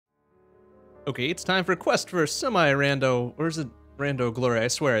Okay, it's time for Quest for Semi-Rando. Where's it? Rando Glory. I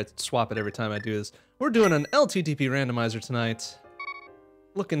swear I swap it every time I do this. We're doing an LttP randomizer tonight.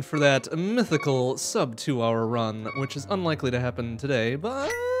 Looking for that mythical sub 2-hour run, which is unlikely to happen today,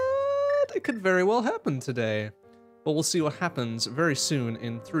 but it could very well happen today. But we'll see what happens very soon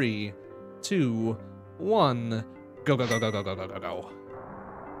in 3, 2, 1. Go, go, go, go, go, go, go, go, go.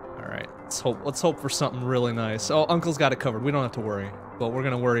 Alright, let's hope for something really nice. Oh, Uncle's got it covered. We don't have to worry. But we're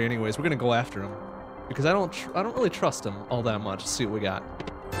gonna worry anyways. We're gonna go after him. Because I don't really trust him all that much. Let's see what we got.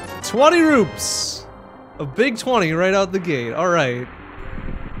 20 roops! A big 20 right out the gate. Alright.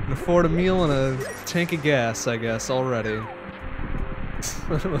 Can afford a meal and a tank of gas, I guess, already.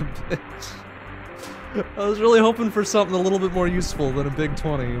 Son of a bitch. I was really hoping for something a little bit more useful than a big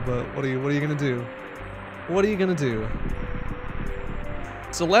 20, but what are you gonna do? What are you gonna do?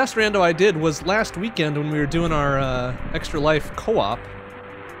 So last rando I did was last weekend when we were doing our Extra Life co-op.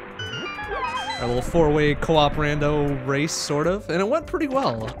 Our little 4-way co-op rando race, sort of, and it went pretty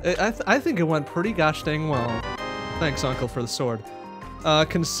well. I think it went pretty gosh dang well. Thanks, Uncle, for the sword.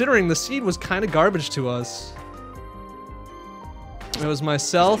 Considering the seed was kind of garbage to us. It was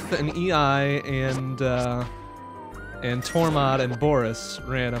myself and EI and Tormod and Boris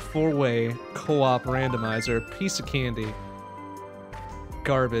ran a 4-way co-op randomizer. Piece of candy.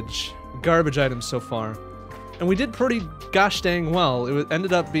 Garbage. Garbage items so far. And we did pretty gosh dang well. It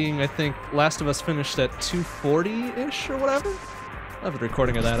ended up being, I think, Last of Us finished at 240-ish or whatever. I'll have a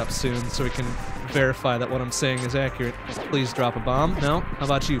recording of that up soon so we can verify that what I'm saying is accurate. Please drop a bomb. No? How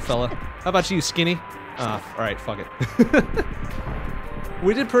about you, fella? How about you, skinny? Ah, alright, fuck it.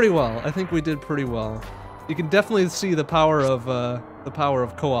 We did pretty well. I think we did pretty well. You can definitely see the power of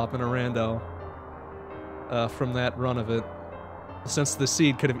co-op in a rando from that run of it. Since the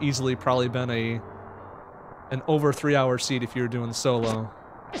seed could have easily probably been an over 3-hour seed if you were doing solo.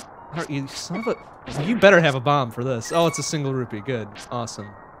 You son of a... You better have a bomb for this. Oh, it's a single rupee. Good. Awesome.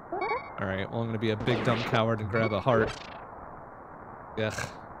 Alright, well I'm gonna be a big dumb coward and grab a heart. Ugh.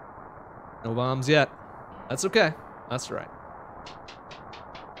 No bombs yet. That's okay. That's right.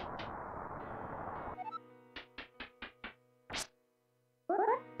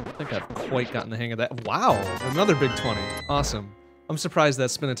 I think I've quite gotten the hang of that. Wow! Another big 20. Awesome. I'm surprised that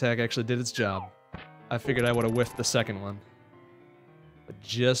spin attack actually did its job. I figured I would have whiffed the second one. But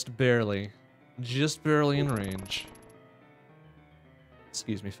just barely. Just barely in range.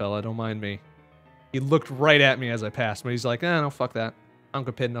 Excuse me, fella, don't mind me. He looked right at me as I passed, but he's like, no, fuck that. I don't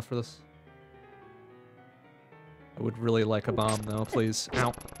get paid enough for this. I would really like a bomb, though, please.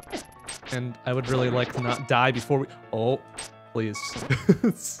 Ow. And I would really like to not die before we... Oh, please.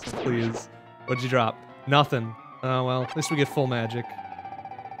 Please. What'd you drop? Nothing. Oh, well, at least we get full magic.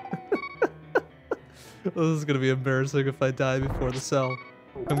 This is gonna be embarrassing if I die before the cell.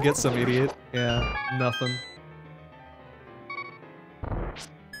 Come get some idiot. Yeah, nothing.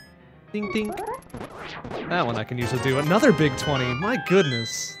 Ding ding. That one I can usually do. Another big 20. My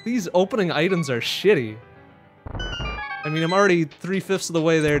goodness. These opening items are shitty. I mean, I'm already 3/5 of the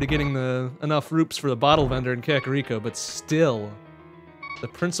way there to getting enough roops for the bottle vendor in Kakariko, but still. The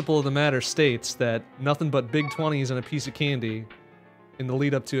principle of the matter states that nothing but big 20s and a piece of candy in the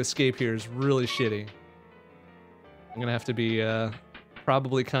lead up to escape here is really shitty. I'm gonna have to be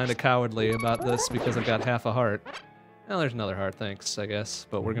probably kind of cowardly about this because I've got half a heart. Oh, there's another heart, thanks, I guess.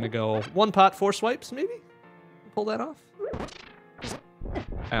 But we're gonna go 1 pot, 4 swipes, maybe? Pull that off?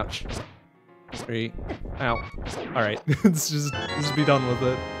 Ouch. 3. Ow. Alright, let's just be done with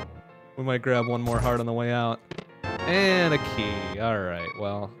it. We might grab 1 more heart on the way out. And a key. Alright,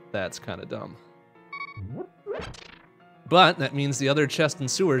 well, that's kind of dumb. But that means the other chest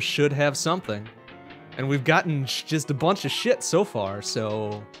and sewers should have something. And we've gotten just a bunch of shit so far,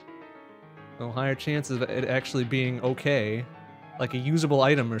 so... no higher chances of it actually being okay. Like a usable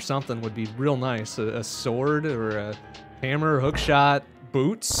item or something would be real nice. A sword or a hammer, hookshot,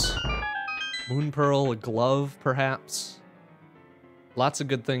 boots, moon pearl, a glove, perhaps. Lots of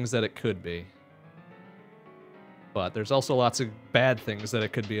good things that it could be. But there's also lots of bad things that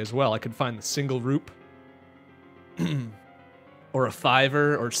it could be as well. I could find the single roop. Or a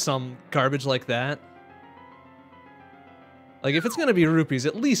 5er, or some garbage like that. Like, if it's gonna be rupees,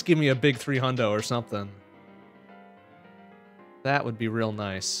 at least give me a big 300 or something. That would be real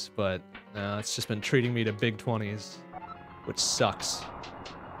nice, but no, it's just been treating me to big 20s. Which sucks.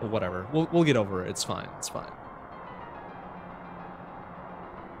 But whatever. We'll get over it. It's fine. It's fine.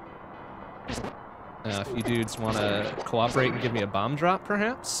 If you dudes want to cooperate and give me a bomb drop,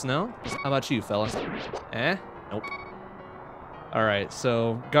 perhaps? No? How about you, fella? Eh? Nope. Alright,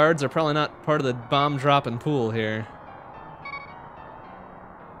 so guards are probably not part of the bomb dropping pool here.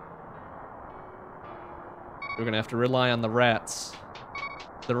 We're gonna have to rely on the rats.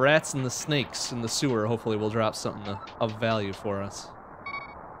 The rats and the snakes in the sewer hopefully will drop something of value for us.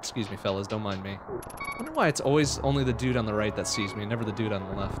 Excuse me, fellas, don't mind me. I wonder why it's always only the dude on the right that sees me, never the dude on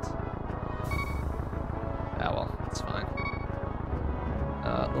the left. Ah, well, it's fine.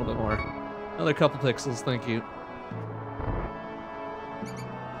 A little bit more. Another couple pixels, thank you.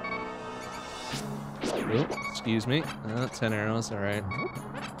 Ooh, excuse me. 10 arrows, alright.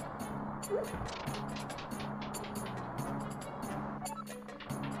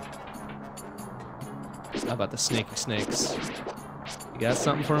 How about the snaky snakes? You got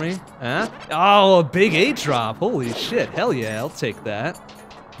something for me? Huh? Oh, a big 8 drop. Holy shit. Hell yeah, I'll take that.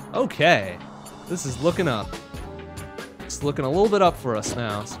 Okay. This is looking up. It's looking a little bit up for us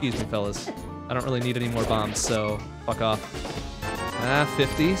now. Excuse me, fellas. I don't really need any more bombs, so fuck off.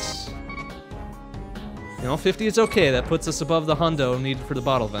 50s. You know, 50 is okay. That puts us above the hundo needed for the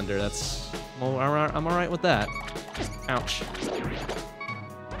bottle vendor. That's... Well, I'm alright with that. Ouch.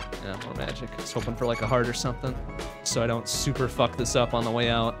 Yeah, more magic. I was hoping for like a heart or something, so I don't super fuck this up on the way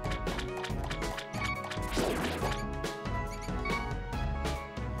out.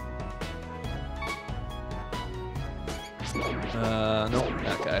 Nope,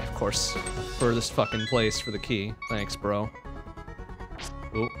 that guy, of course. Furthest fucking place for the key. Thanks, bro.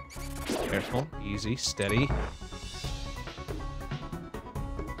 Ooh, careful, easy, steady.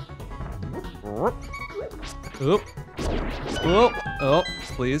 Oop. Whoa. Oh,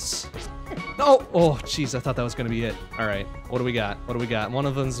 please. No! Oh, jeez, I thought that was gonna be it. Alright, what do we got? What do we got? One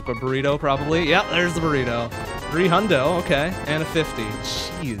of them's a burrito, probably. Yep, there's the burrito. 3 hundo, okay. And a 50.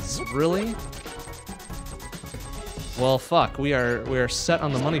 Jeez, really? Well, fuck, we are set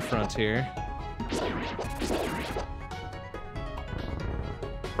on the money front here.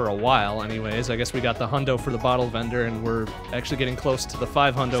 For a while, anyways. I guess we got the hundo for the bottle vendor, and we're actually getting close to the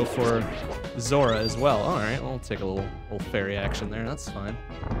 5 hundo for Zora as well. Alright, we'll take a little fairy action there, that's fine.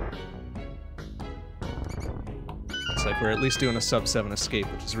 Looks like we're at least doing a sub-7 escape,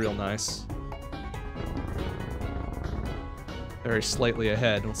 which is real nice. Very slightly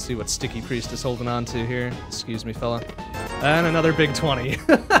ahead. Let's see what Sticky Priest is holding on to here. Excuse me, fella. And another big 20. Son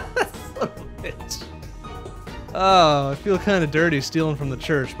of a bitch. Oh, I feel kind of dirty stealing from the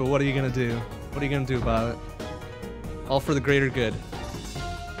church, but what are you gonna do? What are you gonna do about it? All for the greater good.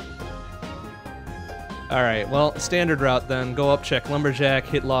 Alright, well, standard route then. Go up, check Lumberjack,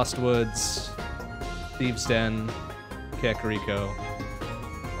 hit Lost Woods, Thieves' Den, Kakariko,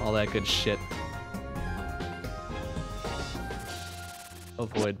 all that good shit.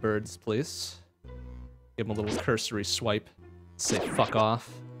 Avoid birds, please. Give them a little cursory swipe. Say fuck off.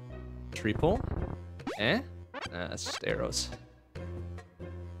 Tree pull. Eh? Nah, that's just arrows.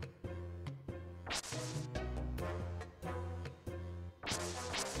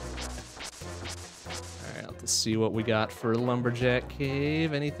 Alright, I'll have to see what we got for Lumberjack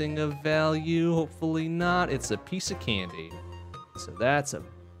Cave. Anything of value? Hopefully not. It's a piece of candy. So that's a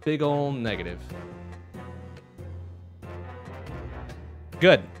big ol' negative.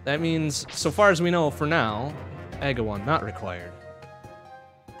 Good. That means, so far as we know for now, Agawan not required.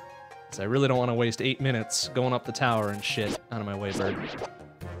 Because I really don't want to waste 8 minutes going up the tower and shit. Out of my way, bird.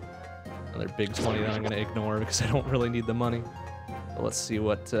 Another big 20 that I'm going to ignore because I don't really need the money. But let's see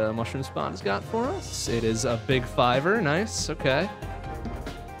what Mushroom Spawn has got for us. It is a big 5er. Nice. Okay.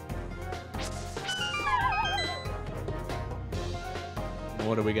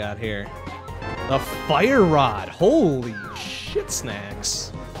 What do we got here? A fire rod. Holy shit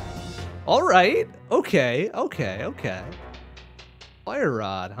snacks. All right. Okay. Fire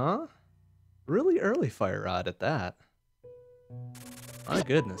rod, huh? Really early fire rod at that. My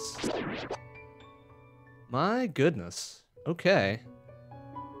goodness. My goodness. Okay.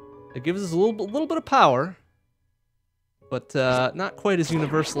 It gives us a little bit of power, but not quite as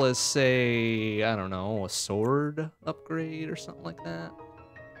universal as, say, I don't know, a sword upgrade or something like that.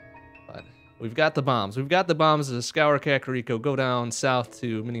 But we've got the bombs. We've got the bombs to scour Kakariko, go down south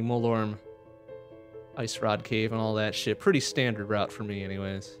to Mini Molorm, Ice Rod Cave, and all that shit. Pretty standard route for me,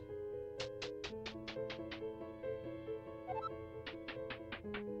 anyways.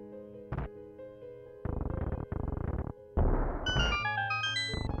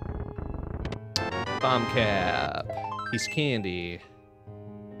 Bomb cap, piece of candy,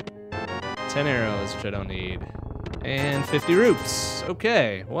 10 arrows, which I don't need, and 50 roots.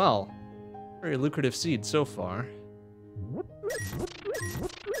 Okay, well, very lucrative seed so far.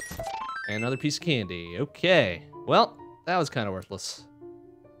 And another piece of candy. Okay, well, that was kind of worthless.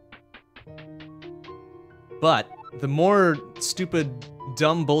 But the more stupid,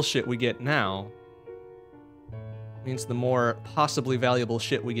 dumb bullshit we get now means the more possibly valuable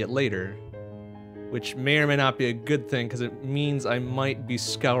shit we get later. which may or may not be a good thing because it means I might be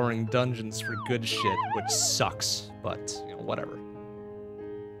scouring dungeons for good shit, which sucks, but, you know, whatever.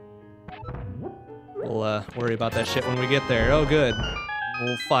 We'll worry about that shit when we get there. Oh, good.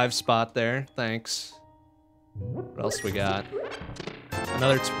 Little 5 spot there. Thanks. What else we got?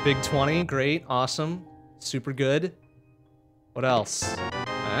 Another big 20. Great. Awesome. Super good. What else?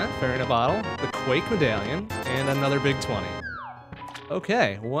 Fairy in a bottle. The Quake medallion. And another big 20.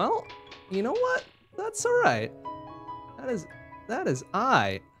 Okay. Well, you know what? That's alright. That is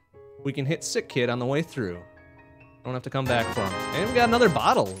aight. We can hit Sick Kid on the way through. Don't have to come back for him. And we got another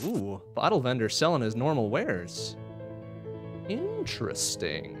bottle. Ooh, bottle vendor selling his normal wares.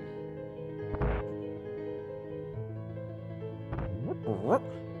 Interesting.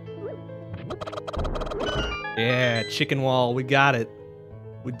 Yeah, chicken wall. We got it.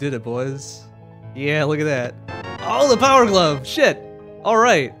 We did it, boys. Yeah, look at that. Oh, the power glove. Shit. All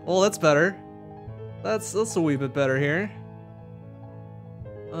right. Well, that's better. That's a wee bit better here.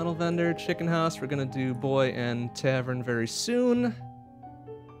 Bottle vendor, chicken house. We're gonna do boy and tavern very soon.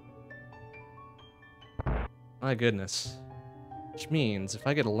 My goodness. Which means if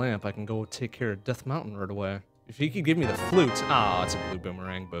I get a lamp, I can go take care of Death Mountain right away. If he could give me the flute. Ah, it's a blue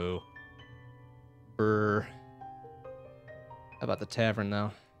boomerang. Boo. Brr. How about the tavern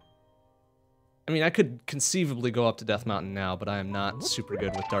now? I mean, I could conceivably go up to Death Mountain now, but I am not super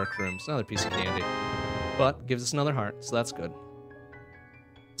good with dark rooms. Another piece of candy. But gives us another heart, so that's good.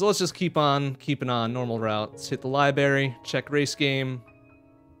 So let's just keep on keeping on normal route. Let's hit the library, check race game,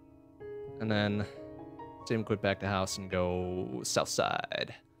 and then same quit back to house and go south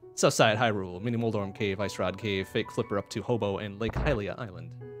side. South side, Hyrule, Mini Moldorm Cave, Ice Rod Cave, Fake Flipper up to Hobo, and Lake Hylia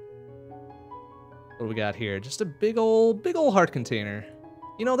Island. What do we got here? Just a big ol' heart container.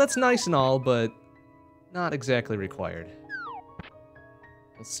 You know, that's nice and all, but not exactly required.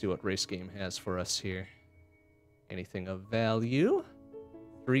 Let's see what race game has for us here. Anything of value?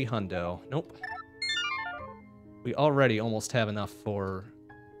 3 hundo. Nope. We already almost have enough for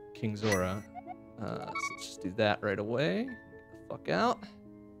King Zora. So let's just do that right away. Get the fuck out.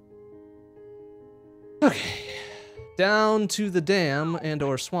 Okay. Down to the dam and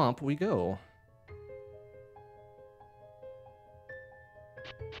or swamp we go.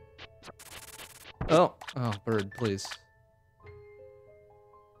 Oh, bird, please.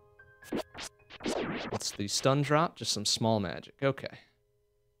 What's the stun drop? Just some small magic. Okay.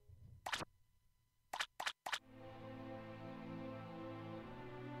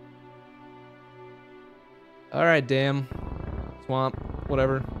 All right, dam, swamp,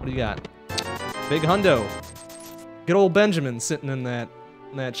 whatever. What do you got? Big hundo. Good old Benjamin sitting in that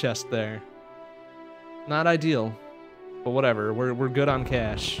chest there. Not ideal, but whatever. We're good on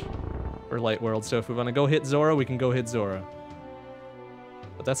cash for Light World. So if we want to go hit Zora, we can go hit Zora.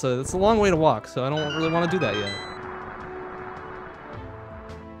 But that's a long way to walk, so I don't really want to do that yet.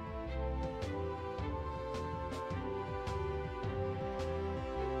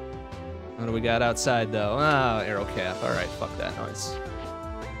 What do we got outside, though? Ah, arrow cap. All right, fuck that noise.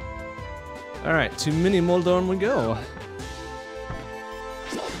 All right, to Mini Moldorm we go.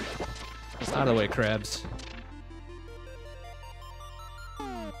 Out of the way, crabs.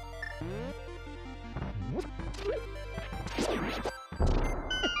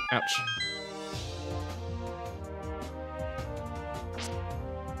 Ouch.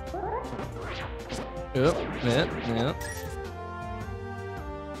 Yep, yeah.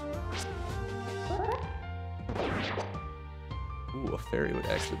 Ooh, a fairy would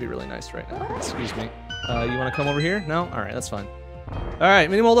actually be really nice right now. Excuse me. You want to come over here? No? Alright, that's fine. Alright,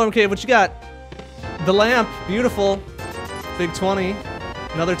 Mini Moldorm Cave, what you got? The lamp. Beautiful. Big 20.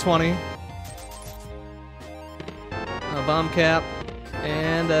 Another 20. A bomb cap.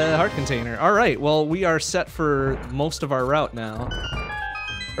 And a heart container. Alright, well, we are set for most of our route now.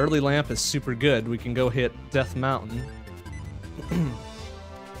 Early lamp is super good. We can go hit Death Mountain.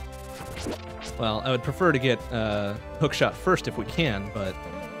 Well, I would prefer to get Hookshot first if we can, but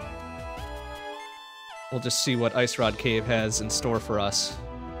we'll just see what Ice Rod Cave has in store for us.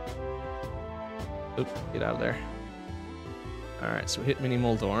 Oop, get out of there. Alright, so hit Mini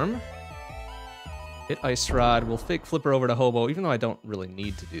Moldorm. Hit Ice Rod. We'll fake Flipper over to Hobo, even though I don't really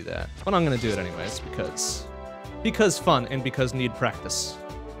need to do that. But I'm going to do it anyways, because fun and because need practice.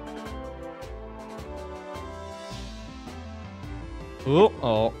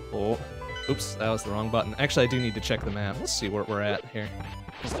 Oh. Oops, that was the wrong button. Actually, I do need to check the map. Let's see where we're at here.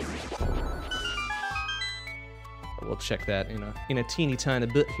 We'll check that in a teeny tiny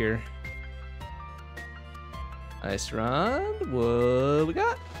bit here. Ice Rod. What we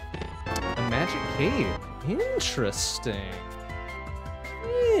got? A magic cave. Interesting.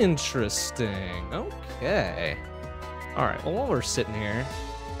 Interesting. Okay. Alright, well, while we're sitting here,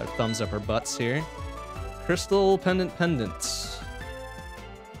 our thumbs up our butts here. Crystal pendants.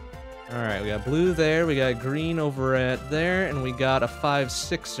 Alright, we got blue there, we got green over at there, and we got a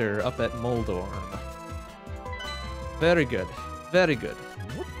 5/6er up at Moldorm. Very good. Very good.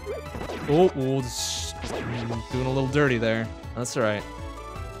 Oh, doing a little dirty there. That's alright.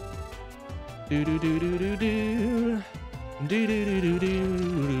 Do-do-do-do-do-do.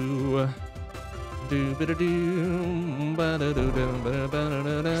 Do-do-do-do-do-do.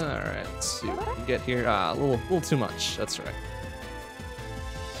 Alright, let's see what we can get here. Ah, a little too much. That's right.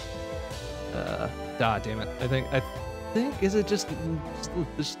 Damn it. I think, is it just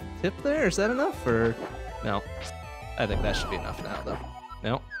tip there? Is that enough, or? No. I think that should be enough now, though.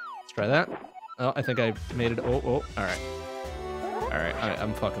 No. Let's try that. Oh, I think I made it. Oh, alright. Alright,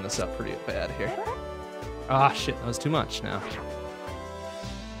 I'm fucking this up pretty bad here. Ah, shit, that was too much now.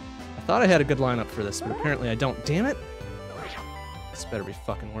 I thought I had a good lineup for this, but apparently I don't. Damn it! This better be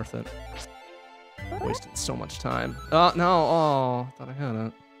fucking worth it. Wasted so much time. Oh, no, oh, I thought I had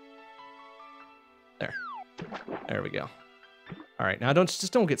it. There. There we go. Alright, now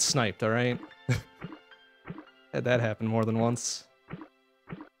just don't get sniped, alright? Had that happen more than once.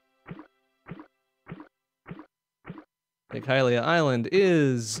 Lake Hylia Island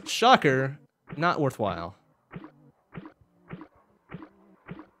is, shocker, not worthwhile.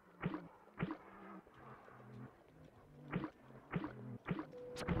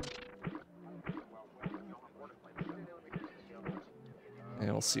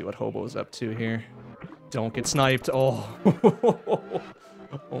 And we'll see what Hobo's up to here. Don't get sniped. Oh,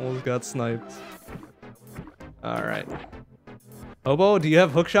 almost got sniped. All right. Hobo, do you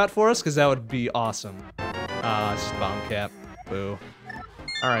have hookshot for us? Because that would be awesome. It's just bomb cap. Boo.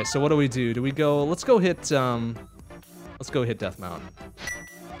 All right, so what do we do? Do we go? Let's go hit Death Mountain.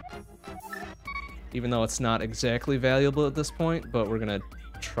 Even though it's not exactly valuable at this point, but we're gonna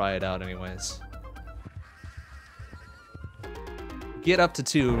try it out anyways. Get up to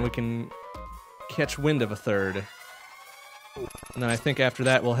 2, and we can catch wind of a 3rd. And then I think after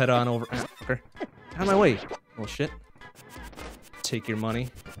that we'll head on over. Out of my way. Oh shit. Take your money,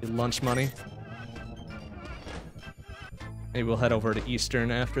 your lunch money. Maybe we'll head over to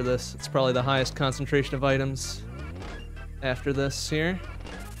Eastern after this. It's probably the highest concentration of items after this here.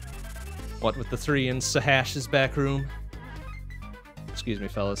 What with the 3 in Sahash's back room? Excuse me,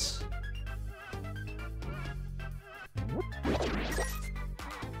 fellas.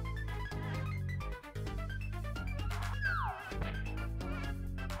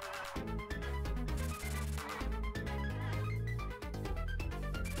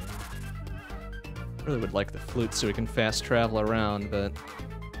 Really would like the flute so we can fast travel around, but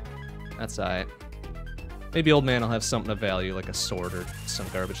that's alright. Maybe old man will have something of value, like a sword or some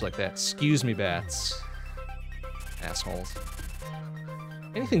garbage like that. Excuse me, bats. Assholes.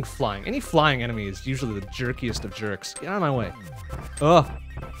 Anything flying. Any flying enemy is usually the jerkiest of jerks. Get out of my way. Ugh.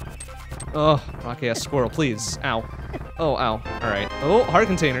 Oh, rocky-ass squirrel, please. Ow. Oh, ow. Alright. Oh, heart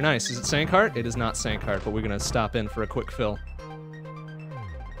container, nice. Is it Sank Heart? It is not Sank Heart, but we're gonna stop in for a quick fill.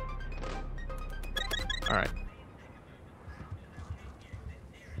 Alright.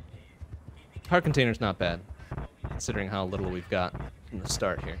 Heart container's not bad, considering how little we've got from the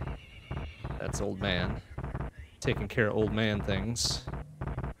start here. That's old man. Taking care of old man things.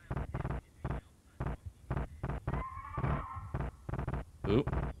 Ooh,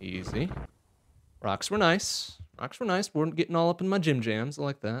 easy. Rocks were nice. Rocks were nice. Weren't getting all up in my gym jams. I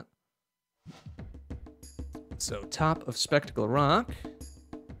like that. So, top of Spectacle Rock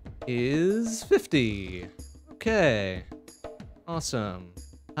is 50. Okay. Awesome.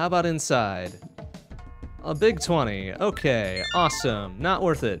 How about inside? A big 20. Okay. Awesome. Not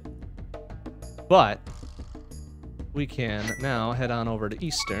worth it. But we can now head on over to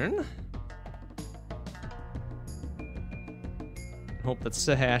Eastern. Hope that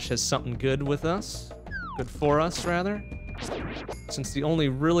Sahash has something good with us. Good for us, rather. Since the only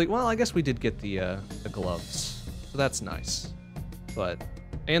really... Well, I guess we did get the gloves. So that's nice. But...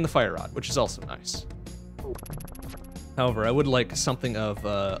 And the fire rod, which is also nice. However, I would like something of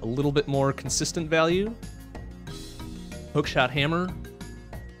a little bit more consistent value. Hookshot hammer.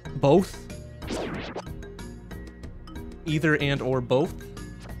 Both. Either and or both.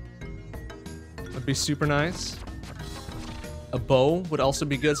 Would be super nice. A bow would also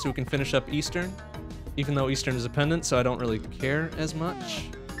be good so we can finish up Eastern. Even though Eastern is a pendant, so I don't really care as much.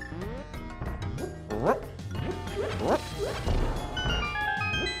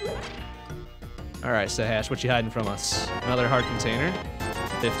 Alright, Sahash, what you hiding from us? Another heart container.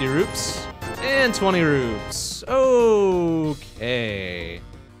 50 roops. And 20 roops. Okay.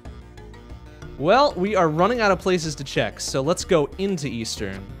 Well, we are running out of places to check, so let's go into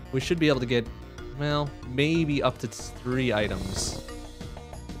Eastern. We should be able to get, well, maybe up to 3 items,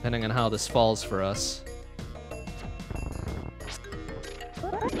 depending on how this falls for us.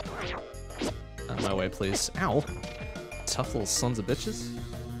 Out of my way, please. Ow. Tough little sons of bitches.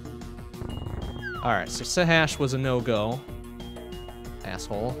 Alright, so Sahash was a no-go.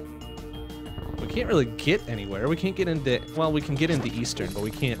 Asshole. We can't really get anywhere. We can't get into... Well, we can get into Eastern, but we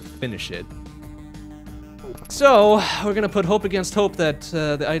can't finish it. So, we're gonna put hope against hope that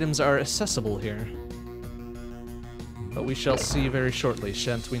the items are accessible here. But we shall see very shortly,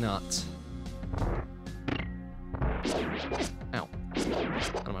 shan't we not? Ow.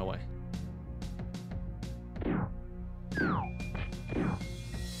 Out of my way.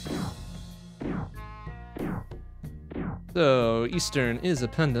 So, Eastern is a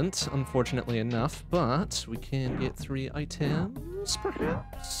pendant, unfortunately enough, but we can get 3 items,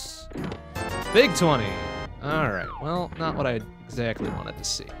 perhaps? Big 20! Alright, well, not what I exactly wanted to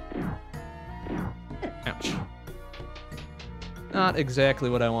see. Ouch. Not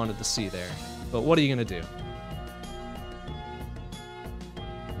exactly what I wanted to see there, but what are you gonna do?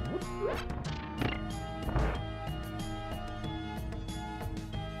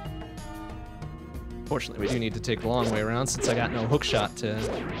 Fortunately, we do need to take the long way around since I got no hook shot to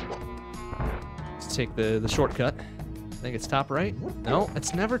take the shortcut. I think it's top right. No,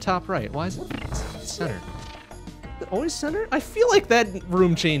 it's never top right. Why is it center? Is it always center? I feel like that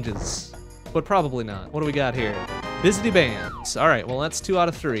room changes, but probably not. What do we got here? Busy bands. All right, well, that's 2 out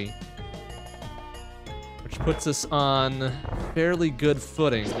of 3, which puts us on fairly good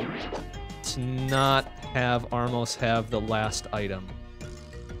footing to not have Armos have the last item.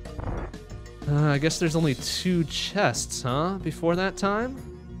 I guess there's only 2 chests, huh? Before that time?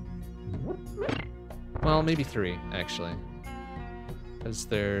 Well, maybe 3, actually. Because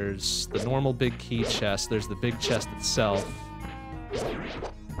there's the normal big key chest, there's the big chest itself.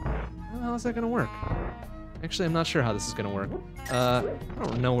 Well, how's that gonna work? Actually, I'm not sure how this is gonna work. I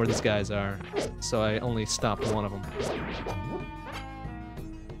don't know where these guys are, so I only stopped one of them.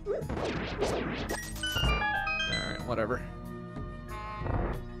 Alright, whatever.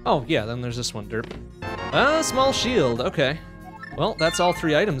 Oh, yeah, then there's this one, derp. Ah, small shield, okay. Well, that's all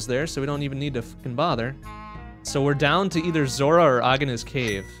 3 items there, so we don't even need to fucking bother. So we're down to either Zora or Agha's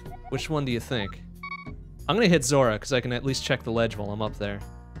Cave. Which one do you think? I'm gonna hit Zora, because I can at least check the ledge while I'm up there.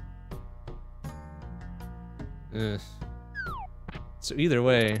 Ugh. So either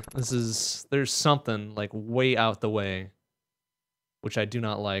way, there's something, like, way out the way. Which I do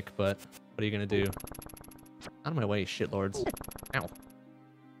not like, but what are you gonna do? Out of my way, shitlords. Ow.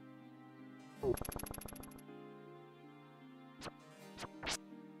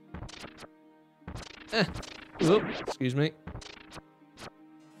 Oop, excuse me.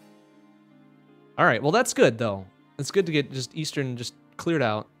 Alright, well that's good though. It's good to get just Eastern just cleared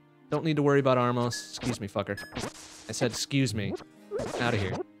out. Don't need to worry about Armos. Excuse me, fucker. I said excuse me. Out of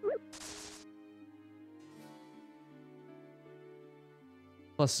here.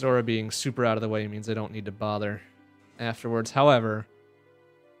 Plus Zora being super out of the way means I don't need to bother afterwards. However,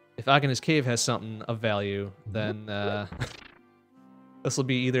 if Agha's Cave has something of value, then this will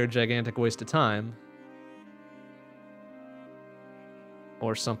be either a gigantic waste of time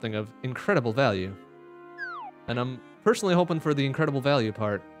or something of incredible value. And I'm personally hoping for the incredible value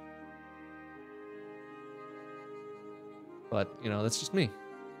part. But, you know, that's just me.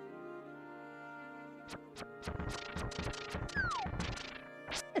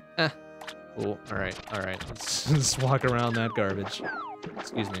 Cool, alright. Let's walk around that garbage.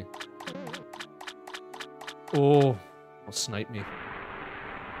 Excuse me. Oh, will snipe me.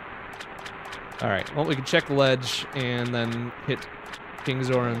 Alright, well, we can check the ledge and then hit King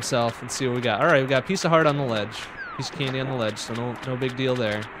Zora himself and see what we got. Alright, we got a piece of heart on the ledge. Piece of candy on the ledge, so no big deal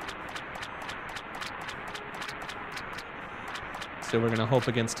there. So we're gonna hope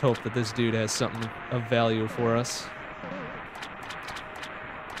against hope that this dude has something of value for us.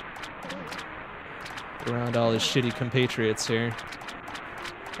 Around all his shitty compatriots here.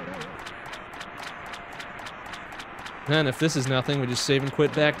 And if this is nothing, we just save and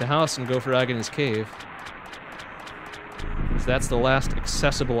quit back to house and go for Agha's Cave. Because that's the last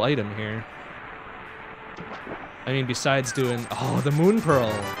accessible item here. I mean, besides doing... Oh, the Moon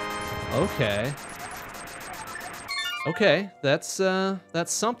Pearl! Okay. Okay, that's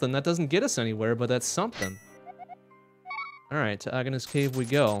something. That doesn't get us anywhere, but that's something. Alright, to Agha's Cave we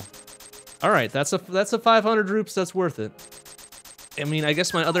go. Alright, that's a 500 roops, that's worth it. I mean, I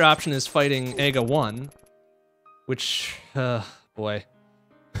guess my other option is fighting Aga 1. Which, boy.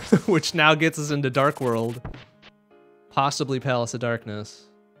 Which now gets us into Dark World. Possibly Palace of Darkness.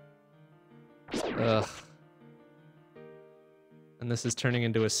 Ugh. And this is turning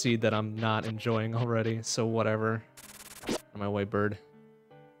into a seed that I'm not enjoying already, so whatever. On my way, bird.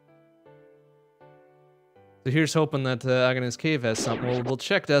 So here's hoping that Agnes Cave has something. We'll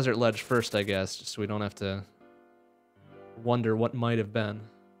check Desert Ledge first, I guess, just so we don't have to wonder what might have been.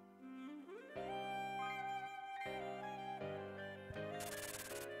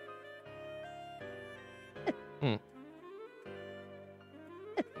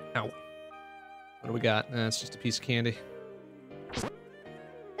 Ow. What do we got? It's just a piece of candy.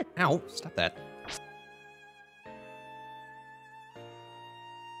 Ow, stop that.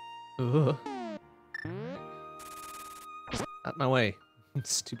 Ugh. Out my way.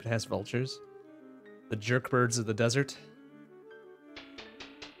 Stupid ass vultures. The jerk birds of the desert.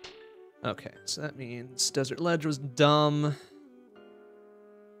 Okay, so that means Desert Ledge was dumb.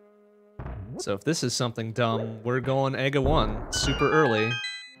 So if this is something dumb, we're going Ega 1 super early.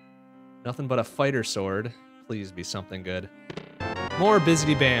 Nothing but a fighter sword. Please be something good. More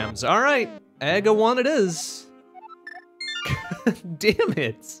Bizzity Bams. Alright, Ega 1 it is. Damn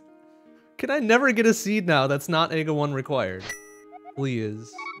it. Can I never get a seed now that's not Ega 1 required?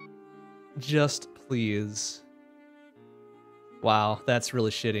 Please. Just please. Wow, that's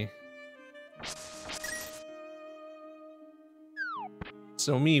really shitty.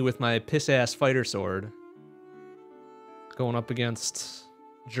 So me with my piss-ass fighter sword going up against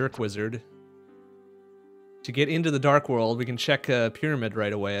Jerk Wizard. To get into the Dark World, we can check Pyramid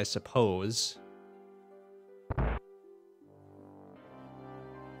right away, I suppose.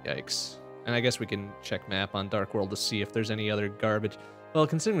 Yikes. And I guess we can check map on Dark World to see if there's any other garbage. Well,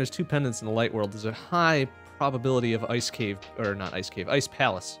 considering there's 2 pendants in the Light World, there's a high probability of Ice Cave, or not Ice Cave, Ice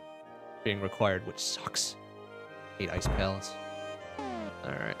Palace being required, which sucks. Hate Ice Palace.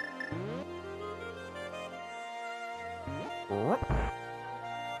 Alright.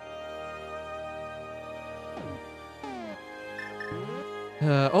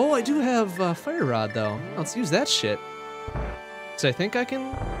 Oh, I do have Fire Rod, though. Let's use that shit. So I think I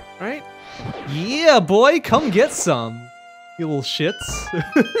can... Right? Yeah, boy! Come get some! You little shits.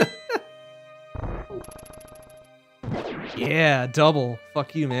 Yeah, double.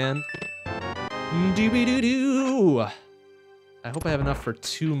 Fuck you, man. Dooby-doo-doo! I hope I have enough for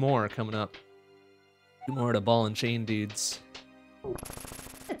 2 more coming up. 2 more of the ball and chain dudes.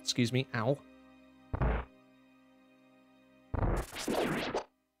 Excuse me. Ow.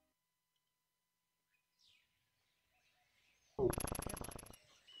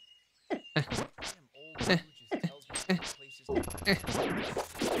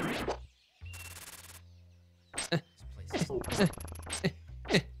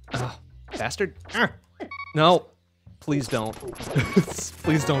 Oh, bastard. No. Please don't.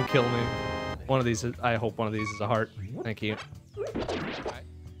 Please don't kill me. One of these, I hope one of these is a heart. Thank you.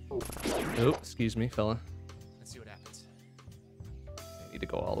 Oh, excuse me, fella. Let's see what happens. I need to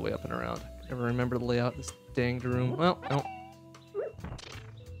go all the way up and around. Never remember the layout of this danged room. Well, no.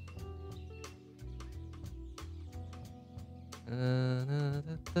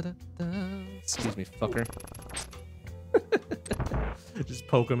 Excuse me, fucker. Just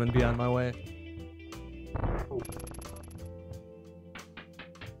poke him and be on my way.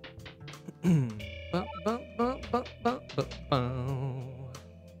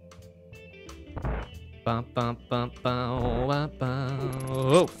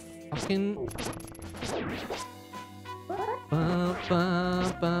 Oh, fucking.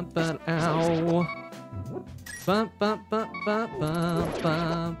 Ow. How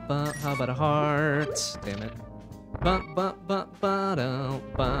about a heart? Damn it. Fuck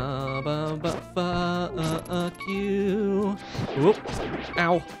you. Whoop.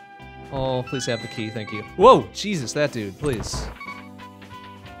 Ow. Oh, please have the key, thank you. Whoa, Jesus, that dude, please.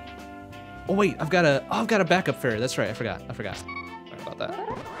 Oh wait, I've got a backup fairy. That's right, I forgot. Sorry about that.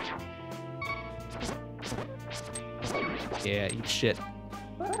 Yeah, eat shit.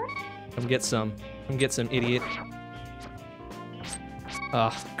 Come get some, idiot.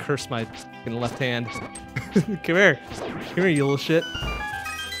 Ah, curse my fucking left hand. Come here, you little shit.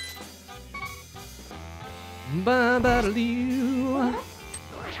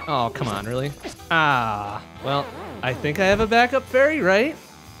 Oh, come on, really? Ah, well, I think I have a backup fairy, right?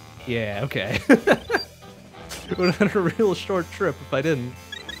 Yeah, okay. It would have been a real short trip if I didn't.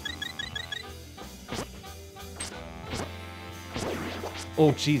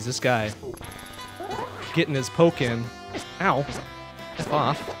 Oh, geez, this guy. Getting his poke in. Ow. F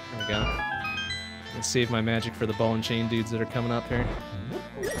off. There we go. Let's save my magic for the ball and chain dudes that are coming up here.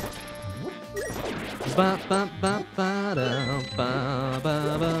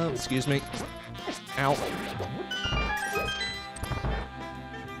 Excuse me. Ow.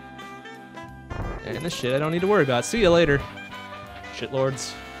 And this shit I don't need to worry about. See you later,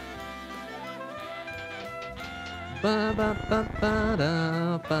 shitlords. I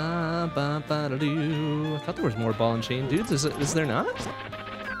thought there was more ball and chain dudes. Is there not?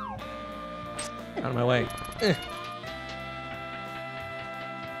 Out of my way.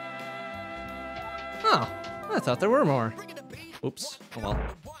 Oh, I thought there were more. Oops. Oh well.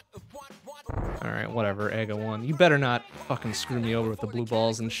 Alright, whatever, Aga 1. You better not fucking screw me over with the blue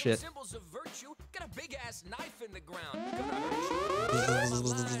balls and shit.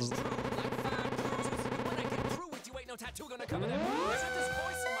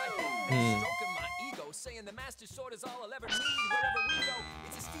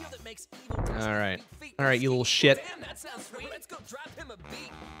 Alright. Alright, you little shit.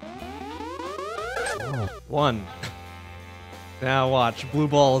 1. Now watch, blue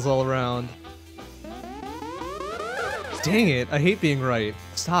balls all around. Dang it, I hate being right.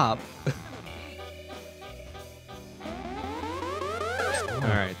 Stop.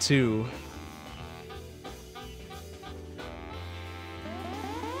 Alright, 2.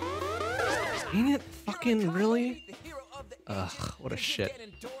 Dang it, fucking really? Ugh, what a shit.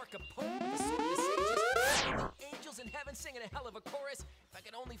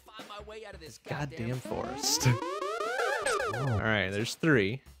 Goddamn forest. Alright, there's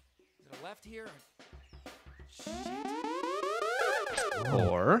 3.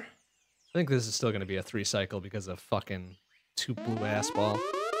 4. I think this is still gonna be a 3 cycle because of fucking 2 blue ass ball.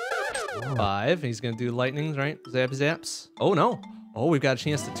 5. He's gonna do lightnings, right? Zap zaps. Oh no. Oh, we've got a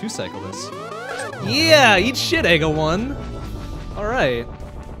chance to 2 cycle this. Yeah, eat shit, Aga 1. Alright.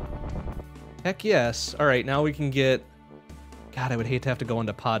 Heck yes. Alright, now we can get... God, I would hate to have to go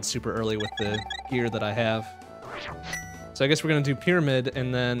into pod super early with the gear that I have. So I guess we're gonna do pyramid,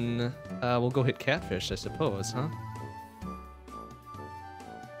 and then we'll go hit catfish, I suppose, huh?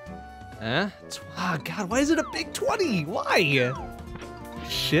 Ah, God, why is it a big 20? Why?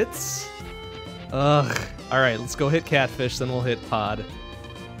 Shits. Ugh. Alright, let's go hit catfish, then we'll hit pod.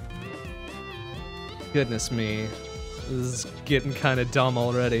 Goodness me. This is getting kind of dumb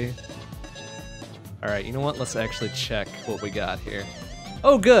already. Alright, you know what? Let's actually check what we got here.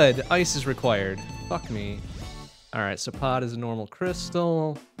 Oh, good! Ice is required. Fuck me. Alright, so pod is a normal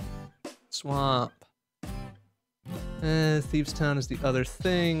crystal. Swamp. Thieves' Town is the other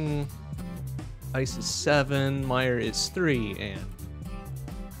thing. Ice is 7. Mire is 3.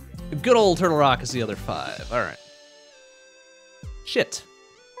 And good old Turtle Rock is the other 5. Alright. Shit.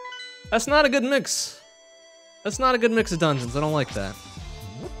 That's not a good mix. That's not a good mix of dungeons. I don't like that.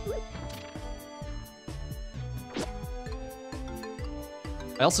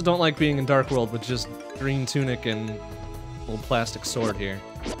 I also don't like being in Dark World with just green tunic and little plastic sword here.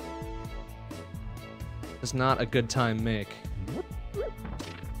 It's not a good time make.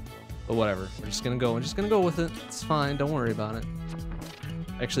 But whatever. We're just gonna go with it. It's fine, don't worry about it.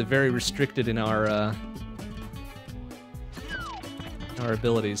 Actually very restricted in our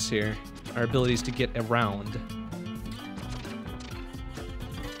abilities here. Our abilities to get around.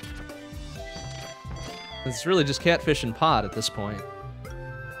 It's really just catfish and pod at this point.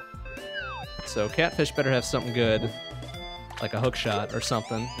 So catfish better have something good. Like a hook shot or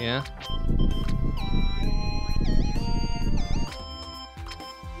something, yeah?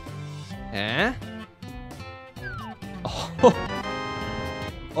 Eh? Oh,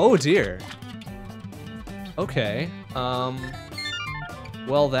 oh dear. Okay,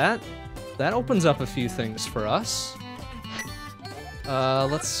 well that opens up a few things for us.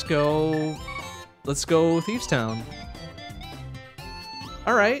 Let's go Thieves' Town.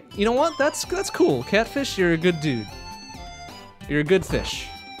 All right, you know what? That's cool. Catfish, you're a good dude. You're a good fish.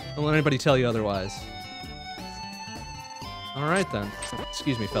 Don't let anybody tell you otherwise. All right then.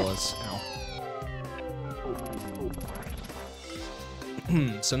 Excuse me, fellas. Ow.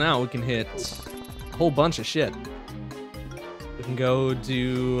 So now we can hit a whole bunch of shit. We can go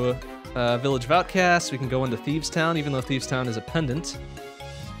do Village of Outcasts. We can go into Thieves' Town, even though Thieves' Town is a pendant.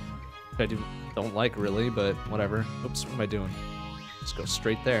 Which I don't like really, but whatever. Oops, what am I doing? Just go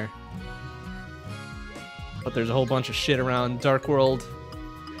straight there. But there's a whole bunch of shit around Dark World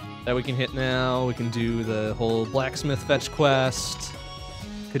that we can hit now. We can do the whole blacksmith fetch quest.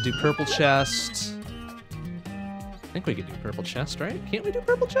 Could do purple chest. I think we could do purple chest, right? Can't we do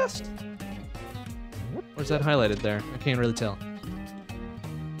purple chest? Where's that highlighted there? I can't really tell.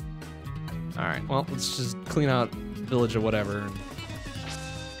 Alright, well, let's just clean out Village or whatever and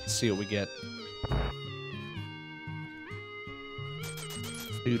see what we get.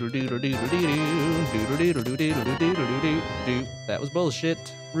 That was bullshit.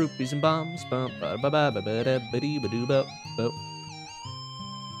 Rupees and bombs. Alright,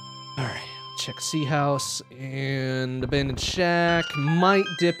 check Sea House and Abandoned Shack. Might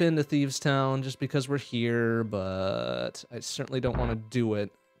dip into Thieves Town just because we're here, but I certainly don't want to do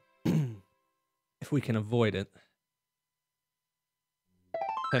it if we can avoid it.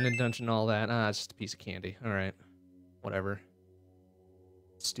 Pendant Dungeon, all that. Ah, it's just a piece of candy. Alright. Whatever.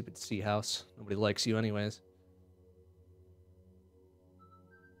 Stupid Sea House. Nobody likes you anyways.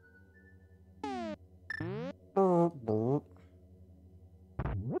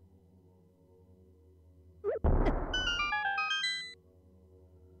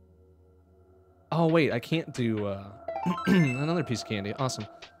 Oh, wait, I can't do, another piece of candy. Awesome.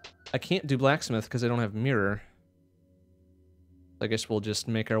 I can't do blacksmith because I don't have mirror. I guess we'll just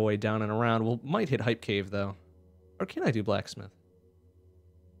make our way down and around. We might hit Hype Cave, though. Or can I do blacksmith?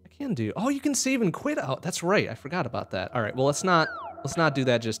 I can do... Oh, you can save and quit out. That's right, I forgot about that. All right, well, let's not do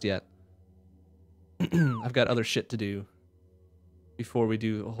that just yet. I've got other shit to do before we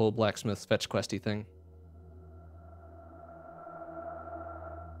do a whole blacksmith fetch questy thing.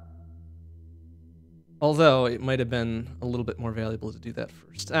 Although, it might have been a little bit more valuable to do that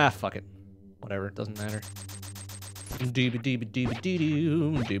first. Ah, fuck it. Whatever, it doesn't matter. Wow,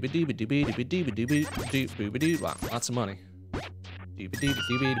 lots of money. Just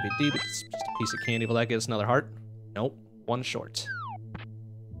a piece of candy. Will that get us another heart? Nope, one short.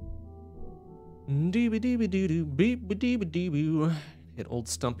 Hit Old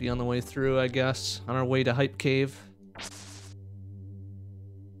Stumpy on the way through, I guess. On our way to Hype Cave.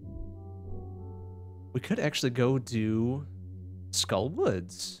 We could actually go do Skull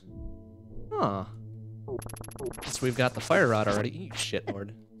Woods. Huh. Since we've got the fire rod already. You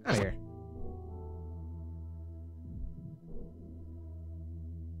shitlord. Out of here.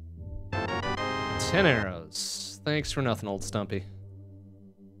 Ten arrows. Thanks for nothing, Old Stumpy.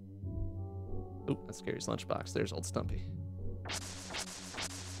 Oop, that's Gary's lunchbox. There's Old Stumpy.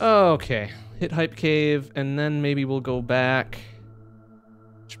 Okay. Hit Hype Cave, and then maybe we'll go back.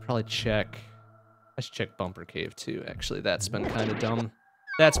 Should probably check. I should check Bumper Cave, too. Actually, that's been kind of dumb.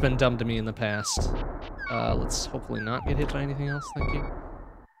 That's been dumb to me in the past. Let's hopefully not get hit by anything else. Thank you.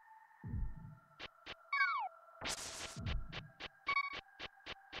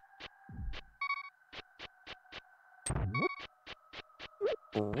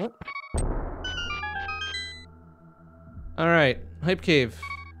 All right, Hype Cave.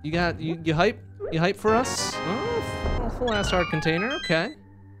 You got you hype? You hype for us? Oh, full ass heart container. Okay.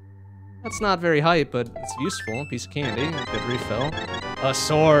 That's not very hype, but it's useful. A piece of candy, a good refill. A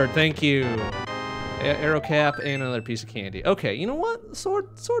sword, thank you. Arrow cap and another piece of candy. Okay, you know what?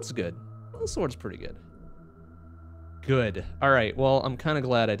 Sword's good. The sword's pretty good. Good. All right. Well, I'm kind of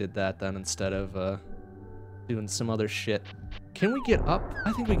glad I did that then instead of doing some other shit. Can we get up?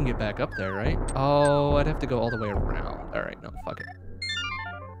 I think we can get back up there, right? Oh, I'd have to go all the way around. All right, no, fuck it.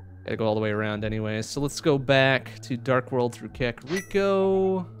 Gotta go all the way around anyway. So let's go back to Dark World through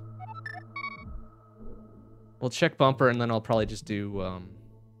Kakariko. We'll check Bumper, and then I'll probably just do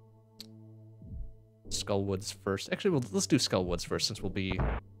Skull Woods first. Actually, let's do Skull Woods first, since we'll be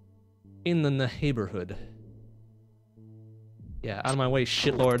in the neighborhood. Yeah, out of my way,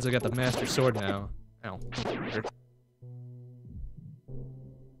 shitlords. I got the Master Sword now. Ow.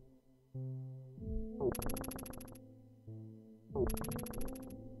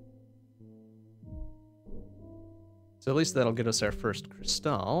 So at least that'll get us our first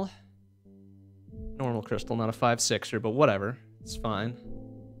crystal. Normal crystal, not a 5/6er, but whatever. It's fine.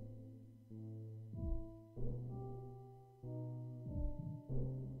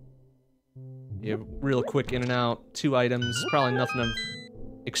 Yeah, real quick in and out. 2 items. Probably nothing of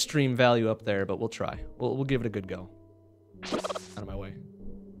extreme value up there, but we'll try. We'll give it a good go. Out of my way.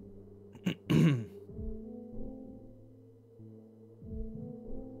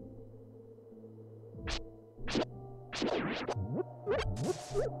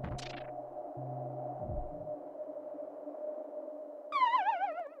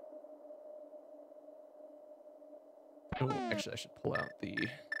 Oh, actually, I should pull out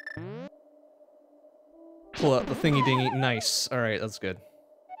the thingy dingy. Nice. All right, that's good.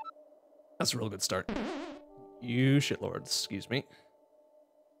 That's a real good start. You shitlords, excuse me.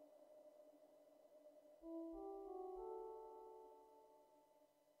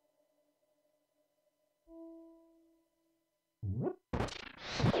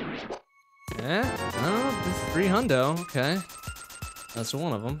 Yeah, oh, 3 hundo, okay. That's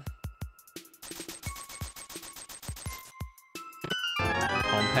one of them.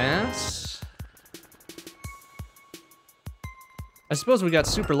 Home pass. I suppose we got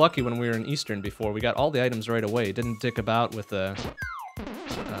super lucky when we were in Eastern before. We got all the items right away. Didn't dick about with the...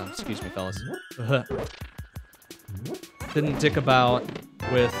 excuse me, fellas. Didn't dick about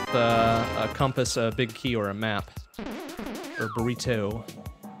with a compass, a big key, or a map. Or burrito.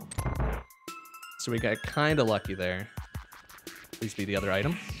 So we got kind of lucky there. Please be the other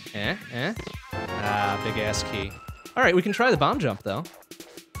item. Ah, big ass key. All right, we can try the bomb jump though.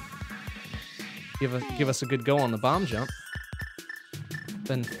 Give us a good go on the bomb jump.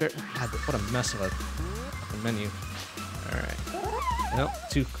 Then God, what a mess of a fucking menu. All right. Nope,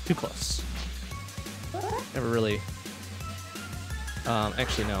 too close. Never really.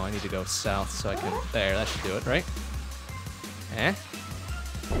 Actually no, I need to go south so I can. There, that should do it, right?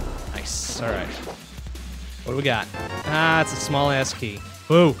 Nice. All right. What do we got? Ah, it's a small ass key.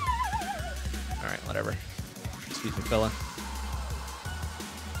 Woo. All right, whatever. Excuse me, fella.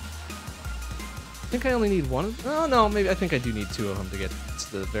 I think I only need one. Oh no, maybe I think I do need two of them to get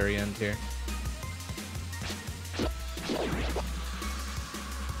to the very end here.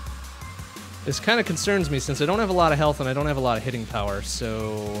 This kind of concerns me since I don't have a lot of health and I don't have a lot of hitting power,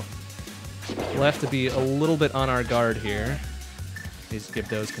 so we'll have to be a little bit on our guard here. These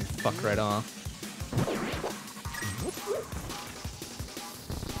Gibdos can fuck right off.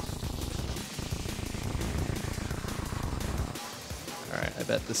 Alright, I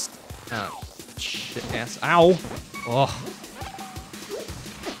bet this... Oh, shit ass. Ow! Oh.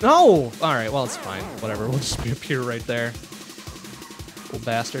 No! Alright, well, it's fine. Whatever, we'll just appear right there. Little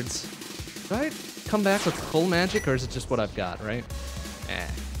bastards. Do I come back with full magic, or is it just what I've got, right?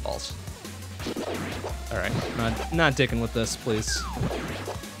 False. Alright, not dicking with this, please.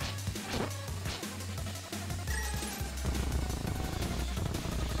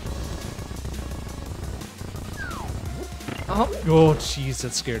 Oh, jeez,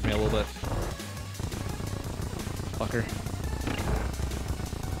 that scared me a little bit. Fucker.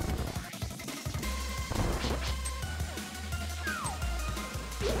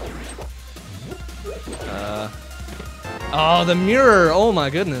 Oh, the mirror! Oh my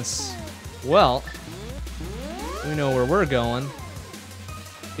goodness. Well, we know where we're going.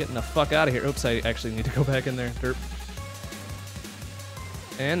 Getting the fuck out of here. Oops, I actually need to go back in there. Derp.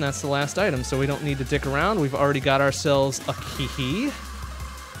 And that's the last item, so we don't need to dick around. We've already got ourselves a key.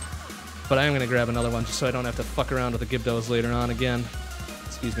 But I am gonna grab another one just so I don't have to fuck around with the Gibdos later on again.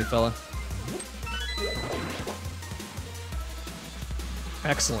 Excuse me, fella.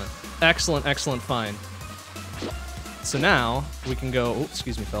 Excellent. Excellent, excellent find. So now, we can go... Oh,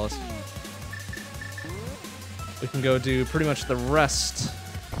 excuse me, fellas. We can go do pretty much the rest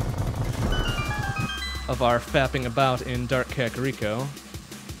of our fapping about in Dark Kakariko. Out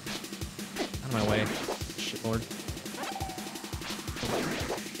of my way, shitlord.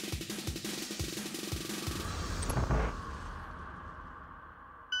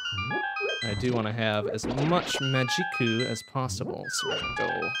 I do want to have as much Magiku as possible, so we can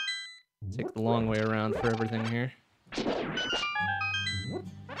go take the long way around for everything here.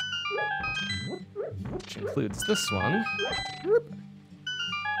 Which includes this one. Whoop.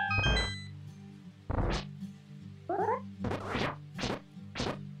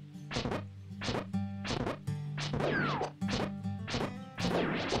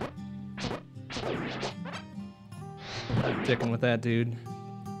 I'm dicking with that dude.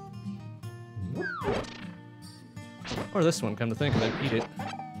 Or this one, come to think of it, eat it.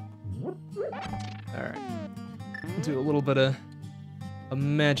 Alright. Do a little bit of a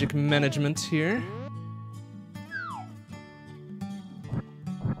magic management here.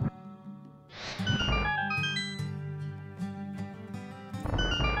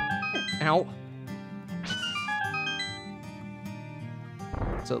 Ow.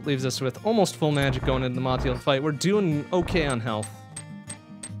 So it leaves us with almost full magic going into the Mothula fight. We're doing okay on health.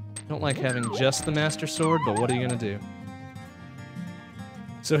 Don't like having just the Master Sword, but what are you gonna do?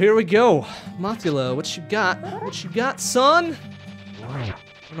 So here we go. Mothula, what you got? What you got, son? I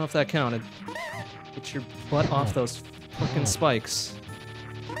don't know if that counted. Get your butt off those fucking spikes.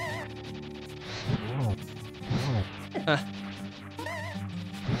 Not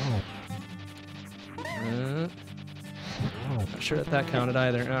sure that counted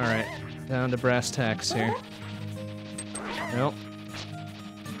either. Alright. Down to brass tacks here. Nope.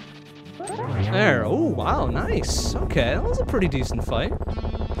 There. Oh, wow, nice. Okay, that was a pretty decent fight.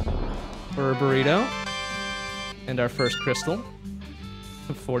 For a burrito. And our first crystal.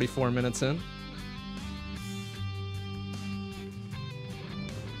 44 minutes in.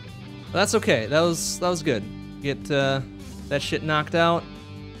 That's okay. That was good. Get that shit knocked out.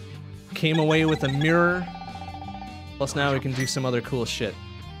 Came away with a mirror. Plus now we can do some other cool shit.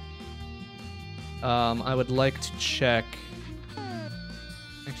 I would like to check.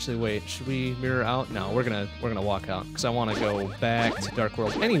 Actually, wait. Should we mirror out? No, we're gonna walk out because I want to go back to Dark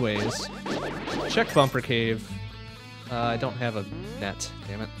World anyways. Check Bumper Cave. I don't have a net,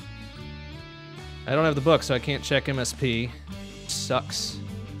 damn it. I don't have the book, so I can't check MSP. Sucks.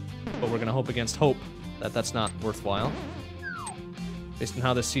 But we're gonna hope against hope that that's not worthwhile. Based on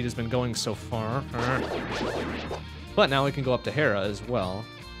how this seed has been going so far. But now we can go up to Hera as well.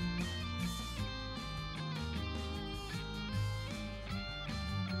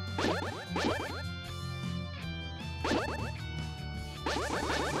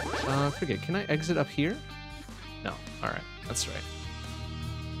 Forget, can I exit up here? No, alright, that's right.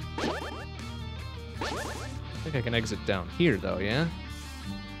 I think I can exit down here though, yeah?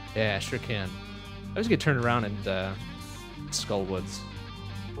 Yeah, sure can. I always get turned around in Skullwoods.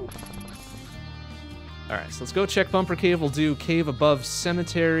 Alright, so let's go check Bumper Cave. We'll do Cave Above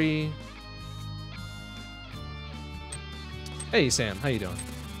Cemetery. Hey Sam, how you doing?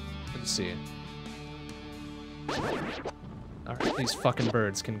 Good to see you. Alright, these fucking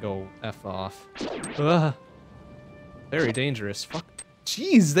birds can go F off. Ugh. Very dangerous. Fuck.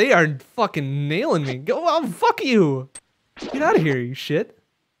 Jeez, they are fucking nailing me. Go, oh, fuck you! Get out of here, you shit.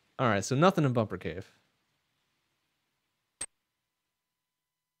 Alright, so nothing in Bumper Cave.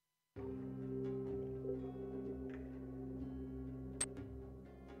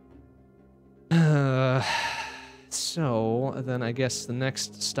 So, then I guess the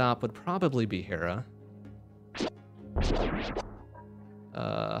next stop would probably be Hera.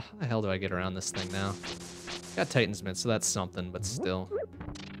 How the hell do I get around this thing now? Got Titan's Mint, so that's something, but still.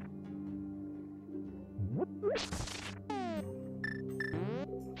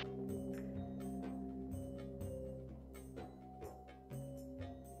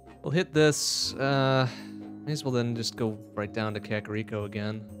 We'll hit this, may as well then just go right down to Kakariko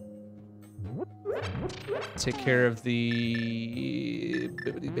again. Take care of the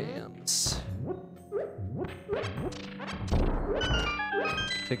bibbidi bams.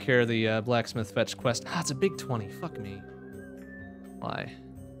 Take care of the blacksmith fetch quest. Ah, it's a big 20. Fuck me. Why?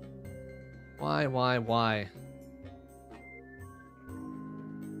 Why?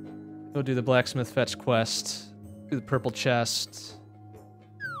 Go do the blacksmith fetch quest. Do the purple chest.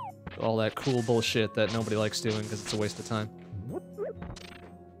 All that cool bullshit that nobody likes doing because it's a waste of time.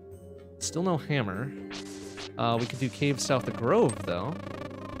 Still no hammer. We could do Cave South of Grove, though.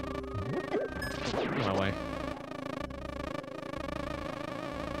 Get my way.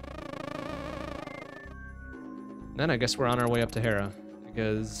 Then I guess we're on our way up to Hera,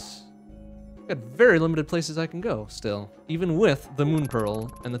 because I've got very limited places I can go still, even with the Moon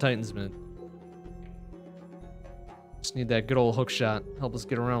Pearl and the Titan's Mint. Just need that good old hook shot. Help us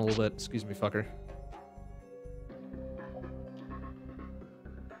get around a little bit. Excuse me, fucker.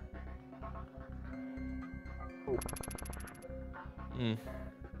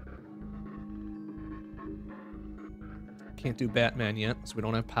 Can't do Batman yet, so we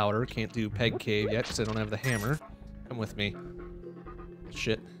don't have powder. Can't do Peg Cave yet, because I don't have the hammer. Come with me.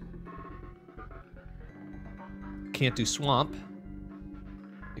 Shit. Can't do Swamp,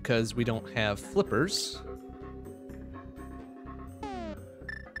 because we don't have flippers.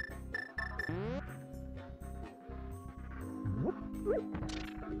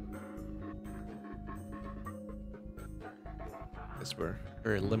 Guess we're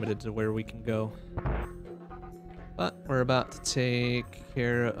very limited to where we can go. But we're about to take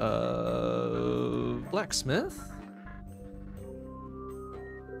care of blacksmith.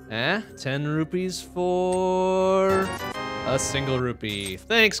 10 rupees for a single rupee.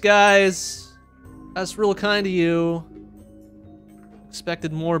 Thanks, guys. That's real kind of you.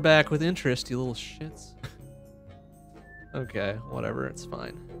 Expected more back with interest, you little shits. Okay, whatever, it's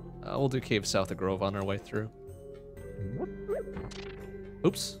fine. We'll do Cave South of Grove on our way through.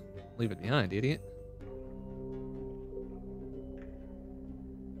 Oops, leave it behind, idiot.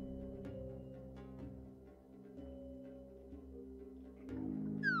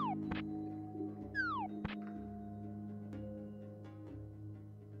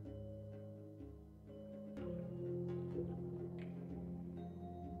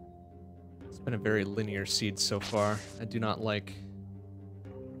 Been a very linear seed so far. I do not like,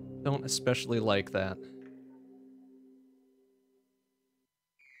 don't especially like that.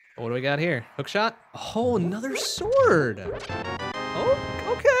 What do we got here? Hook shot? Oh, another sword. Oh,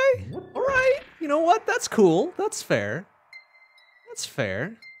 okay. All right. You know what? That's cool. That's fair. That's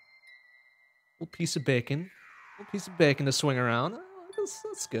fair. Little piece of bacon. Little piece of bacon to swing around. Oh,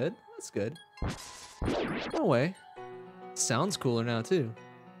 that's good. That's good. No way. Sounds cooler now too.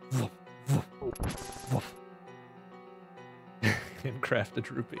 Handcrafted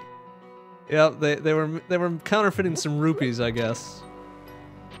rupee. Yeah, they were counterfeiting some rupees, I guess.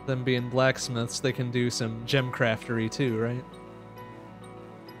 Them being blacksmiths, they can do some gem craftery too, right?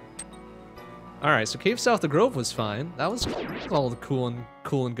 Alright, so Cave South of Grove was fine. That was all cool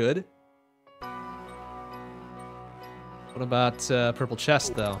and good. What about Purple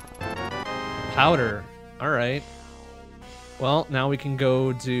Chest, though? Powder. Alright. Well, now we can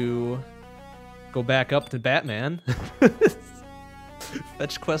go back up to Batman.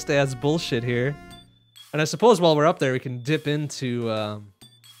 Fetch quest adds bullshit here. And I suppose while we're up there, we can dip into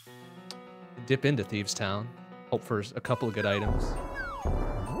Thieves Town. Hope for a couple of good items.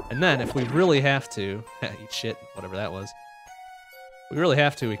 And then, if we really have to... eat shit, whatever that was. If we really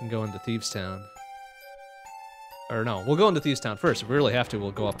have to, we can go into Thieves Town. Or no, we'll go into Thieves Town first. If we really have to,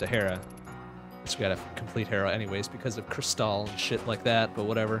 we'll go up to Hera. Guess we gotta complete Hera anyways because of Crystal and shit like that, but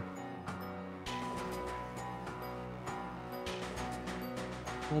whatever.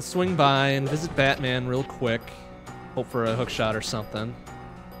 We'll swing by and visit Batman real quick. Hope for a hookshot or something.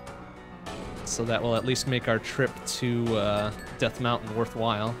 So that will at least make our trip to Death Mountain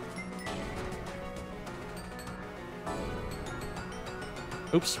worthwhile.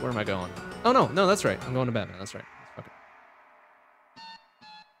 Oops, where am I going? Oh no, that's right. I'm going to Batman, that's right. Okay.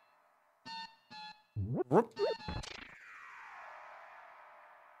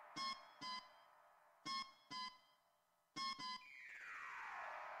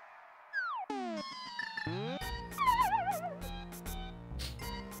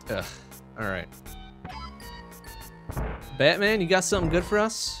 Ugh. Alright. Batman, you got something good for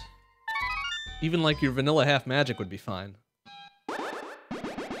us? Even like your vanilla half magic would be fine.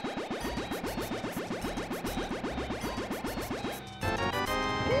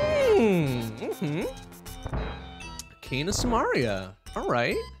 Cane of Samaria.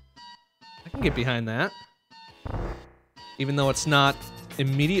 Alright. I can get behind that. Even though it's not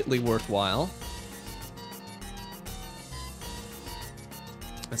immediately worthwhile.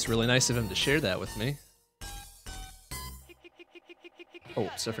 It's really nice of him to share that with me. Oh,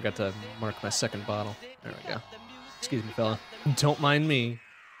 so I forgot to mark my second bottle. There we go. Excuse me, fella. Don't mind me.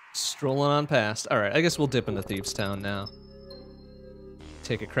 Strolling on past. Alright, I guess we'll dip into Thieves Town now.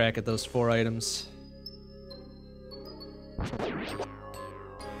 Take a crack at those 4 items.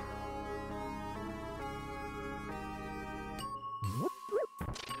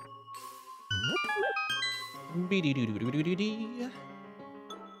 Be-dee-doo-doo-doo-doo-dee.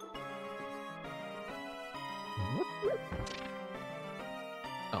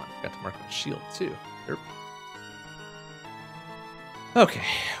 Oh, I forgot to mark my shield too. Derp. Okay,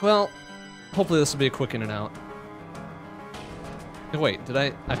 well, hopefully this will be a quick in and out. Oh, wait, did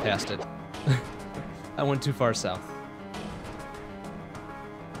I passed it. I went too far south.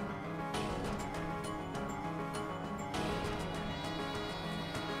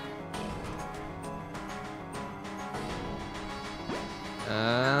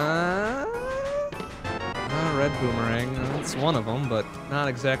 Red boomerang. That's one of them, but not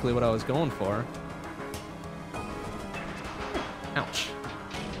exactly what I was going for. Ouch.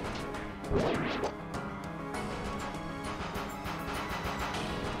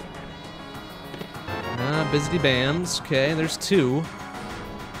 Bizzity Bams. Okay, there's 2.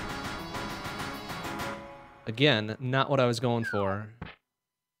 Again, not what I was going for.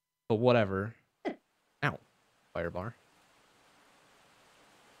 But whatever. Ow. Fire bar.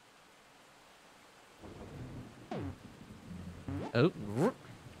 Oh.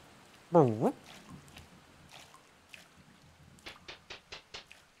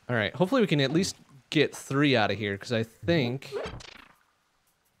 Alright, hopefully we can at least get 3 out of here, because I think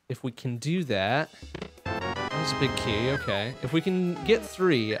if we can do that... That was a big key, okay. If we can get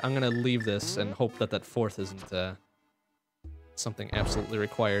 3, I'm gonna leave this and hope that that 4th isn't something absolutely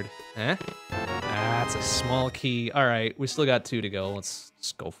required. Eh? Ah, it's a small key. Alright, we still got 2 to go. Let's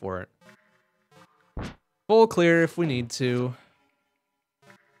just go for it. Full clear if we need to.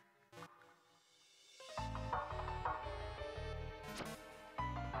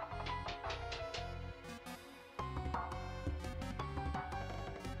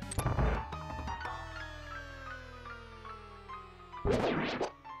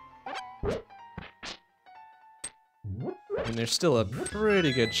 And there's still a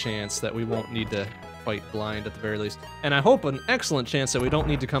pretty good chance that we won't need to fight blind at the very least. And I hope an excellent chance that we don't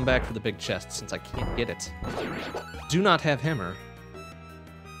need to come back for the big chest since I can't get it. Do not have hammer.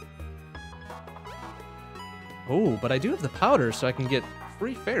 Oh, but I do have the powder so I can get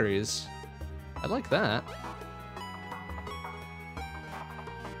free fairies. I like that.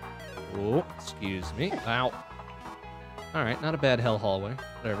 Oh, excuse me. Ow. Alright, not a bad hell hallway.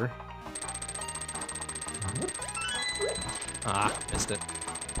 Whatever. Ah, missed it.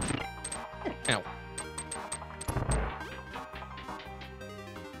 Ow.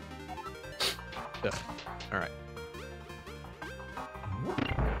 Ugh. Alright.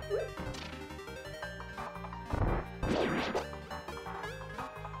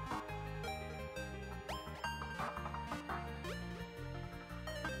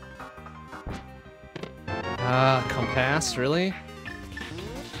 Compass, really?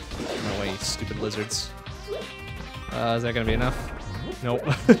 No way, you stupid lizards. Is that gonna be enough? Nope.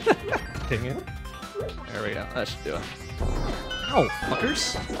 Dang it. There we go, that should do it. Ow,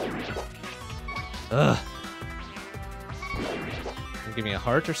 fuckers! Ugh. Give me a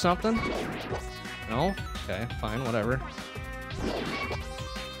heart or something? No? Okay, fine, whatever.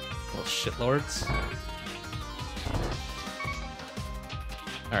 Little shitlords.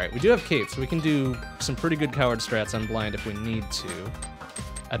 Alright, we do have cape, so we can do some pretty good coward strats on blind if we need to.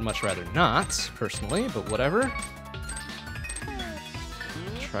 I'd much rather not, personally, but whatever.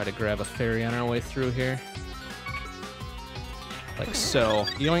 Try to grab a fairy on our way through here. Like so.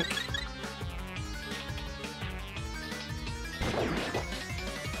 Yoink.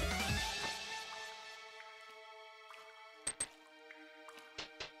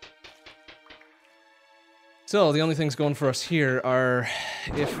 So, the only things going for us here are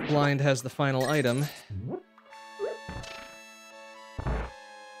if blind has the final item.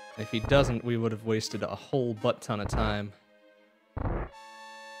 If he doesn't, we would have wasted a whole butt ton of time.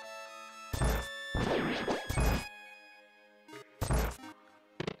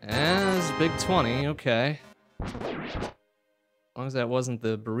 As big 20, okay. As long as that wasn't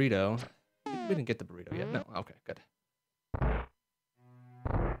the burrito. We didn't get the burrito yet. No, okay, good.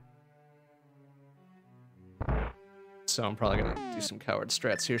 So I'm probably gonna do some coward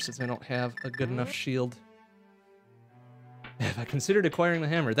strats here since I don't have a good enough shield. Have I considered acquiring the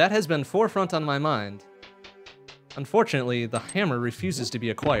hammer? That has been forefront on my mind. Unfortunately, the hammer refuses to be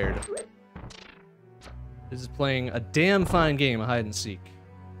acquired. This is playing a damn fine game of hide and seek.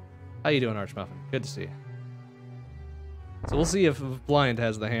 How you doing, Archmuffin? Good to see you. So we'll see if blind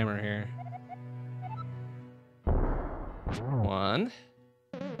has the hammer here. 1.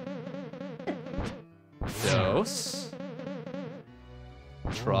 Dos.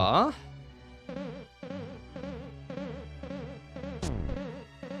 Draw.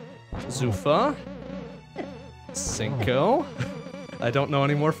 Zuffa. Cinco. I don't know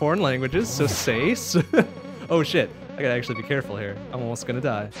any more foreign languages, so seis. Oh shit, I gotta actually be careful here. I'm almost gonna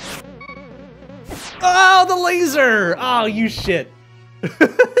die. Oh, the laser! Oh, you shit.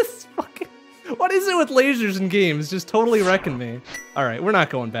 What is it with lasers in games? Just totally wrecking me. Alright, we're not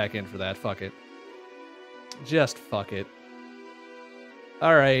going back in for that. Fuck it. Just fuck it.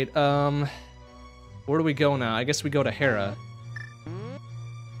 Alright, where do we go now? I guess we go to Hera.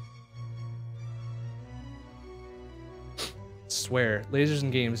 Swear, lasers in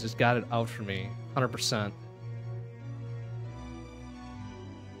games just got it out for me. 100%.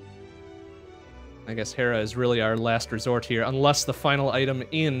 I guess Hera is really our last resort here, unless the final item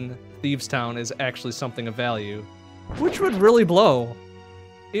in Thieves Town is actually something of value. Which would really blow.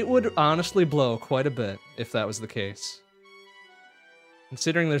 It would honestly blow quite a bit if that was the case.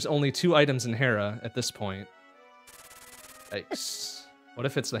 Considering there's only 2 items in Hera at this point. Yikes. What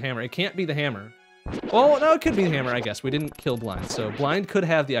if it's the hammer? It can't be the hammer. Oh, no, it could be the hammer, I guess. We didn't kill blind, so blind could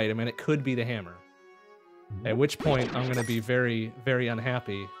have the item, and it could be the hammer. At which point, I'm gonna be very, very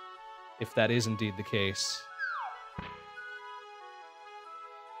unhappy if that is indeed the case.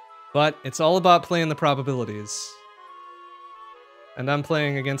 But it's all about playing the probabilities. And I'm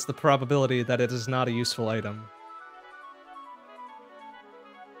playing against the probability that it is not a useful item.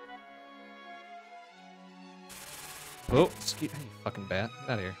 Oh, hey, fucking bat. Get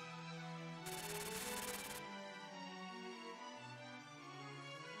out of here.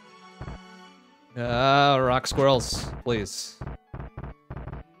 Rock squirrels, please.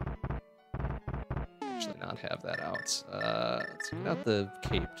 Actually not have that out. Let's get out the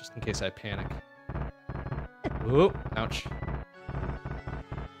cape, just in case I panic. Ooh, ouch.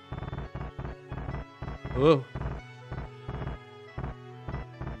 Ooh.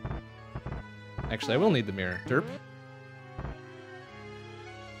 Actually, I will need the mirror. Derp.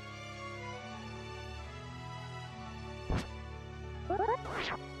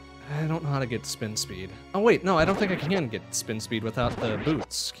 I don't know how to get spin speed. Oh wait, no, I don't think I can get spin speed without the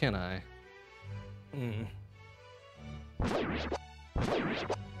boots, can I?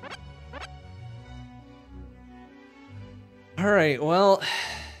 Alright, well,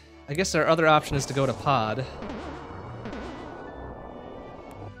 I guess our other option is to go to pod.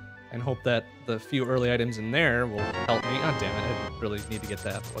 And hope that the few early items in there will help me. Oh, damn it, I really need to get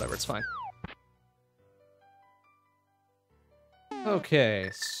that, but whatever, it's fine.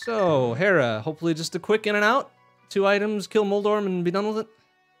 Okay, so, Hera, hopefully just a quick in and out. 2 items, kill Moldorm and be done with it.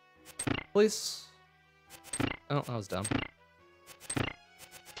 Please. Oh, that was dumb.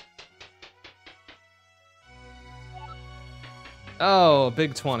 Oh,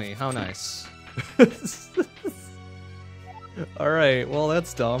 big 20, how nice. Alright, well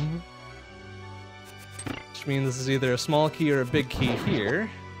that's dumb. which means this is either a small key or a big key here.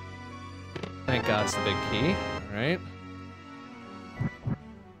 Thank God it's the big key, right?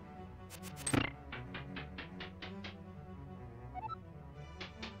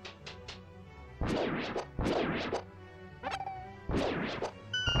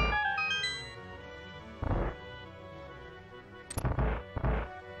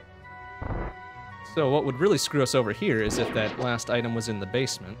 So what would really screw us over here is if that last item was in the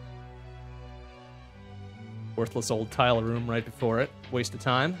basement. Worthless old tile room right before it. Waste of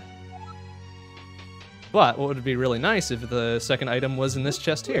time. But what would be really nice if the second item was in this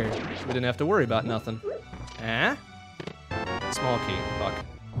chest here, so we didn't have to worry about nothing. Ah? Small key. Fuck.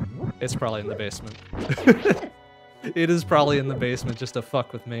 It's probably in the basement. It is probably in the basement just to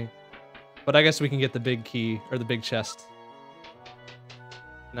fuck with me. But I guess we can get the big key, or the big chest.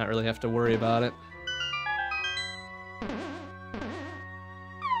 Not really have to worry about it.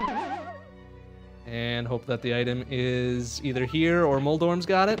 And hope that the item is either here or Moldorm's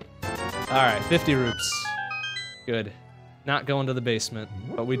got it. Alright, 50 roops. Good. Not going to the basement,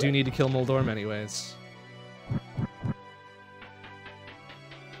 but we do need to kill Moldorm anyways.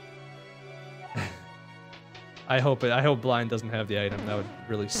 I hope Blind doesn't have the item. That would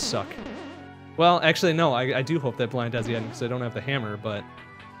really suck. Well, actually, no. I do hope that Blind has the item because I don't have the hammer, but...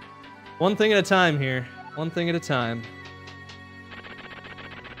 One thing at a time here. One thing at a time.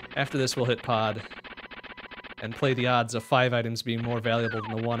 After this, we'll hit Pod. And play the odds of 5 items being more valuable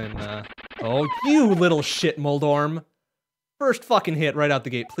than the one in, Oh, you little shit, Moldorm! First fucking hit right out the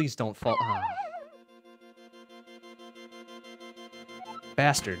gate. Please don't fall. Oh.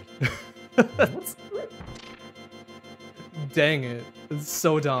 Bastard. Dang it. It's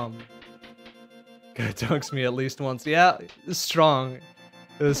so dumb. Guy dunks me at least once. Yeah, strong.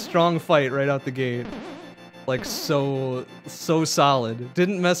 It was a strong fight right out the gate. Like, so solid.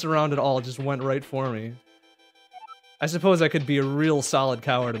 Didn't mess around at all, just went right for me. I suppose I could be a real solid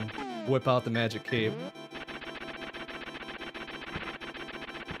coward and whip out the magic cape.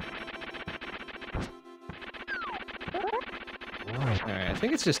 Alright, I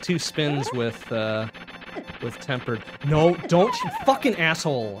think it's just 2 spins with tempered. No, don't you fucking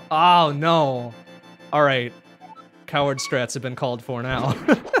asshole! Oh, no! Alright. Coward strats have been called for now.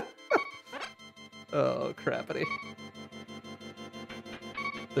 Oh, crappity.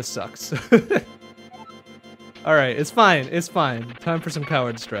 This sucks. Alright, it's fine, it's fine. Time for some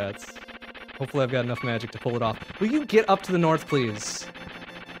coward strats. Hopefully I've got enough magic to pull it off. Will you get up to the north, please?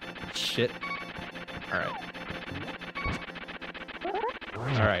 Shit. Alright.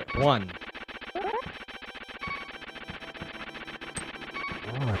 Alright, 1.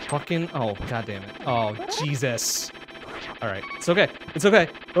 Oh, fucking... Oh, goddammit. Oh, Jesus. Alright, it's okay. It's okay.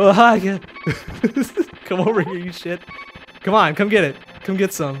 Oh, hi again. Come over here, you shit. Come on, come get it. Come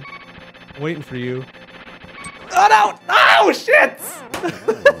get some. I'm waiting for you. Oh, no! Oh, shit!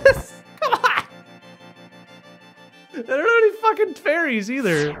 Come on! I don't have any fucking fairies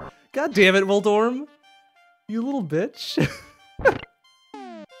either. God damn it, Moldorm. You little bitch.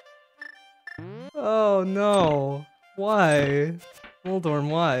 Oh, no. Why? Moldorm,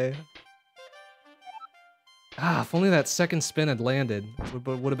 why? Ah, if only that second spin had landed,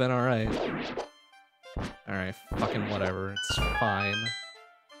 would have been alright. Alright, fucking whatever. It's fine.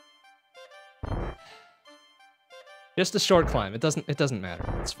 Just a short climb. It doesn't matter.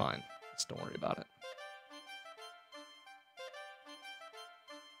 It's fine. Just don't worry about it.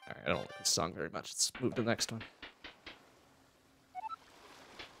 Alright, I don't like this song very much. Let's move to the next one.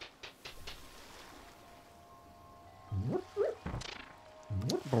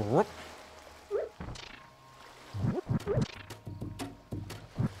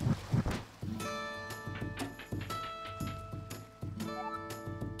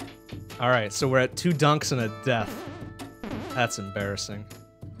 Alright, so we're at 2 dunks and a death. That's embarrassing.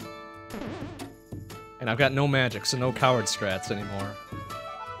 And I've got no magic, so no coward strats anymore.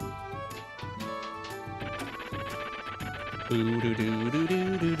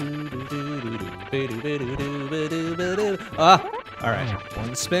 Ah! Alright,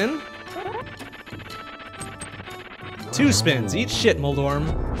 1 spin. 2 spins. Eat shit, Moldorm.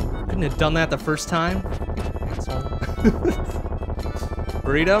 Couldn't have done that the first time. Asshole.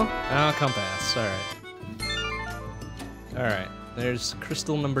 Burrito? Ah, compass. Alright. Alright. There's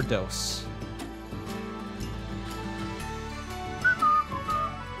crystal number dos.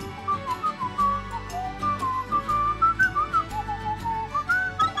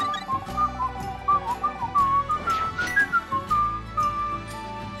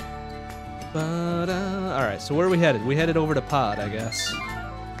 Alright, so where are we headed? We headed over to Pod, I guess.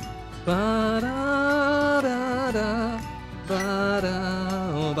 Ba-da-da-da,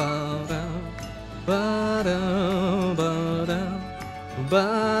 ba-da, ba-da, ba-da.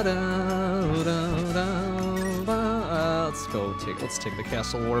 Let's take the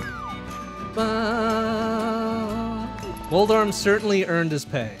castle warp. Woldorm certainly earned his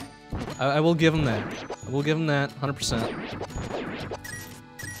pay. I will give him that. I will give him that 100%.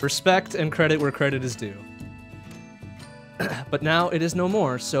 Respect and credit where credit is due. But now it is no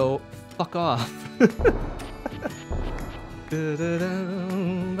more, so fuck off.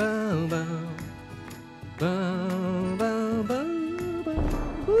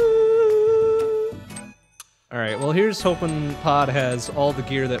 Alright, well here's hoping Pod has all the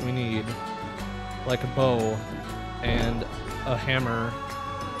gear that we need. Like a bow and a hammer.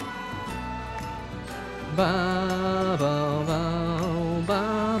 Ba ba ba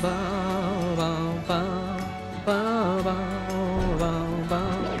ba ba ba ba ba ba ba.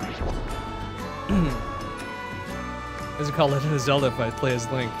 Is it called Legend of Zelda if I play as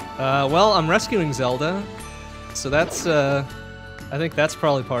Link? Well, I'm rescuing Zelda, so that's I think that's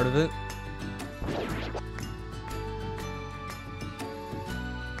probably part of it.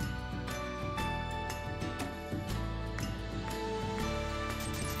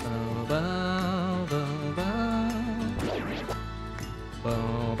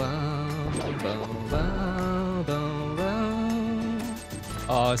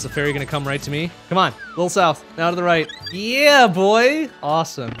 Oh, is the fairy gonna come right to me? Come on, a little south, now to the right. Yeah, boy!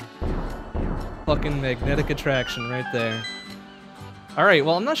 Awesome. Fucking magnetic attraction right there. Alright,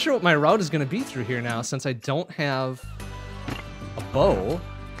 well, I'm not sure what my route is gonna be through here now, since I don't have a bow.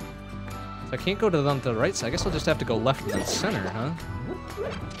 So I can't go to the right side. I guess I'll just have to go left and then center, huh?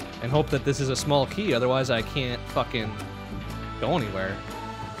 And hope that this is a small key, otherwise I can't fucking go anywhere.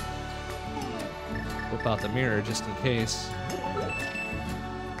 Whip out the mirror just in case.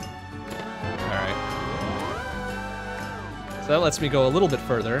 Alright. So that lets me go a little bit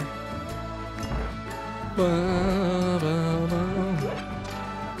further.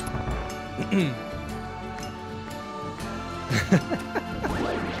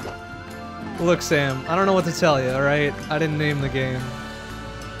 Look, Sam, I don't know what to tell you, alright? I didn't name the game.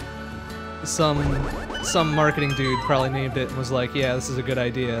 Some marketing dude probably named it and was like, yeah, this is a good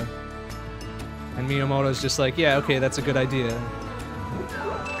idea. And Miyamoto's just like, yeah, okay, that's a good idea.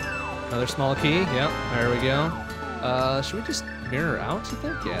 Another small key, yep, there we go. Should we just mirror out, you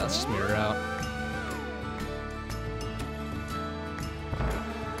think? Yeah, let's just mirror out.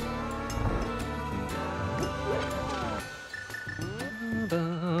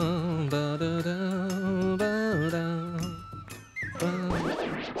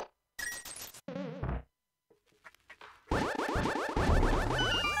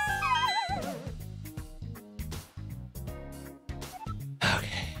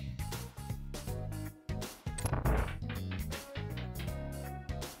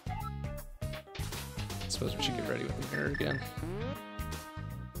 Suppose we should get ready with the mirror again.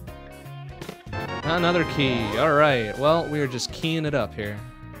 Another key. Alright, well, we are just keying it up here.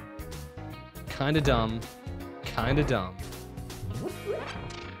 Kinda dumb. Kinda dumb.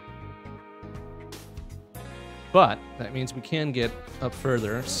 But that means we can get up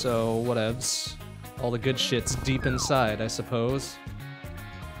further, so whatevs. All the good shit's deep inside, I suppose.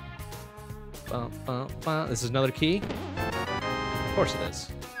 This is another key? Of course it is.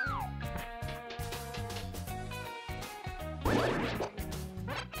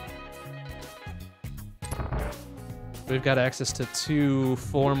 We've got access to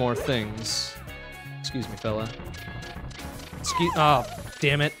 4 more things. Excuse me, fella. Oh,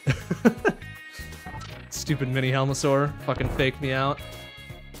 damn it. Stupid mini Helmosaur fucking faked me out.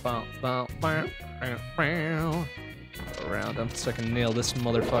 Around him so I can nail this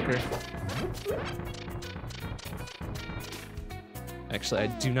motherfucker. Actually, I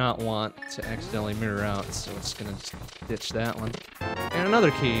do not want to accidentally mirror out, so it's gonna just ditch that one. And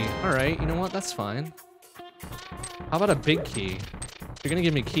another key. Alright, you know what? That's fine. How about a big key? You're gonna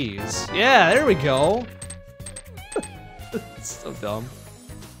give me keys. Yeah, there we go! So dumb.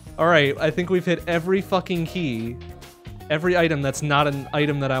 Alright, I think we've hit every fucking key. Every item that's not an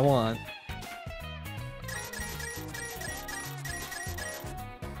item that I want.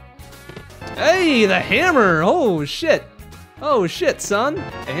 Hey, the hammer! Oh, shit! Oh, shit, son!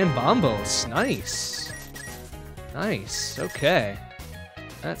 And bombos. Nice. Nice, okay.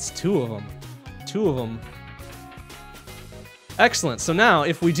 That's 2 of them. 2 of them. Excellent. So now,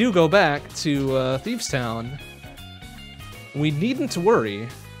 if we do go back to Thieves Town, we needn't worry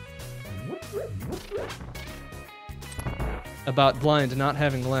about Blind not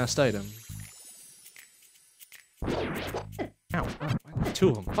having the last item. Ow. 2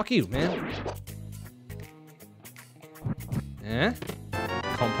 of them. Fuck you, man. Eh?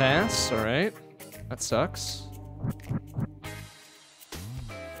 Compass. Alright. That sucks.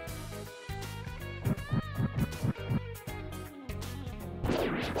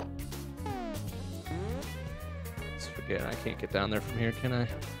 Yeah, I can't get down there from here, can I?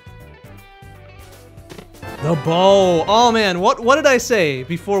 The bow! Oh man, what did I say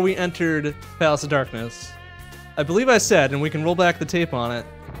before we entered Palace of Darkness? I believe I said, and we can roll back the tape on it,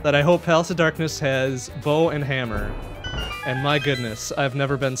 that I hope Palace of Darkness has bow and hammer. And my goodness, I've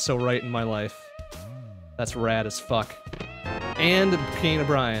never been so right in my life. That's rad as fuck. And Kane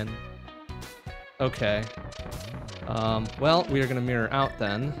O'Brien. Okay. Well, we are gonna mirror out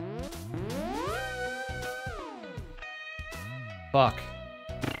then. Fuck.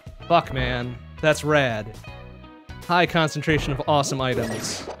 Fuck, man. That's rad. High concentration of awesome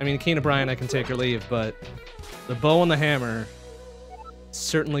items. I mean, Kane O'Brien I can take or leave, but the bow and the hammer,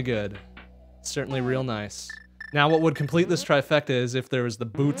 certainly good. Certainly real nice. Now, what would complete this trifecta is if there was the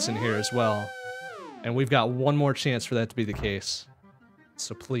boots in here as well. And we've got one more chance for that to be the case.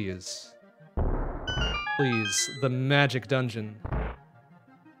 So please. Please, the magic dungeon.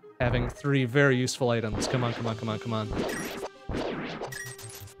 Having 3 very useful items. Come on, come on, come on, come on.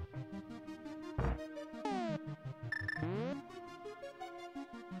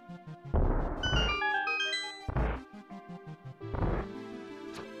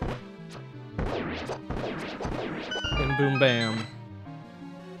 And boom bam.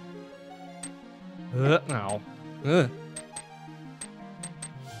 Ow.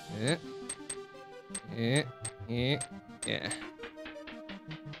 Yeah.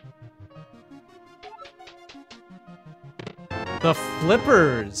 The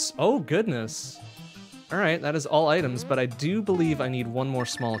flippers! Oh, goodness. Alright, that is all items, but I do believe I need one more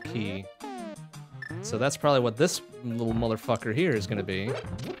small key. So that's probably what this little motherfucker here is gonna be.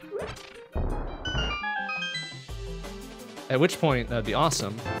 At which point, that'd be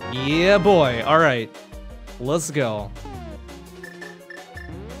awesome. Yeah, boy! Alright. Let's go.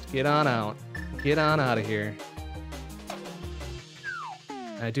 Get on out. Get on out of here.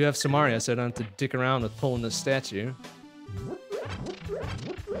 I do have Samaria, so I don't have to dick around with pulling this statue.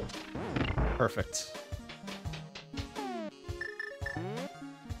 Perfect.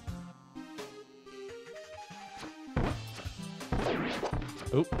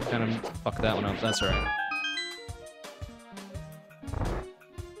 Oop, kind of fucked that one up. That's alright.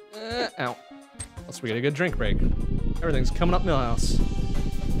 Ow. Plus we get a good drink break. Everything's coming up Millhouse.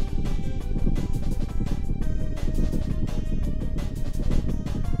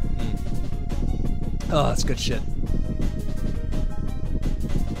 Oh, that's good shit.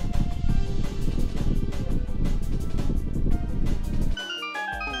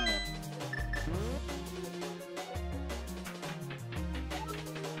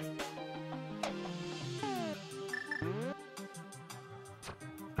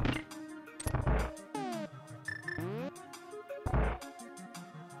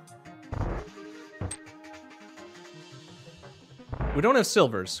 We don't have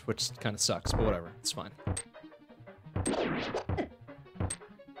silvers, which kind of sucks, but whatever, it's fine.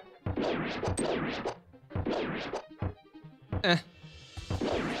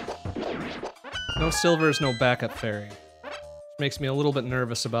 No silvers, no backup fairy. Makes me a little bit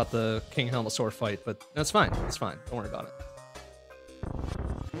nervous about the King Helmasaur fight, but that's fine, it's fine, don't worry about it.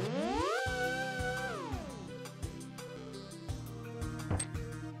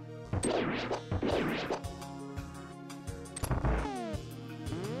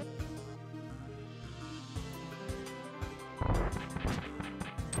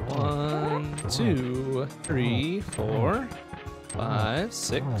 One, 2, 3, 4, 5,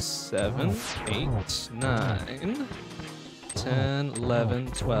 6, 7, 8, 9, 10,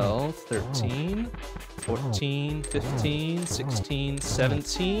 11, 12, 13, 14, 15, 16,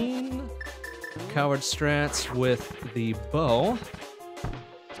 17. Coward strats with the bow.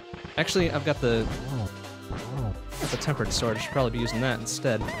 Actually, I've got the tempered sword. I should probably be using that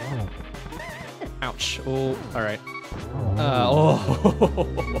instead. Ouch. Oh, alright.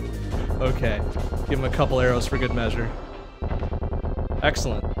 Okay. Give him a couple arrows for good measure.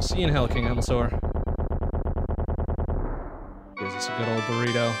 Excellent. See you in hell, King Helmasaur. Gives us a good old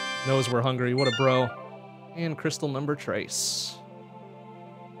burrito. Knows we're hungry. What a bro. And crystal number trace.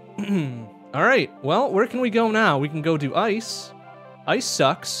 Alright, well, where can we go now? We can go do ice. Ice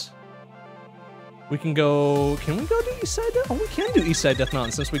sucks. We can go... Can we go do Eastside Death? Oh, we can do Eastside Death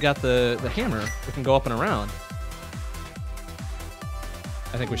Mountain since we got the hammer. We can go up and around.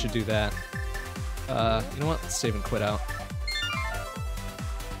 I think we should do that. You know what? Let's save and quit out.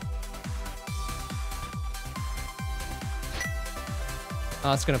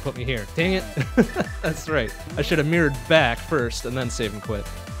 Oh, it's gonna put me here. Dang it. That's right. I should have mirrored back first and then save and quit.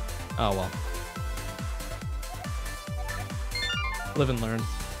 Oh, well. Live and learn.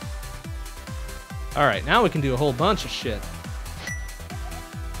 Alright, now we can do a whole bunch of shit.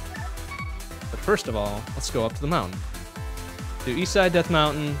 But first of all, let's go up to the mountain. Do Eastside Death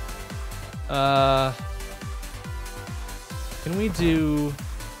Mountain. Can we do...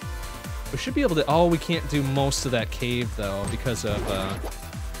 We should be able to... Oh, we can't do most of that cave, though, because of, I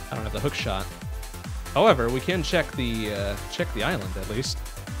don't have the hook shot. However, we can check the island, at least.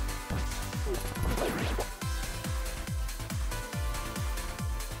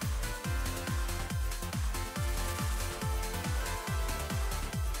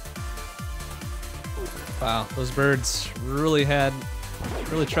 Wow, those birds really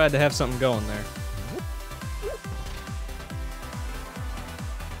tried to have something going there.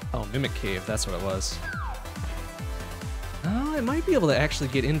 Oh, Mimic Cave, that's what it was. Oh, I might be able to actually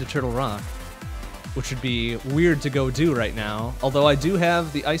get into Turtle Rock, which would be weird to go do right now. Although I do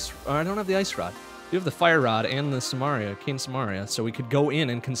have the ice, or I don't have the ice rod. I do have the fire rod and the Cane Samaria, so we could go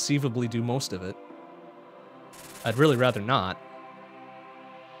in and conceivably do most of it. I'd really rather not,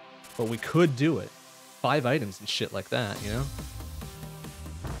 but we could do it. 5 items and shit like that, you know?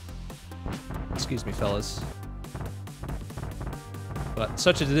 Excuse me, fellas. But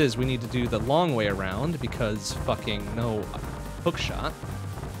such as it is, we need to do the long way around because fucking no hook shot.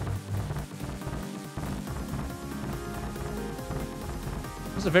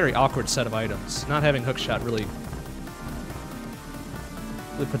 It was a very awkward set of items. Not having hook shot really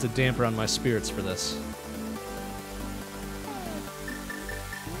puts a damper on my spirits for this.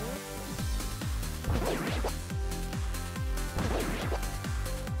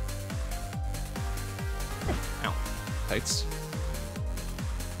 Ow. Tights.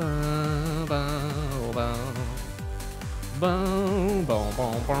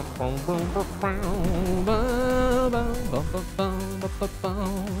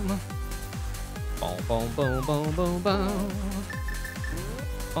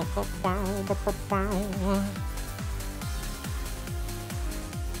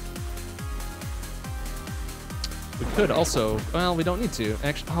 We could also, well, we don't need to.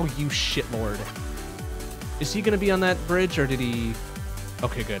 Actually, oh, you shitlord. Is he gonna be on that bridge, or did he...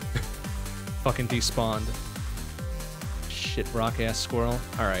 Okay, good. Fucking despawned. Shit, rock-ass squirrel.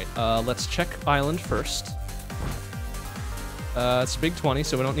 Alright, let's check island first. It's a big 20,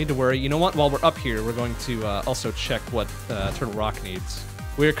 so we don't need to worry. You know what? While we're up here, we're going to also check what Turtle Rock needs.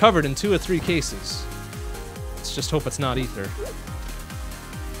 We're covered in 2 of 3 cases. Let's just hope it's not ether.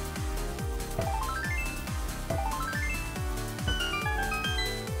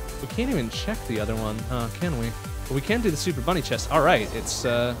 We can't even check the other one, can we? But we can do the Super Bunny chest. All right, it's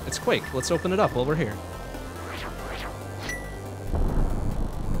Quake. Let's open it up while we're here.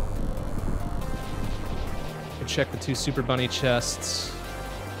 We'll check the 2 Super Bunny chests,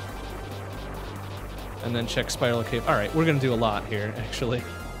 and then check Spiral Cave. All right, we're gonna do a lot here, actually.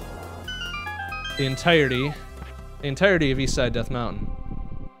 The entirety of Eastside Death Mountain.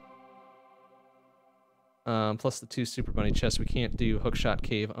 Plus the 2 Super Bunny chests. We can't do Hookshot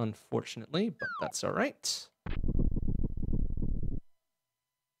Cave, unfortunately, but that's all right.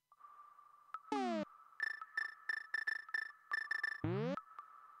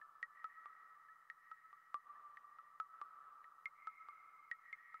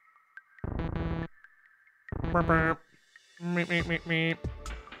 Meep.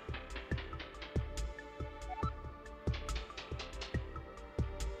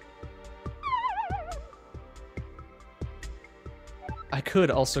 I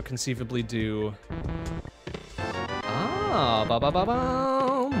could also conceivably do... Ah,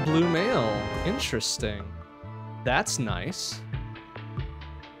 blue mail. Interesting. That's nice.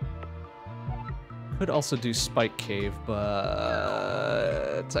 Could also do Spike Cave,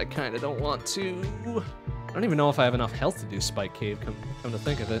 but I kind of don't want to. I don't even know if I have enough health to do Spike Cave, come to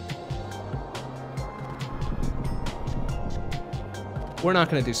think of it. We're not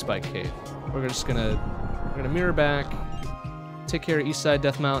gonna do Spike Cave. We're gonna mirror back, take care of Eastside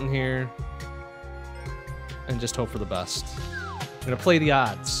Death Mountain here, and just hope for the best. I'm gonna play the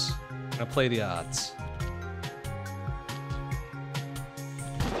odds.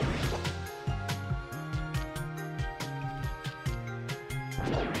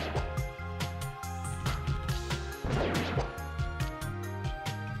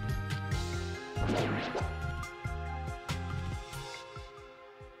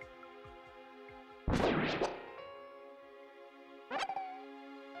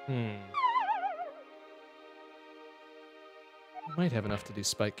 Might have enough to do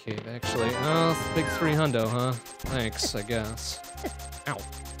Spike Cave, actually. Oh, it's a big 3 hundo, huh? Thanks, I guess. Ow.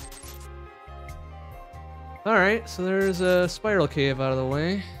 Alright, so there's a Spiral Cave out of the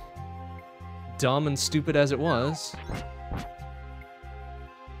way. Dumb and stupid as it was.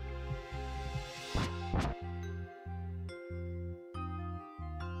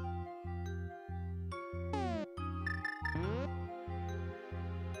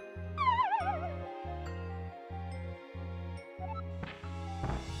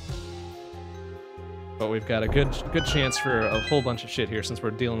 But we've got a good chance for a whole bunch of shit here since we're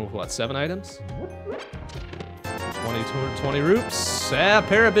dealing with, what, 7 items? 20 roops. Ah,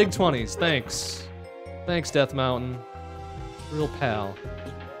 pair of big 20s. Thanks. Thanks, Death Mountain. Real pal.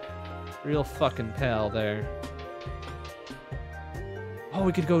 Real fucking pal there. Oh,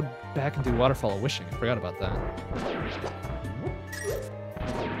 we could go back and do Waterfall of Wishing. I forgot about that.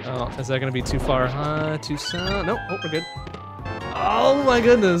 Oh, is that gonna be too far? Too sound? Nope. Oh, we're good. Oh my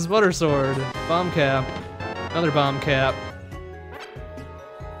goodness, Butter Sword. Bomb Cap. Another Bomb Cap.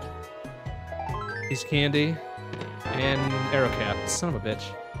 Piece of candy. And Arrow Cap. Son of a bitch.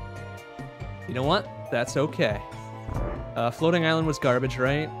 You know what? That's okay. Floating Island was garbage,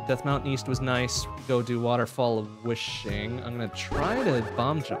 right? Death Mountain East was nice. Go do Waterfall of Wishing. I'm gonna try to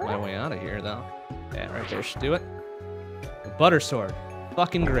bomb jump my way out of here, though. Yeah, right there should do it. Butter Sword.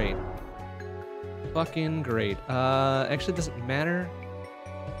 Fucking great. Fucking great. Actually, it doesn't matter.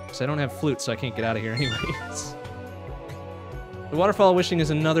 Because I don't have flute, so I can't get out of here anyways. The Waterfall of Wishing is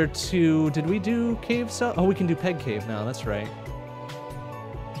another 2. Did we do cave stuff? Oh, we can do Peg Cave now. That's right.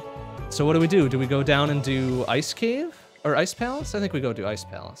 So what do? Do we go down and do Ice Cave? Or Ice Palace? I think we go do Ice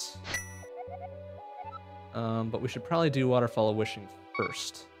Palace. But we should probably do Waterfall of Wishing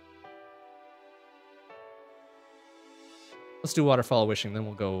first. Let's do Waterfall of Wishing, then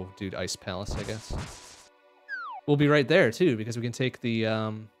we'll go do Ice Palace, I guess. We'll be right there, too, because we can take the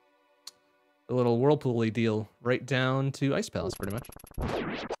little whirlpool-y deal right down to Ice Palace, pretty much.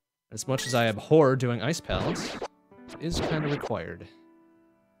 As much as I abhor doing Ice Palace, it is kind of required.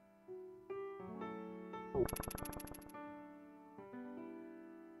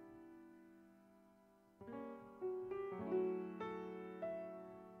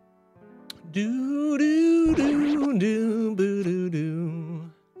 Do do do do boo do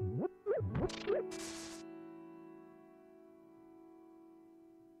do.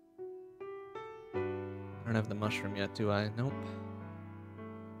 I don't have the mushroom yet, do I? Nope.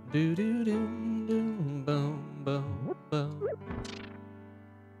 Do do do do boom boom boom.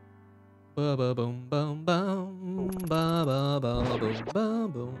 Ba ba boom boom boom ba ba ba boom ba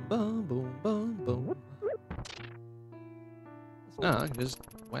boom ba boom ba boom. No, I can just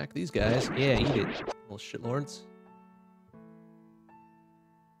whack these guys. Yeah, eat it, little shitlords.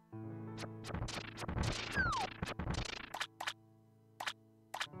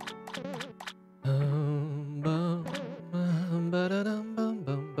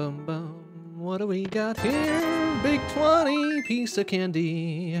 What do we got here? Big 20 piece of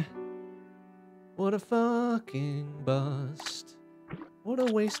candy. What a fucking bust. What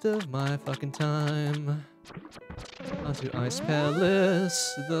a waste of my fucking time. Onto Ice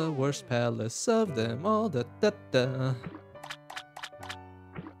Palace, the worst palace of them all. Da da da.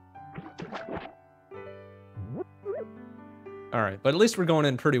 Alright, but at least we're going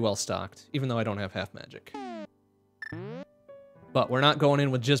in pretty well stocked, even though I don't have half magic. But we're not going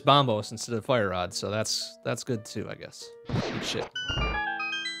in with just Bombos instead of Fire Rod, so that's good too, I guess. Eat shit.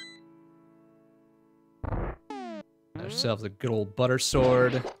 Got ourselves a good old Butter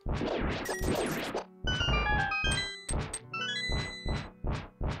Sword.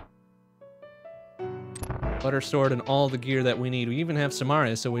 Butter Sword and all the gear that we need. We even have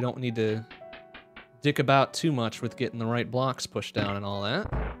Samaria, so we don't need to dick about too much with getting the right blocks pushed down and all that.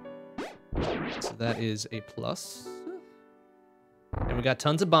 So that is a plus. And we got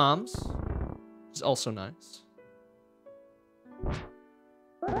tons of bombs, which is also nice.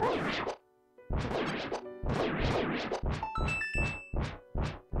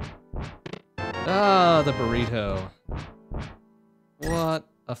 Ah, the burrito. What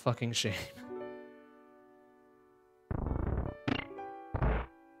a fucking shame.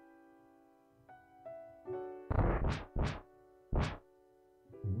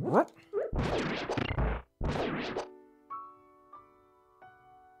 What?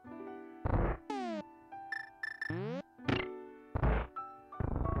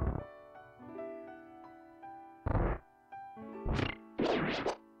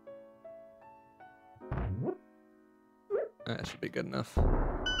 That should be good enough.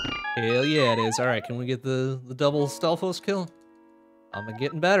 Hell yeah, it is. All right, can we get the double Stalfos kill? I'm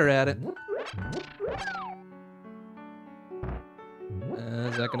getting better at it.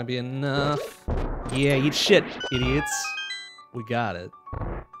 Is that gonna be enough? Yeah, eat shit, idiots. We got it.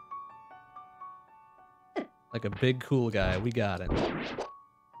 Like a big cool guy, we got it.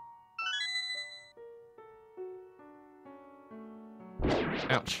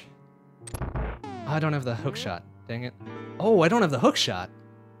 Ouch. I don't have the hook shot, dang it. Oh, I don't have the hook shot.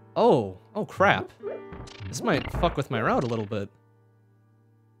 Oh crap. This might fuck with my route a little bit.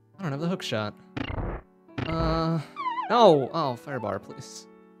 I don't have the hook shot. No! Oh, firebar, please.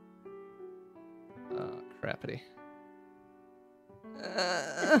 Crappity.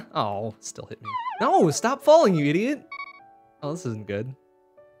 Oh, still hit me. No, stop falling, you idiot! Oh, this isn't good.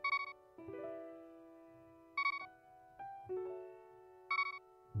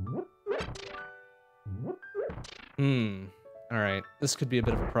 Alright, this could be a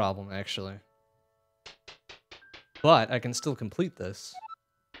bit of a problem, actually. But I can still complete this.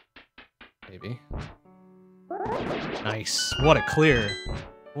 Maybe. Nice. What a clear.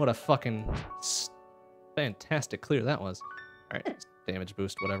 What a fucking fantastic clear that was. Alright, damage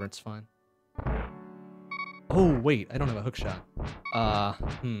boost, whatever, it's fine. Oh, wait, I don't have a hook shot.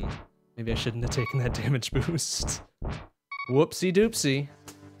 Maybe I shouldn't have taken that damage boost. Whoopsie doopsie.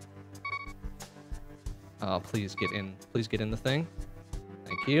 Oh, please get in. Please get in the thing.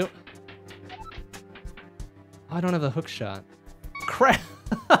 Thank you. Oh, I don't have a hook shot. Crap!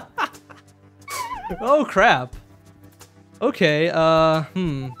 Oh, crap. Okay,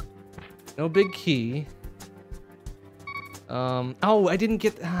 no big key. Oh, I didn't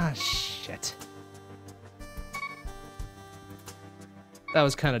get, shit. That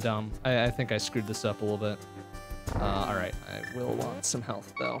was kind of dumb. I think I screwed this up a little bit. Alright, I will want some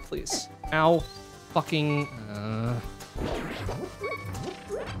health though, please. Ow. Fucking,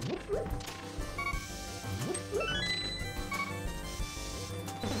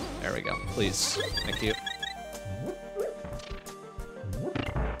 There we go, please. Thank you.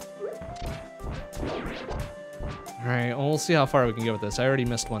 Alright, well, we'll see how far we can go with this. I already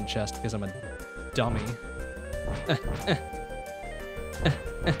missed one chest because I'm a dummy.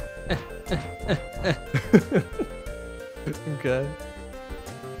 Okay.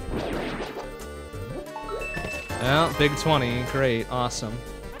 Yeah, big 20. Great, awesome.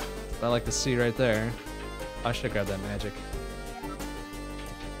 I like to see right there. I should grab that magic.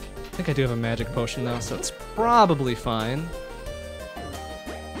 I think I do have a magic potion now, so it's probably fine.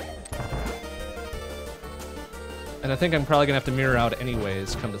 And I think I'm probably gonna have to mirror out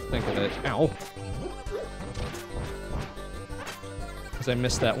anyways, come to think of it. Ow! Because I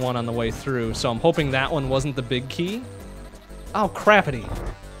missed that one on the way through, so I'm hoping that one wasn't the big key. Oh, crappity!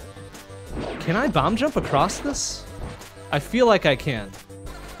 Can I bomb jump across this? I feel like I can.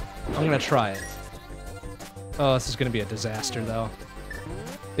 I'm gonna try it. Oh, this is gonna be a disaster, though.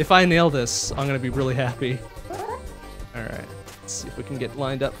 If I nail this, I'm gonna be really happy. Alright, let's see if we can get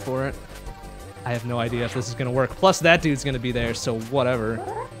lined up for it. I have no idea if this is gonna work. Plus, that dude's gonna be there, so whatever.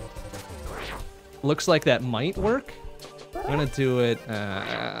 Looks like that might work. I'm gonna do it,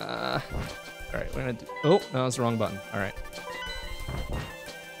 Alright, we're gonna do... Oh, that was the wrong button. Alright.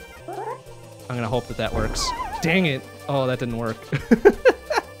 I'm gonna hope that that works. Dang it! Oh, that didn't work.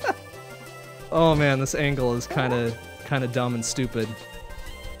 Oh man, this angle is kinda dumb and stupid.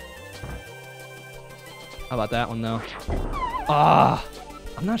 How about that one, though? Ah!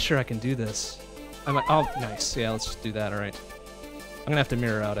 I'm not sure I can do this. I might, oh, nice. Yeah, let's just do that, alright. I'm gonna have to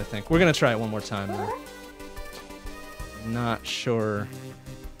mirror out, I think. We're gonna try it one more time, though. Not sure.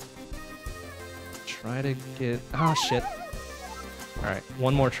 Try to get... Oh, shit. Alright,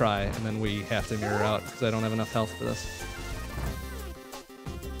 one more try, and then we have to mirror out, because I don't have enough health for this.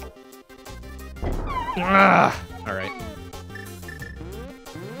 Ah! Alright.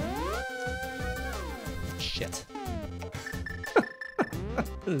 Shit.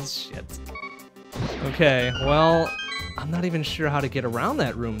 This is shit. Okay, well, I'm not even sure how to get around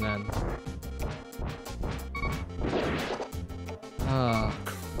that room then. Oh,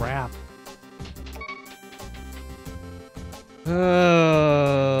 crap.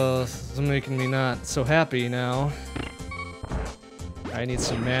 Oh, this is making me not so happy now. I need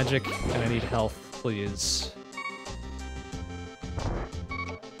some magic, and I need health, please.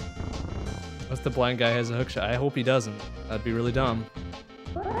 What if the blind guy has a hookshot? I hope he doesn't. That'd be really dumb.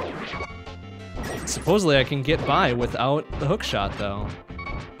 Supposedly I can get by without the hookshot, though.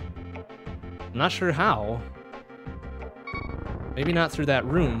 I'm not sure how. Maybe not through that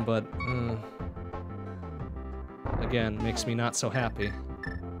room, but... again, makes me not so happy.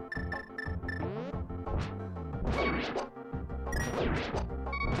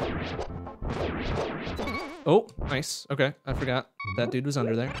 Oh, nice. Okay, I forgot. That dude was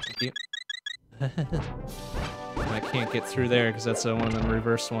under there. Thank you. I can't get through there because that's one of them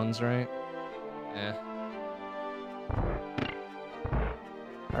reverse ones, right? Yeah.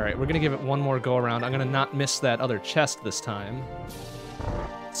 Alright, we're gonna give it one more go around. I'm gonna not miss that other chest this time.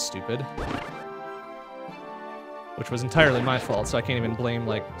 Stupid. Which was entirely my fault, so I can't even blame,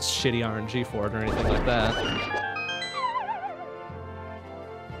 like, shitty RNG for it or anything like that.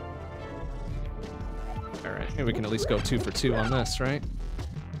 Alright, maybe we can at least go 2 for 2 on this, right?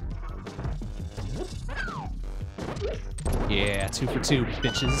 Yeah, 2 for 2,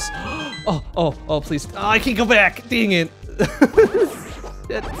 bitches. Oh, please. Oh, I can't go back. Dang it.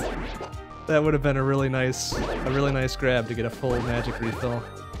 Shit. That would have been a really nice grab to get a full magic refill.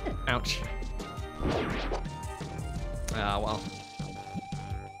 Ouch. Ah, well.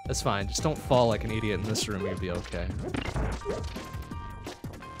 That's fine. Just don't fall like an idiot in this room. You'll be okay.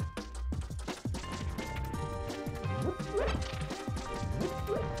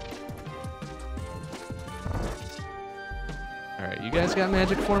 Alright, you guys got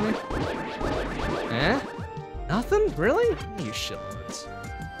magic for me? Eh? Nothing? Really? You shitlords.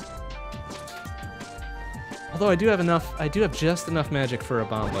 Although I do have just enough magic for a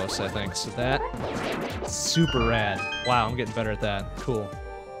Bombos, I think, so that's super rad. Wow, I'm getting better at that. Cool.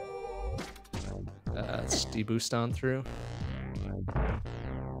 Let's deboost on through.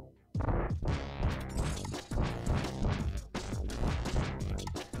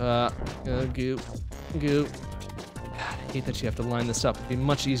 Goop. God, I hate that you have to line this up. It'd be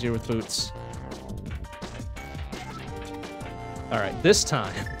much easier with boots. Alright, this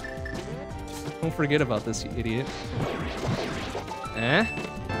time. Don't forget about this, you idiot. Eh?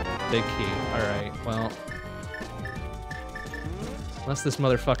 Big key. Alright, well. Unless this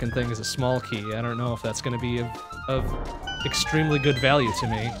motherfucking thing is a small key, I don't know if that's gonna be of extremely good value to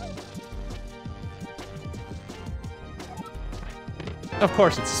me. Of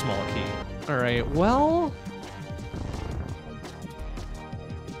course it's a small key. Alright, well...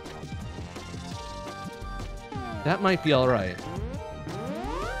 that might be alright.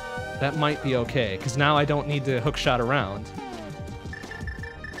 That might be okay, because now I don't need to hookshot around.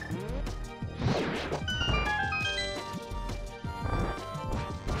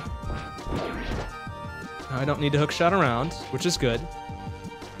 I don't need to hookshot around, which is good.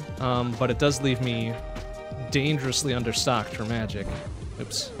 But it does leave me dangerously understocked for magic.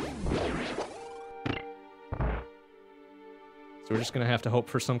 Oops. So we're just gonna have to hope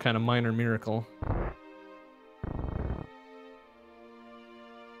for some kind of minor miracle.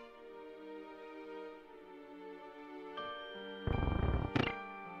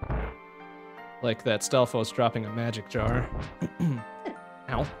 Like that Stelfos dropping a magic jar.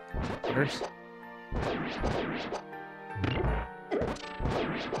 Ow. Butters.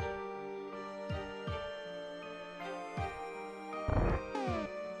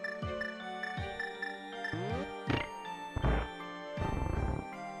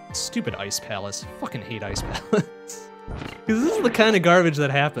 Stupid Ice Palace. Fucking hate Ice Palace. Because this is the kind of garbage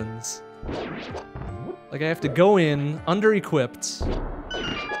that happens. Like I have to go in, under-equipped,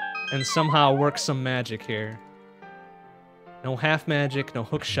 and somehow work some magic here. No half magic, no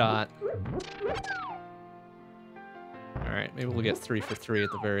hook shot. Alright, maybe we'll get 3 for 3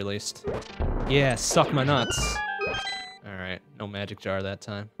 at the very least. Yeah, suck my nuts. Alright, no magic jar that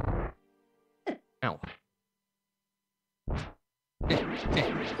time. Ow.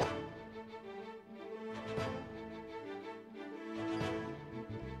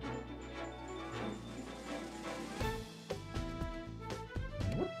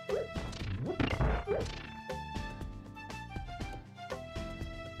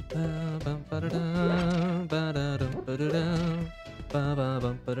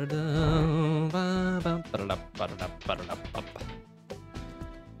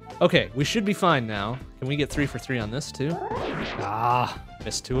 Okay, we should be fine now. Can we get 3 for 3 on this too? Ah,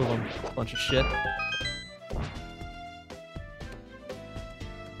 missed 2 of them. Bunch of shit.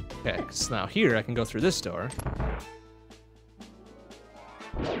 Okay, so now here I can go through this door.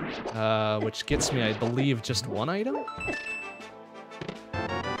 Which gets me, I believe, just 1 item?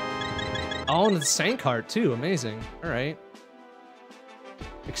 Oh, and the Sank Heart too, amazing. Alright.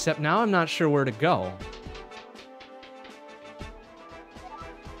 Except now I'm not sure where to go.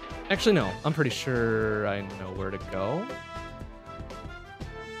 Actually, no, I'm pretty sure I know where to go.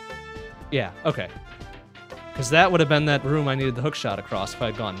 Yeah, okay. Because that would have been that room I needed the hookshot across if I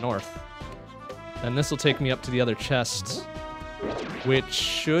had gone north. And this will take me up to the other chest, which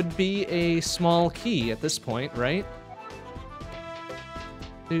should be a small key at this point, right?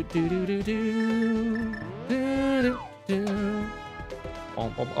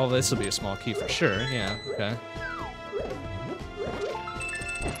 Oh, this will be a small key for sure. Yeah, okay.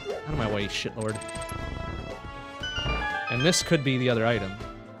 Out of my way, shitlord. And this could be the other item.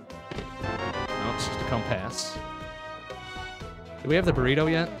 No, it's just a compass. Do we have the burrito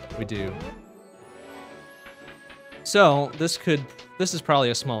yet? We do. So, this is probably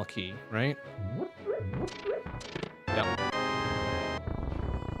a small key, right? Yep.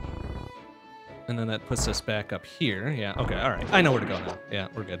 And then that puts us back up here. Yeah, okay, alright. I know where to go now. Yeah,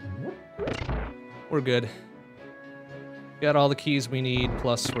 we're good. We're good. Got all the keys we need,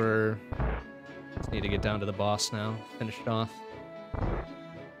 plus just need to get down to the boss now. Finish it off.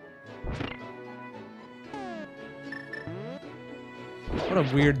 What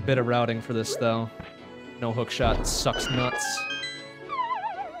a weird bit of routing for this, though. No hook shot sucks nuts.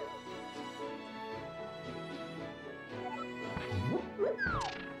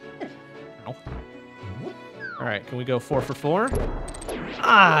 Ow. Alright, can we go 4 for 4?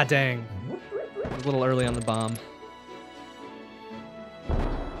 Ah, dang. A little early on the bomb.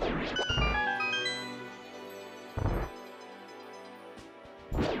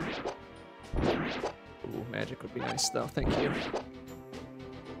 Ooh, magic would be nice, though. Thank you.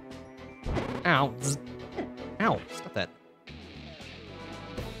 Ow. Zzz. Ow. Stop that.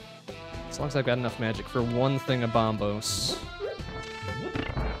 As long as I've got enough magic for one thing of bombos.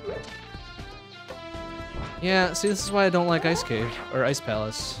 Yeah, see, this is why I don't like Ice Cave, or Ice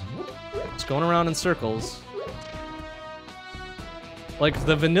Palace. It's going around in circles. Like,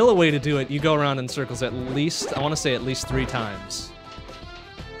 the vanilla way to do it, you go around in circles at least, I want to say at least 3 times.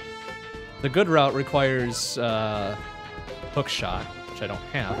 The good route requires, hook shot, which I don't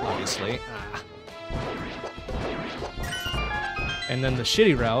have, obviously. Ah. And then the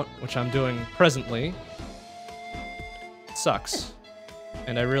shitty route, which I'm doing presently, sucks.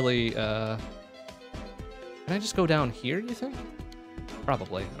 And I really, can I just go down here, you think?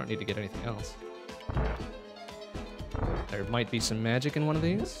 Probably. I don't need to get anything else. There might be some magic in one of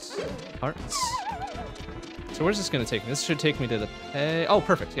these. Hearts. So where's this gonna take me? This should take me to the pay. Oh,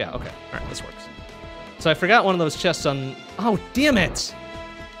 perfect. Yeah, okay. Alright, this works. So I forgot one of those chests on... Oh, damn it!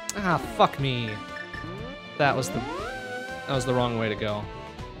 Ah, fuck me. That was the wrong way to go.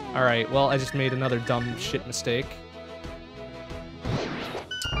 Alright, well, I just made another dumb shit mistake.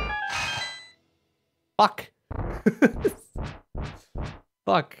 Fuck.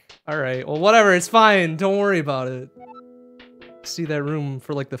 Fuck. Alright, well, whatever, it's fine. Don't worry about it. See that room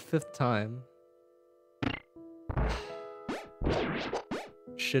for like the 5th time.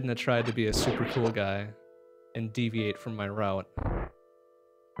 Shouldn't have tried to be a super cool guy and deviate from my route.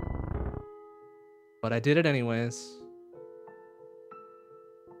 But I did it anyways.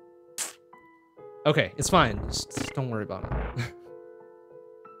 Okay, it's fine. Just don't worry about it.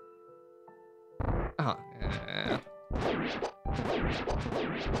 Ah, yeah.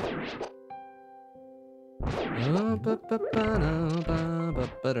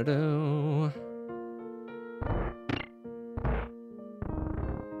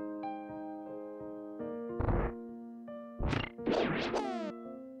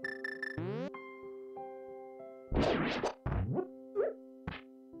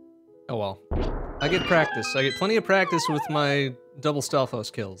 Oh well. I get practice. I get plenty of practice with my double stealth house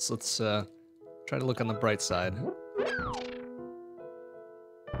kills. Let's try to look on the bright side.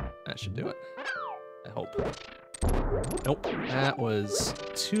 That should do it. I hope. Nope. That was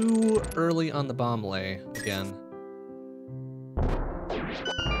too early on the bomb lay again.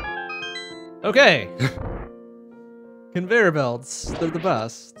 Okay! Conveyor belts. They're the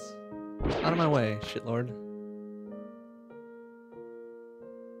best. Out of my way, shitlord.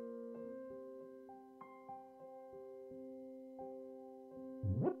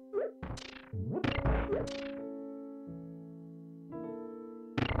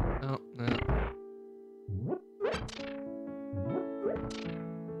 Oh, no.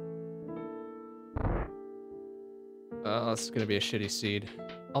 Oh, this is gonna be a shitty seed.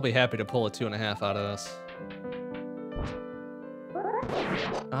 I'll be happy to pull a 2.5 out of this.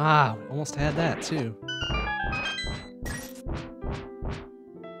 Ah, we almost had that too.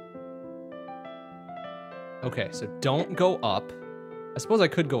 Okay, so don't go up. I suppose I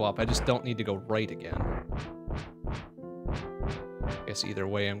could go up, I just don't need to go right again. I guess either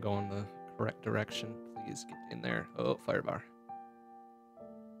way I'm going the correct direction. Please get in there. Oh, firebar.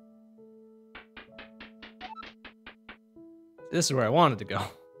 This is where I wanted to go.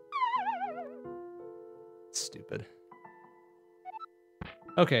 Stupid.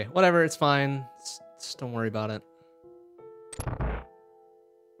 Okay, whatever, it's fine. Just don't worry about it.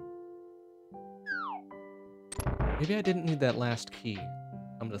 Maybe I didn't need that last key,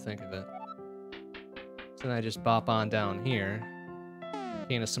 come to think of it. So then I just bop on down here.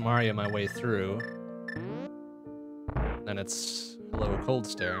 Gain a Samaria my way through. Then it's hello, cold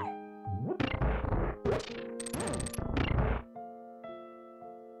stare.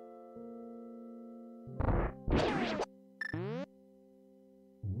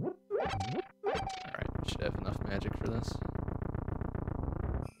 Alright, we should have enough magic for this.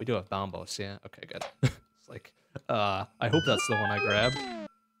 We do have bombos, yeah? Okay, good. It's like, I hope that's the one I grabbed.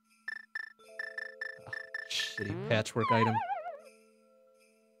 Oh, shitty patchwork item.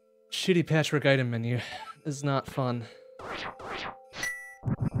 Shitty patchwork item menu. This is not fun.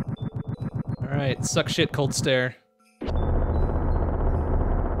 Alright, suck shit, cold stare.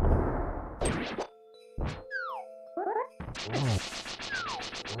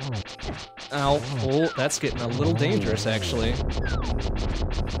 Ow. Oh, that's getting a little dangerous, actually.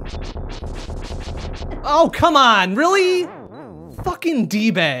 Oh, come on, really? Fucking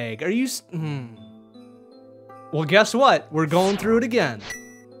D-bag. Are you... Well, guess what? We're going through it again.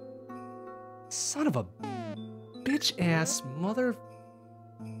 Son of a bitch-ass mother...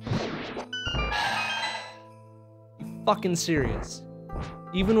 You fucking serious?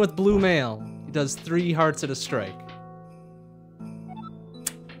 Even with blue mail, he does 3 hearts at a strike.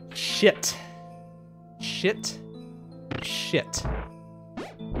 Shit. Shit. Shit.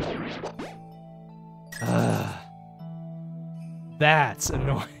 That's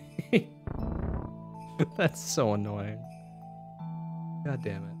annoying. That's so annoying. God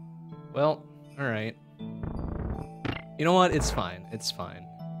damn it. Well, alright. You know what? It's fine. It's fine.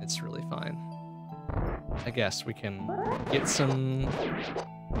 It's really fine. I guess we can get some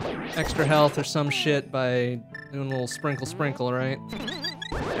extra health or some shit by doing a little sprinkle, right?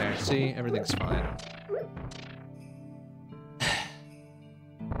 There, see? Everything's fine.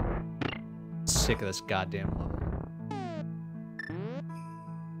 Sick of this goddamn level.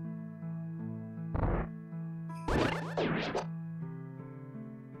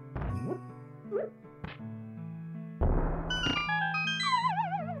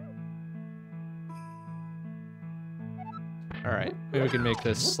 Alright, maybe we can make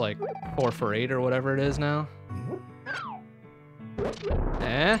this like 4 for 8 or whatever it is now.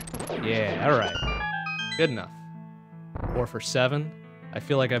 Eh? Yeah, alright. Good enough. 4 for 7. I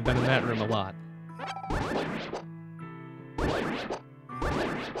feel like I've been in that room a lot.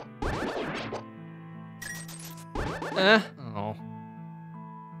 Eh? Oh.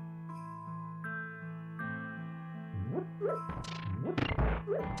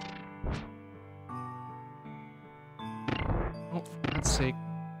 Oh, for God's sake.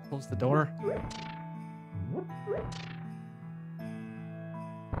 Close the door.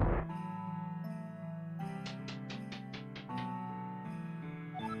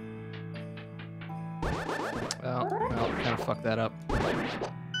 Well, kind of fucked that up.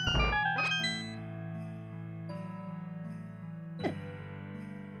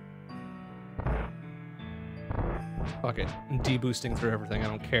 Fuck it. I'm de-boosting through everything. I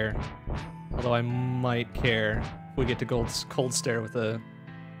don't care. Although I might care if we get to cold stare with a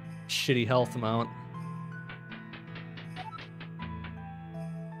shitty health amount.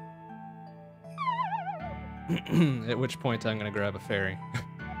 At which point I'm gonna grab a fairy.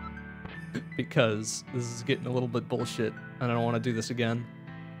 Because this is getting a little bit bullshit, and I don't want to do this again.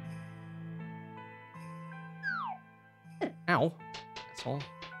 Ow. Asshole.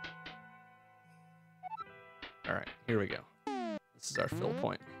 Alright, here we go. This is our fill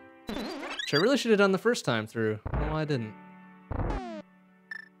point. Which I really should have done the first time through. I don't know why I didn't.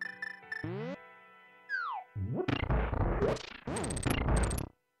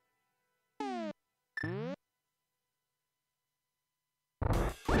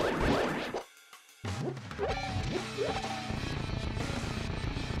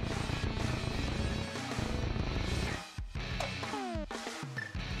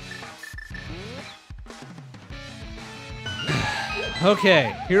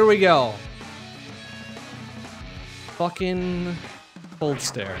 Okay, here we go. Fucking cold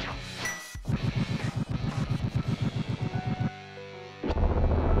stare.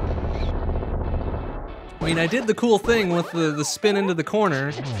 I mean, I did the cool thing with the spin into the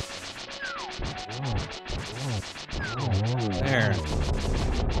corner. There.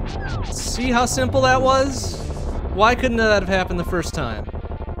 See how simple that was? Why couldn't that have happened the first time?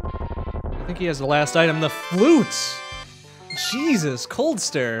 I think he has the last item, the flute! Jesus, cold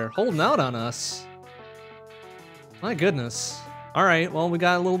stare, holding out on us. My goodness. Alright, well, we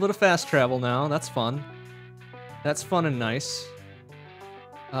got a little bit of fast travel now. That's fun. That's fun and nice.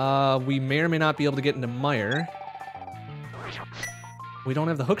 We may or may not be able to get into Mire. We don't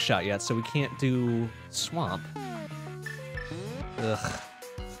have the hook shot yet, so we can't do Swamp. Ugh.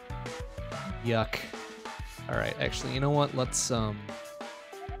 Yuck. Alright, actually, you know what? Let's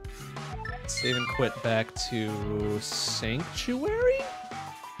save and quit back to Sanctuary?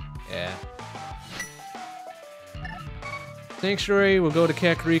 Yeah. Sanctuary, we'll go to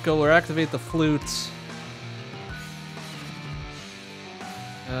Kakariko, we'll activate the flute.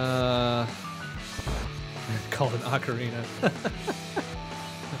 Called an ocarina.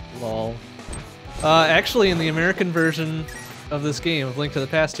 Lol. Actually, in the American version of this game, of Link to the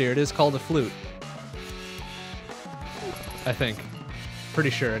Past here, it is called a flute. I think.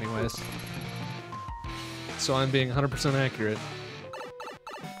 Pretty sure, anyways. So I'm being 100% accurate.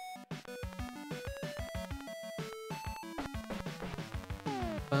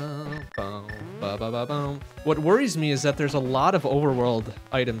 Bum, bum, ba ba ba bum. What worries me is that there's a lot of overworld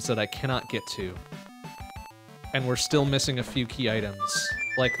items that I cannot get to. And we're still missing a few key items,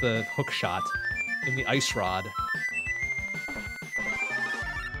 like the hook shot in the ice rod.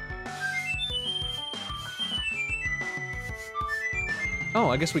 Oh,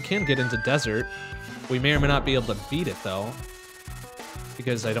 I guess we can get into desert. We may or may not be able to beat it, though,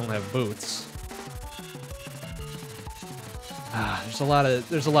 because I don't have boots. Ah, there's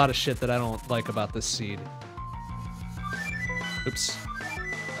a lot of shit that I don't like about this seed. Oops.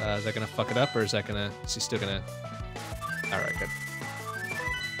 Is that gonna fuck it up, or is he still gonna... Alright, good.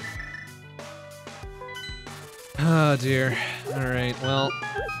 Oh, dear. Alright, well...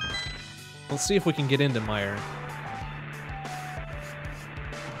 Let's see if we can get into Mire.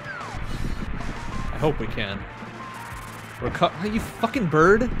 I hope we can. Oh, you fucking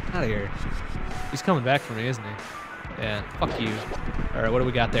bird! Out of here. He's coming back for me, isn't he? Yeah, fuck you. Alright, what do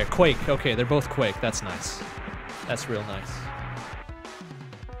we got there? Quake. Okay, they're both Quake. That's nice. That's real nice.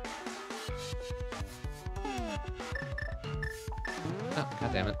 Oh,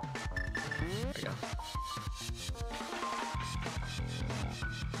 god damn it. There we go.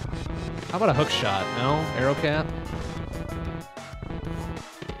 How about a hook shot? No? Arrow cap?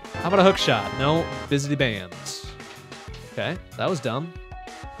 How about a hook shot? No? Busy bands. Okay, that was dumb.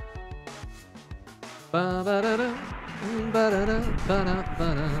 Ba-ba-da-da.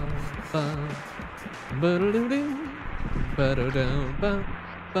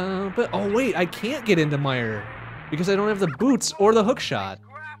 Oh wait, I can't get into Mire because I don't have the boots or the hook shot.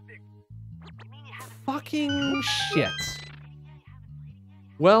 Fucking shit.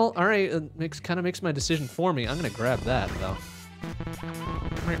 Well, all right, it kind of makes my decision for me. I'm gonna grab that though.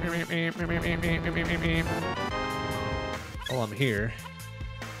 While I'm here.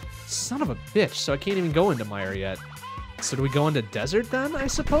 Son of a bitch, so I can't even go into Mire yet. So do we go into desert then, I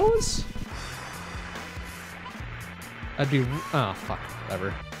suppose? I'd be... Oh, fuck.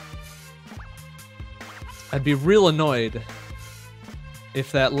 Whatever. I'd be real annoyed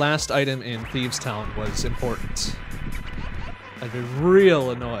if that last item in Thieves Town was important. I'd be real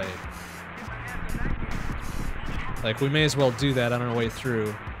annoyed. Like, we may as well do that on our way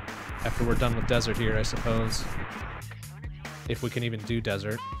through after we're done with desert here, I suppose. If we can even do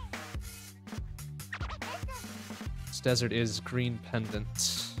desert. Desert is green pendant.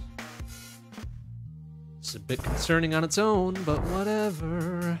 It's a bit concerning on its own, but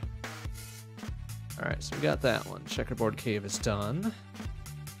whatever. Alright, so we got that one. Checkerboard cave is done.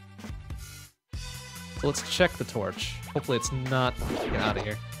 So let's check the torch. Hopefully it's not... Get out of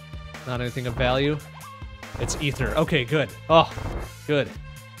here. Not anything of value. It's ether. Okay, good. Oh, good.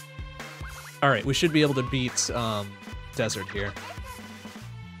 Alright, we should be able to beat desert here.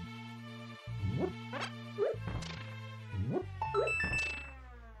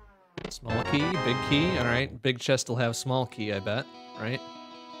 Small key, big key. All right, big chest will have small key, I bet. Right?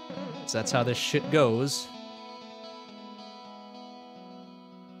 So that's how this shit goes.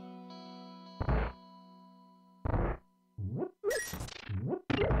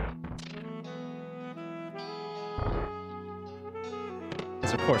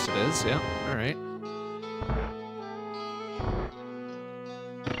 Yes, of course it is. Yeah. All right.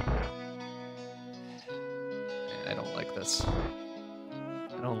 I don't like this.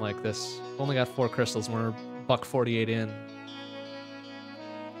 I don't like this. Only got 4 crystals. We're $1.48 in.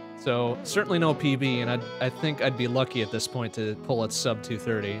 So certainly no PB, and I think I'd be lucky at this point to pull at sub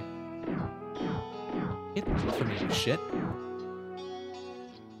 230. Get off of me, you shit.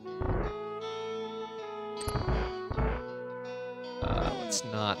 Let's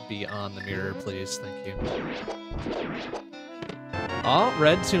not be on the mirror, please. Thank you. Oh,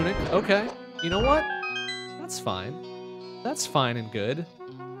 red tunic. Okay. You know what? That's fine. That's fine and good.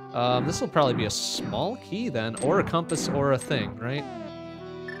 This will probably be a small key then, or a compass or a thing, right?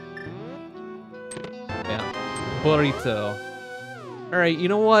 Yeah. Burrito. Alright, you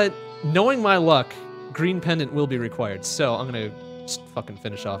know what? Knowing my luck, green pendant will be required, so I'm gonna just fucking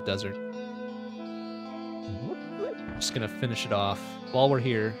finish off desert. Just gonna finish it off while we're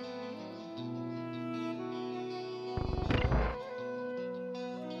here.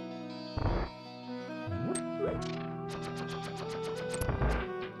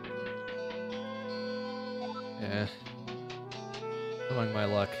 Yeah. Knowing my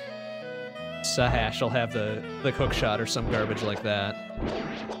luck. Sahash will have the hook shot or some garbage like that.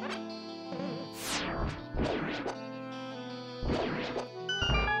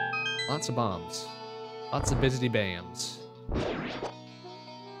 Lots of bombs. Lots of busy bams.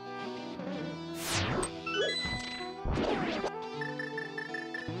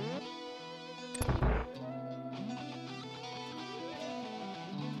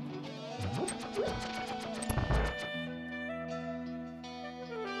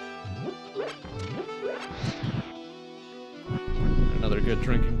 Another good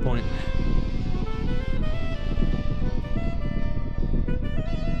drinking point.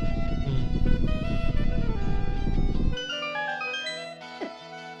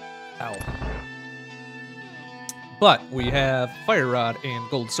 Ow. But we have Fire Rod and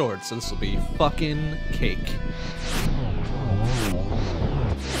Gold Sword, so this will be fucking cake.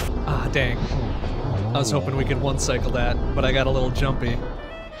 Ah, dang. I was hoping we could one-cycle that, but I got a little jumpy.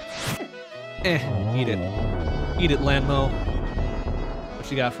 Eat it. Eat it, Landmo. What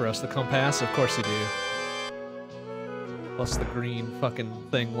you got for us? The compass? Of course you do. Plus the green fucking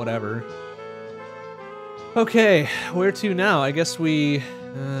thing, whatever. Okay, where to now? I guess we...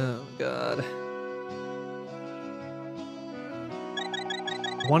 Oh, God.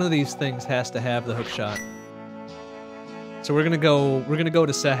 One of these things has to have the hook shot. So we're gonna go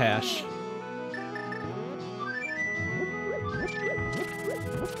to Sahash.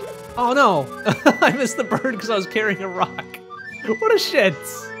 Oh no! I missed the bird because I was carrying a rock. What a shit!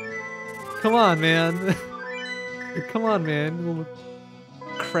 Come on, man. Come on, man. Little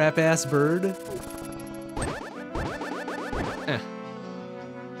crap-ass bird.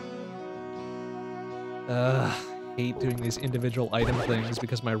 Hate doing these individual item things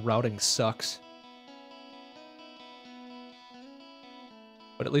because my routing sucks.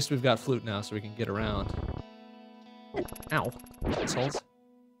 But at least we've got flute now so we can get around. Ow. Assholes.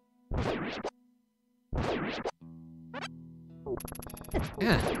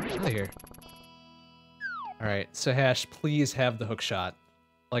 Yeah, out of here. Alright, Sahash, please have the hook shot.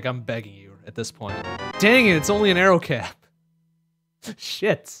 Like, I'm begging you at this point. Dang it, it's only an arrow cap.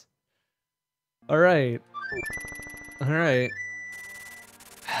 Shit. Alright. Alright.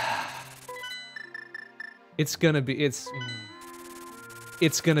 It's gonna be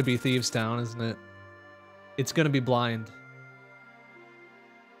Thieves Town, isn't it? It's gonna be blind.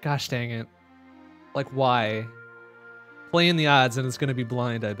 Gosh dang it. Like, why? Playing the odds and it's gonna be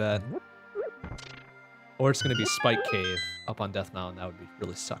blind, I bet. Or it's gonna be Spike Cave up on Death Mountain. That would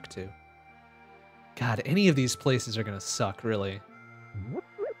really suck too. God, any of these places are gonna suck, really.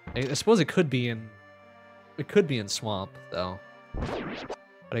 I suppose it could be in Swamp, though.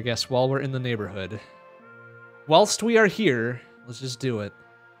 But I guess while we're in the neighborhood, whilst we are here, let's just do it.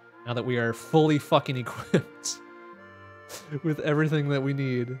 Now that we are fully fucking equipped with everything that we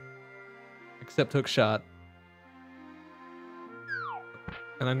need, except hookshot.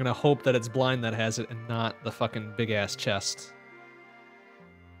 And I'm gonna hope that it's blind that has it and not the fucking big-ass chest.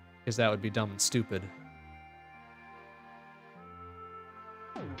 Because that would be dumb and stupid.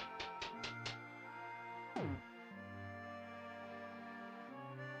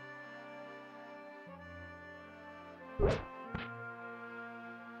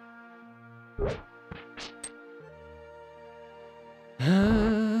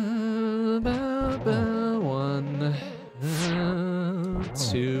 One,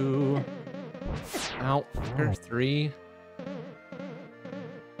 two, out, 3,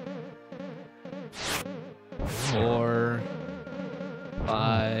 4,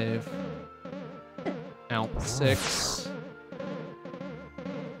 5, out, 6,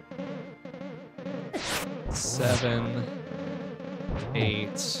 7,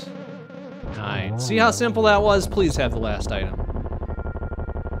 8, 9. See how simple that was? Please have the last item.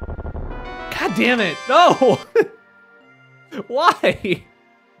 God damn it! No! Why?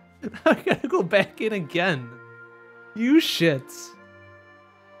 I gotta go back in again. You shit.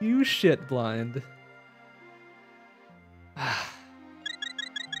 You shit, blind.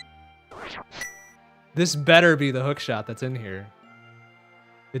 This better be the hookshot that's in here.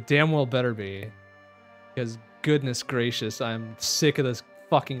 It damn well better be. Because goodness gracious, I'm sick of this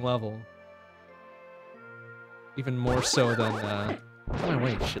fucking level. Even more so than, oh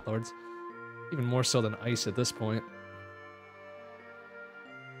wait, shitlords. Even more so than ice at this point.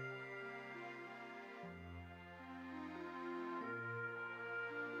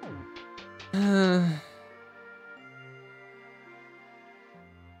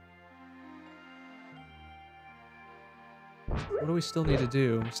 What do we still need to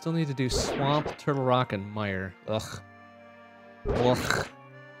do? We still need to do Swamp, Turtle Rock, and Mire. Ugh. Ugh.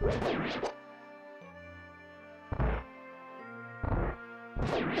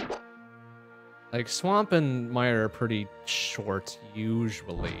 Like, Swamp and Mire are pretty short,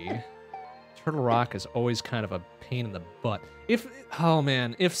 usually. Turtle Rock is always kind of a pain in the butt. Oh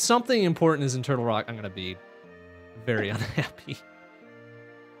man, if something important is in Turtle Rock, I'm gonna be very unhappy.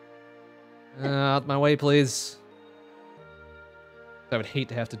 Out my way, please. I would hate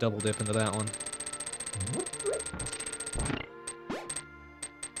to have to double dip into that one.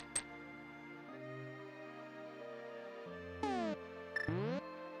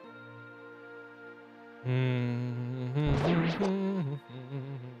 Please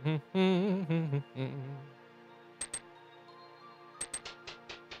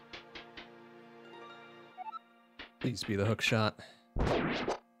be the hook shot.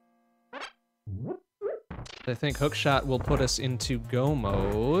 I think hook shot will put us into go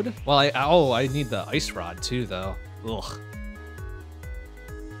mode. Well, I need the ice rod too, though. Ugh.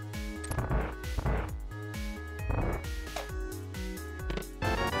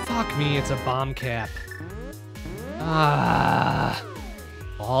 Fuck me, it's a bomb cap. Ah,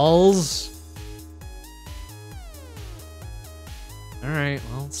 balls. All right,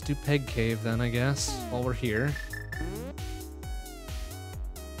 well, let's do peg cave then, I guess, while we're here.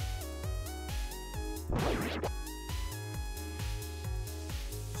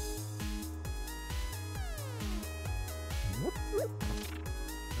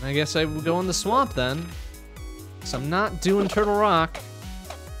 And I guess I will go in the swamp then. So I'm not doing Turtle Rock.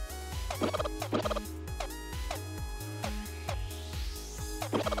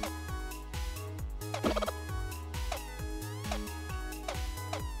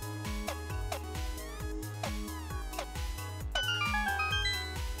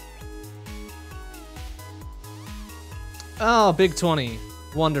 Oh, big 20.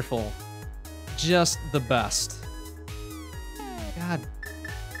 Wonderful. Just the best. God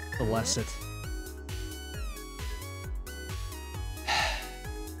bless it.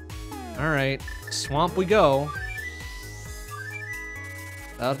 Alright, swamp we go.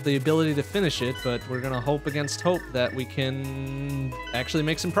 Without the ability to finish it, but we're gonna hope against hope that we can actually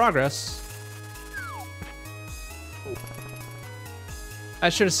make some progress. I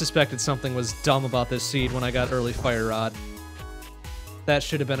should have suspected something was dumb about this seed when I got early fire rod. That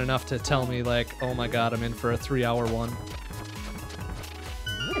should have been enough to tell me, like, oh my god, I'm in for a 3-hour one.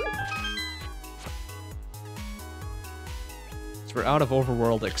 So we're out of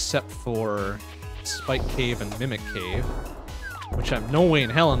Overworld except for Spike Cave and Mimic Cave. Which I'm no way in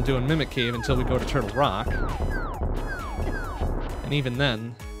hell I'm doing Mimic Cave until we go to Turtle Rock. And even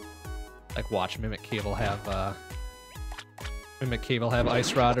then, like, watch, Mimic Cave will have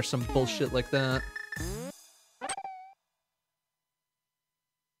Ice Rod or some bullshit like that.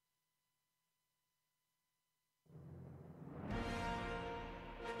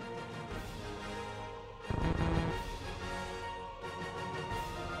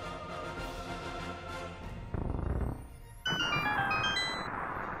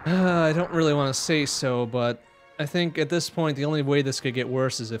 I don't really want to say so, but I think at this point the only way this could get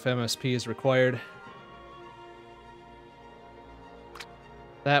worse is if MSP is required.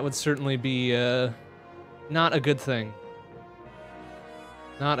 That would certainly be not a good thing.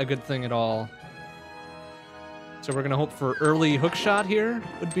 Not a good thing at all. So we're gonna hope for early hook shot here.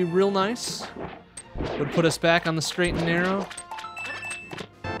 Would be real nice. Would put us back on the straight and narrow.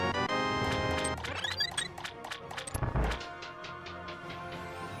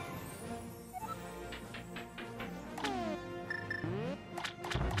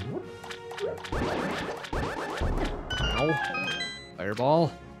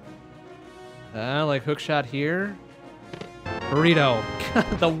 Fireball. Like hook shot here. Burrito.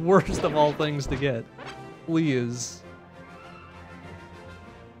 The worst of all things to get. Please.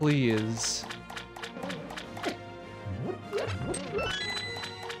 Please.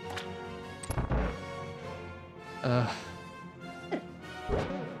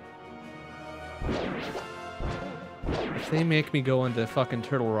 If they make me go into fucking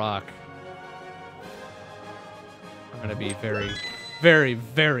Turtle Rock, I'm gonna be very, very,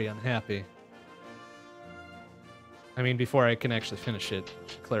 very unhappy. I mean, before I can actually finish it, I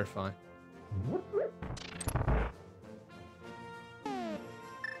should clarify.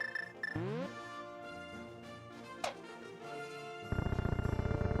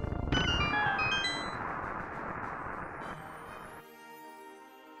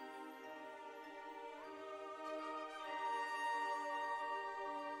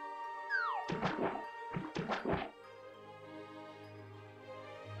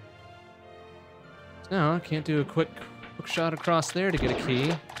 No, I can't do a quick hook shot across there to get a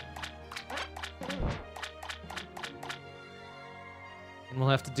key. And we'll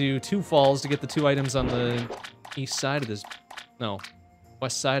have to do 2 falls to get the 2 items on the east side of this... No,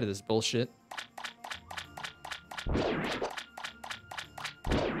 west side of this bullshit.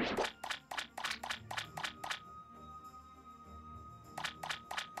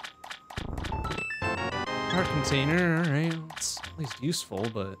 Heart container, alright. It's at least useful,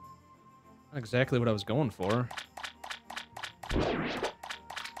 but... not exactly what I was going for.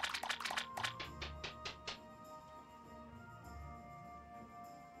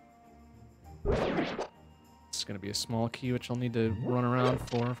 It's gonna be a small key, which I'll need to run around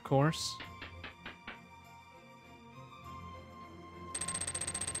for, of course.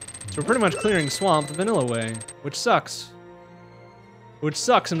 So we're pretty much clearing swamp the vanilla way, which sucks. Which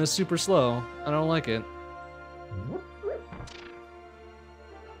sucks and is super slow. I don't like it.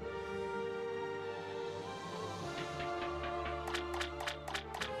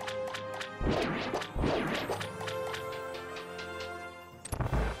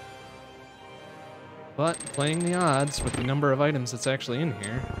 But playing the odds with the number of items that's actually in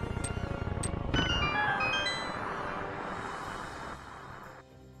here.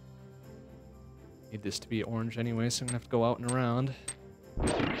 Need this to be orange anyway, so I'm gonna have to go out and around.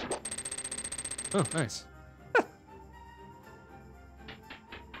 Oh, nice.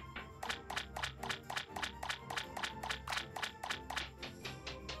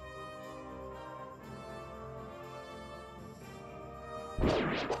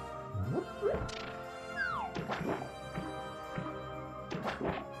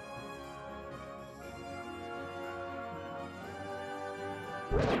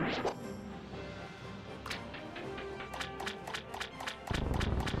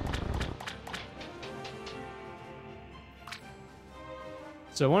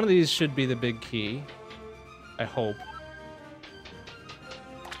 So one of these should be the big key, I hope.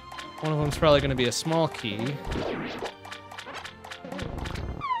 One of them's probably going to be a small key.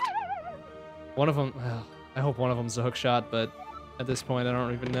 One of them, well, I hope one of them's a hook shot, but at this point I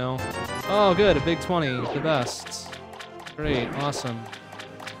don't even know. Oh good, a big 20, the best. Great, awesome.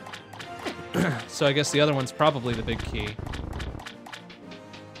 So I guess the other one's probably the big key.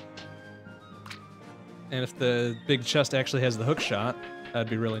 And if the big chest actually has the hook shot, that'd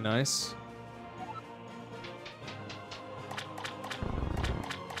be really nice.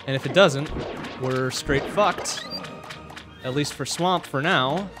 And if it doesn't, we're straight fucked. At least for Swamp for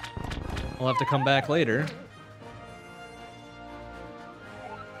now. We'll have to come back later.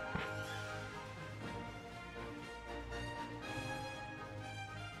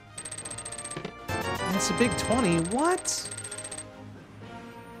 That's a big 20, what?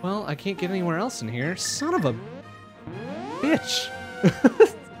 Well, I can't get anywhere else in here. Son of a bitch.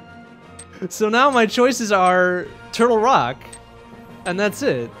 So now my choices are Turtle Rock, and that's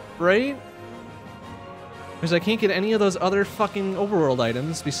it, right? Because I can't get any of those other fucking overworld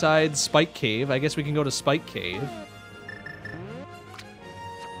items besides Spike Cave. I guess we can go to Spike Cave.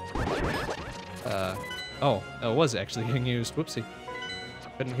 Oh, it was actually getting used. Whoopsie.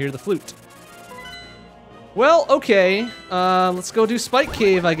 Couldn't hear the flute. Well, okay. Let's go do Spike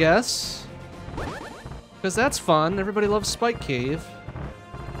Cave, I guess. Because that's fun. Everybody loves Spike Cave.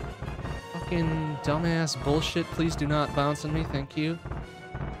 Fucking dumbass bullshit. Please do not bounce on me. Thank you.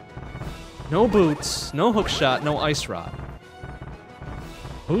 No boots, no hook shot, no ice rod.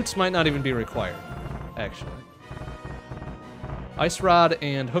 Boots might not even be required, actually. Ice rod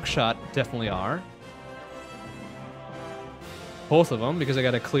and hook shot definitely are. Both of them, because I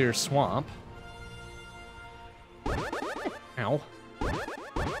got a clear swamp. Ow.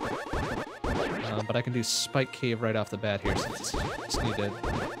 But I can do Spike Cave right off the bat here, since I just need to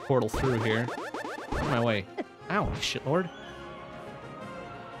portal through here. Out of my way. Ow, shitlord.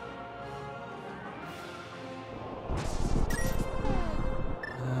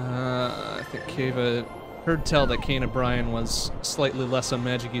 I think Cave, heard tell that Kane O'Brien was slightly less on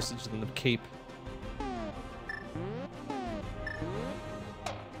magic usage than the cape.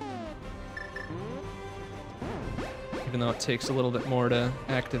 Even though it takes a little bit more to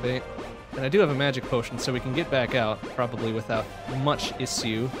activate. And I do have a magic potion, so we can get back out, probably without much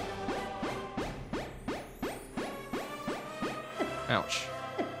issue. Ouch.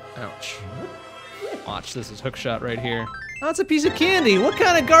 Ouch. Watch, this is hookshot right here. Oh, it's a piece of candy! What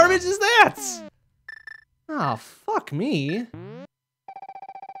kind of garbage is that? Oh, fuck me.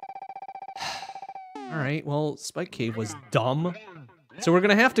 Alright, well, Spike Cave was dumb. So we're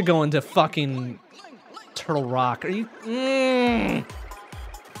gonna have to go into fucking Turtle Rock. Are you...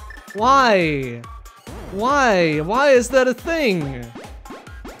 Why? Why? Why is that a thing?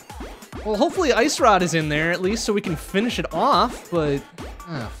 Well, hopefully Ice Rod is in there at least so we can finish it off, but...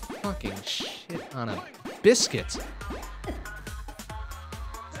 Ah, fucking shit on a biscuit.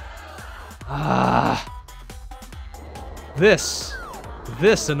 Ah. This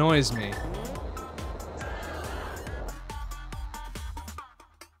annoys me.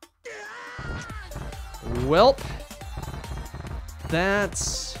 Welp.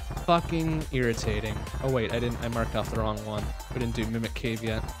 That's fucking irritating. Oh wait, I marked off the wrong one. We didn't do Mimic Cave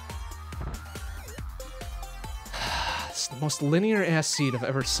yet. It's the most linear ass seed I've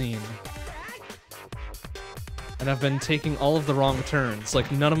ever seen. And I've been taking all of the wrong turns.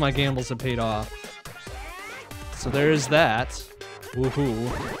 Like, none of my gambles have paid off. So there's that. Woohoo.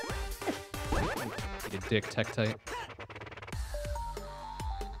 Eat a dick, Tektite.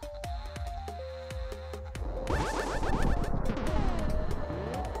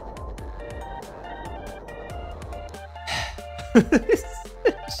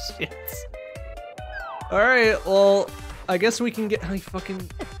 Shit. Alright, well, I guess we can get... fucking...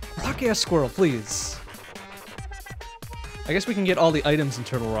 Rock-ass squirrel, please. I guess we can get all the items in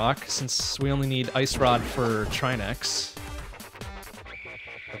Turtle Rock, since we only need Ice Rod for Trinex.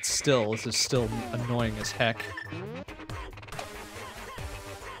 But still, this is still annoying as heck.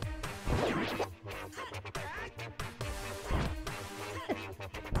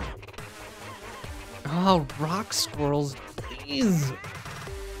 Oh, rock squirrels, please!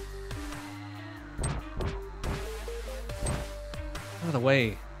 Out of the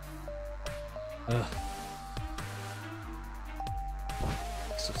way. Ugh.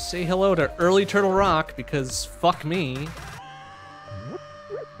 So say hello to early Turtle Rock, because fuck me.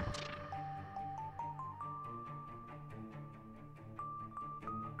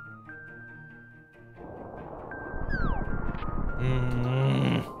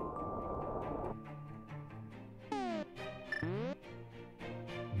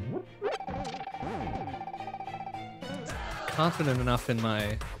 Confident enough in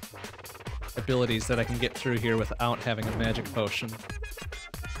my abilities that I can get through here without having a magic potion.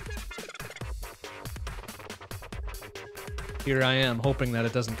 Here I am, hoping that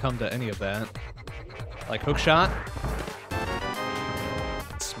it doesn't come to any of that. Like hook shot.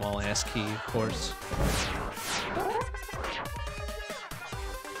 Small ass key, of course.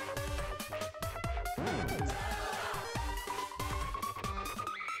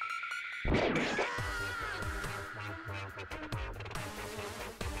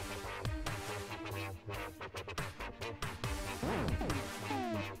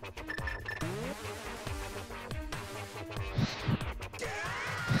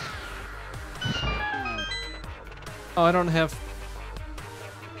 Oh, I don't have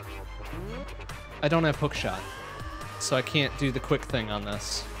hook shot, so I can't do the quick thing on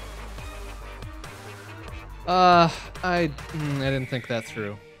this. I didn't think that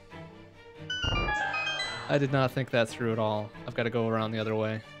through. I did not think that through at all. I've got to go around the other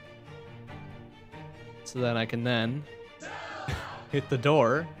way. So then I can then hit the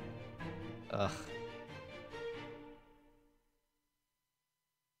door. Ugh.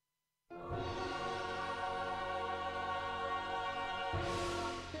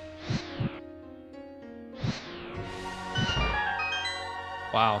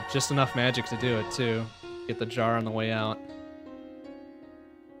 Wow, just enough magic to do it, too. Get the jar on the way out.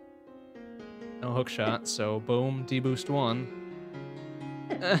 No hook shot, so boom, D-boost 1.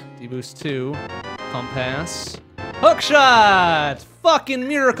 D-boost 2. Pump pass. Hook shot! Fucking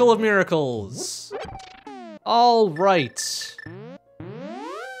miracle of miracles! Alright.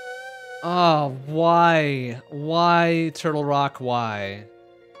 Oh, why? Why, Turtle Rock, why?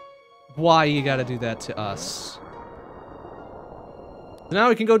 Why you gotta do that to us? Now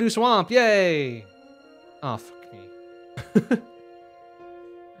we can go do Swamp, yay! Oh, fuck me.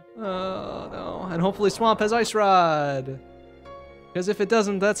 Oh, no. And hopefully Swamp has Ice Rod. Because if it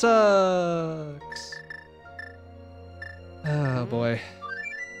doesn't, that sucks. Oh, boy.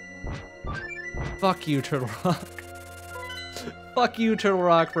 Fuck you, Turtle Rock. Fuck you, Turtle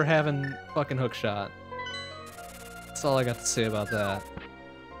Rock, for having fucking hook shot. That's all I got to say about that.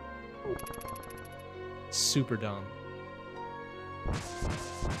 Super dumb.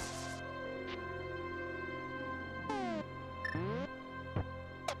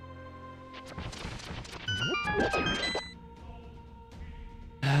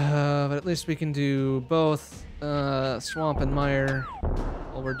 But at least we can do both Swamp and Mire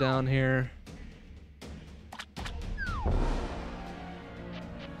while we're down here.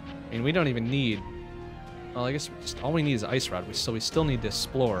 I mean, we don't even need... Well, I guess all we need is Ice Rod, so we still need to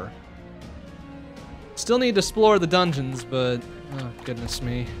explore. Still need to explore the dungeons, but... Oh, goodness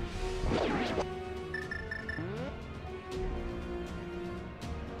me.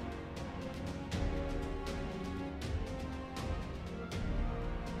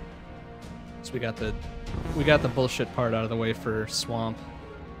 So we got the bullshit part out of the way for Swamp.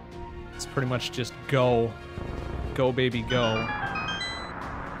 It's pretty much just go. Go, baby, go.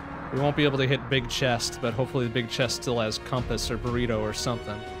 We won't be able to hit Big Chest, but hopefully the Big Chest still has Compass or Burrito or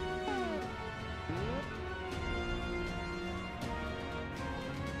something.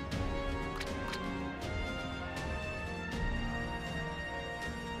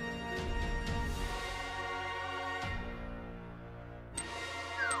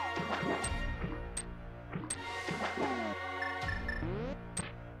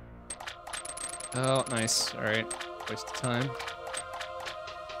 Oh, nice. Alright. Waste of time.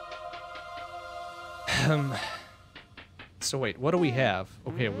 So wait, what do we have?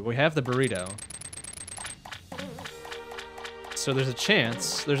 Okay, we have the burrito. So there's a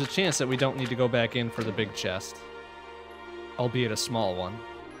chance that we don't need to go back in for the big chest. albeit a small one.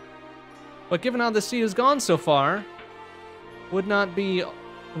 But given how the seed has gone so far, would not be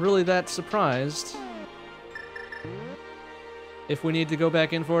really that surprised if we need to go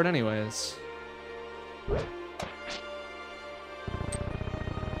back in for it anyways.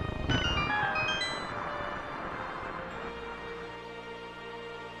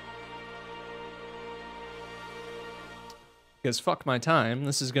 Because fuck my time,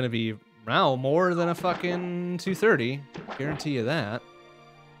 this is gonna be now more than a fucking 2:30. Guarantee you that.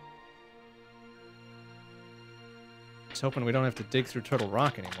 Just hoping we don't have to dig through Turtle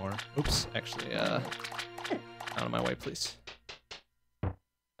Rock anymore. Oops, actually, out of my way, please.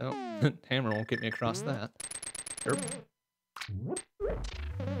 Oh, hammer won't get me across that. Erp.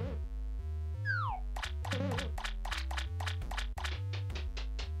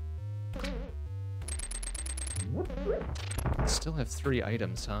 Still have 3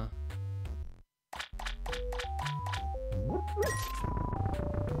 items, huh?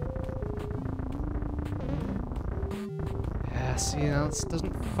 Yeah, see, now this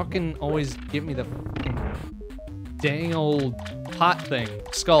doesn't fucking always give me the fucking dang old pot thing.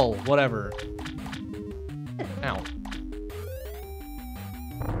 Skull, whatever. Ow.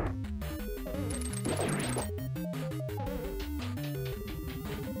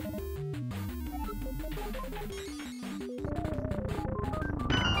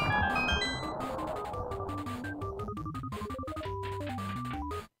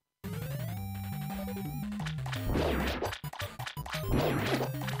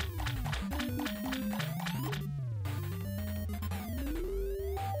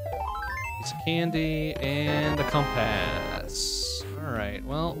 Piece of candy and a compass. Alright,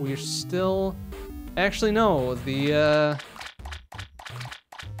 well, we're still... Actually, no, the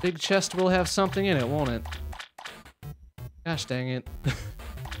big chest will have something in it, won't it? Gosh dang it. So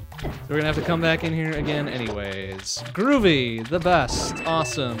we're gonna have to come back in here again anyways. Groovy, the best,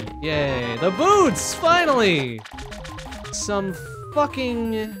 awesome, yay. The boots, finally! Some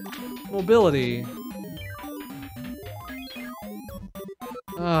fucking mobility.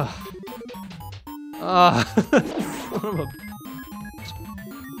 Son of a...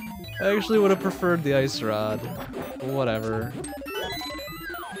 I actually would have preferred the ice rod. Whatever.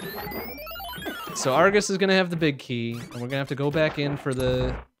 So Argus is gonna have the big key, and we're gonna have to go back in for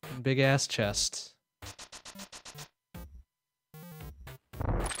the big ass chest.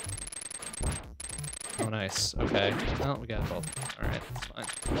 Oh, nice. Okay. Well, we got both. Alright, that's fine.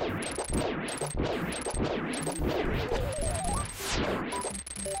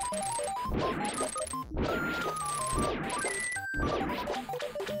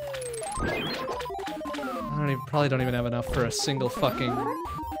 Probably don't even have enough for a single fucking...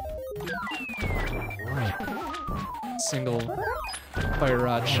 single fire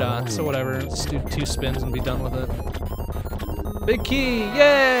rod shot, so whatever. Let's do 2 spins and be done with it. Big key!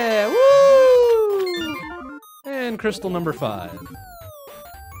 Yeah! Woo! And crystal number 5.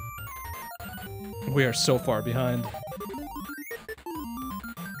 We are so far behind.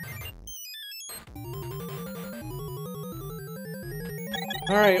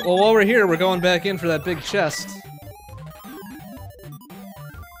 Alright, well while we're here, we're going back in for that big chest.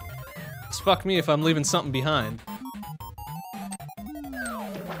 It's fuck me if I'm leaving something behind.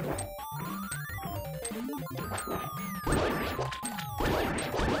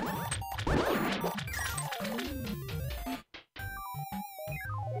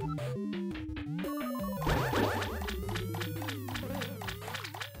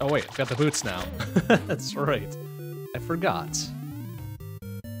 Oh wait, I've got the boots now. That's right. I forgot.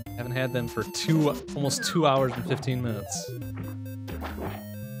 Haven't had them for almost 2 hours and 15 minutes.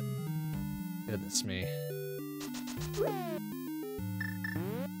 Goodness me.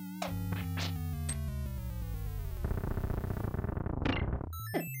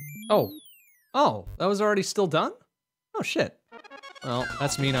 Oh. Oh, that was already still done? Oh shit. Well,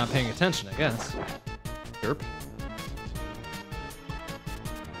 that's me not paying attention, I guess. Derp.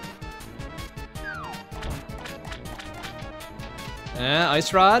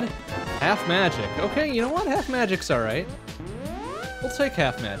 Ice rod, half magic. Okay, you know what? Half magic's alright. We'll take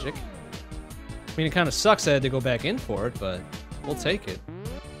half magic. I mean, it kind of sucks I had to go back in for it, but we'll take it.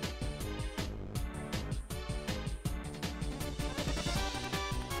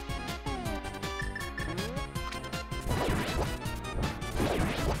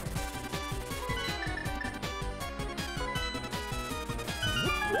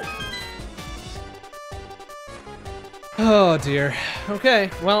 Oh dear. Okay,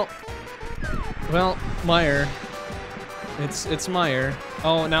 well, Meyer. It's Meyer.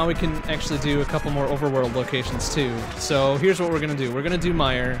 Oh, now we can actually do a couple more overworld locations too. So here's what we're gonna do. We're gonna do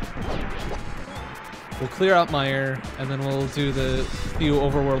Meyer. We'll clear out Meyer, and then we'll do the few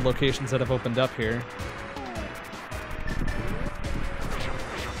overworld locations that have opened up here.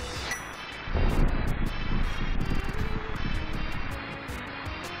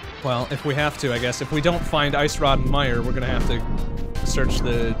 Well, if we have to, I guess. If we don't find Ice Rod and Meyer, we're gonna have to search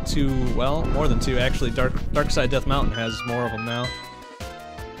the two, well, more than two, actually. Dark Side Death Mountain has more of them now.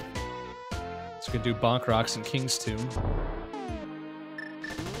 So we can do Bonk Rocks and King's Tomb.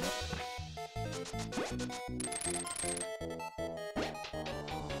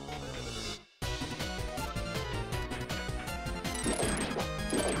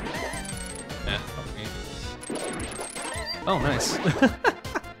 Oh, nice.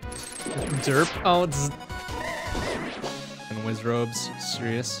 Derp. Oh, it's... And Wizrobes.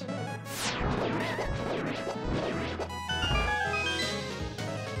 Serious.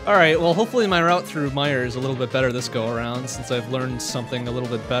 Alright, well, hopefully my route through Meyer is a little bit better this go-around, since I've learned something a little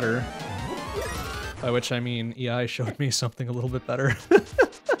bit better. By which I mean, EI showed me something a little bit better.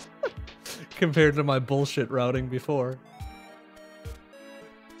 Compared to my bullshit routing before.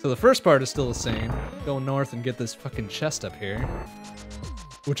 So the first part is still the same. Go north and get this fucking chest up here.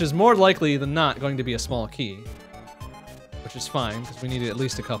 Which is more likely than not going to be a small key. Which is fine, because we need at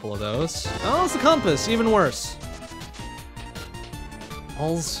least a couple of those. Oh, it's the compass! Even worse.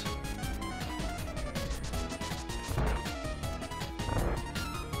 Alls.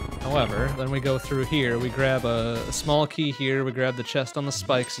 However, then we go through here, we grab a small key here, we grab the chest on the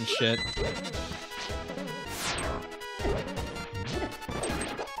spikes and shit.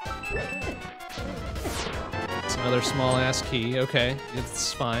 Another small-ass key. Okay,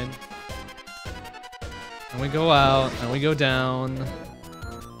 it's fine. And we go out, and we go down.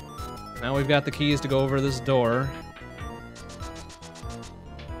 Now we've got the keys to go over this door.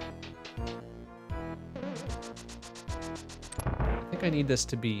 I think I need this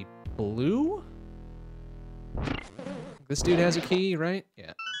to be blue? This dude has a key, right?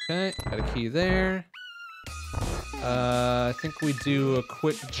 Yeah. Okay, got a key there. I think we do a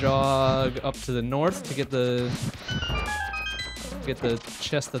quick jog up to the north to get the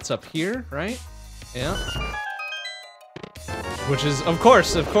chest that's up here, right? Yeah. Which is, of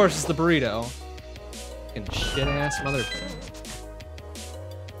course, it's the burrito. Fucking shit-ass mother.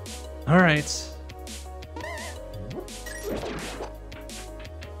 All right.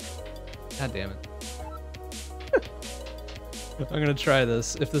 God damn it. I'm gonna try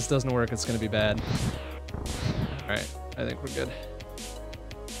this. If this doesn't work, it's gonna be bad. Alright, I think we're good.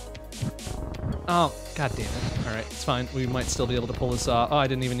 Oh, god damn it. Alright, it's fine. We might still be able to pull this off. Oh, I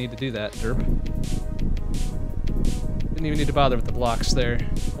didn't even need to do that, derp. Didn't even need to bother with the blocks there.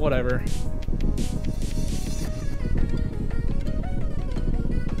 Whatever.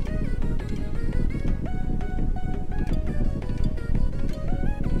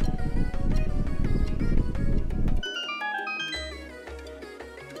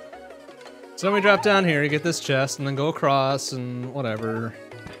 So then we drop down here, get this chest, and then go across, and whatever.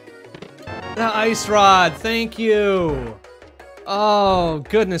 The ice rod, thank you! Oh,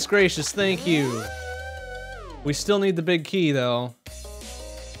 goodness gracious, thank you. We still need the big key, though.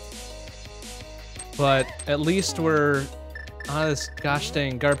 But at least we're out of this gosh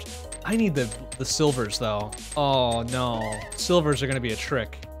dang garbage. I need the silvers, though. Oh, no. Silvers are gonna be a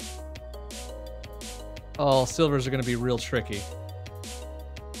trick. Oh, silvers are gonna be real tricky.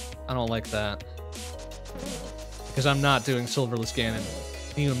 I don't like that. Because I'm not doing Silverless Ganon.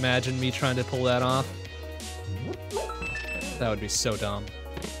 Can you imagine me trying to pull that off? That would be so dumb.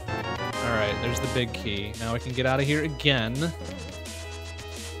 Alright, there's the big key. Now we can get out of here again.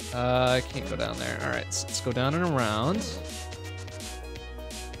 I can't go down there. Alright, so let's go down and around.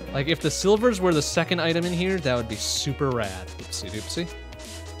 Like, if the silvers were the second item in here, that would be super rad. Oopsie doopsie.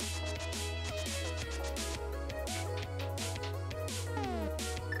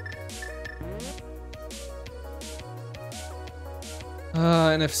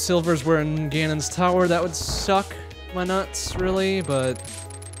 And if silvers were in Ganon's tower, that would suck my nuts, really, but...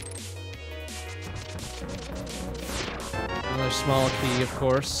 Another small key, of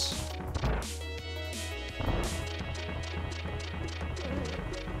course.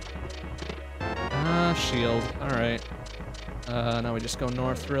 Shield. Alright. Now we just go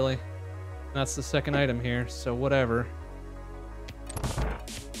north, really. That's the second item here, so whatever.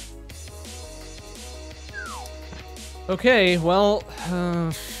 Okay, well,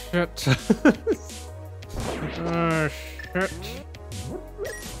 shit. Shit.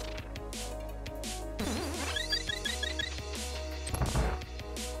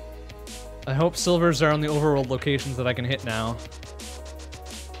 I hope silvers are on the overworld locations that I can hit now.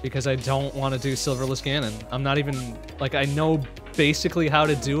 Because I don't want to do Silverless Ganon. I'm not even, like, I know basically how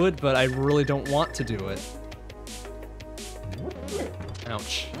to do it, but I really don't want to do it.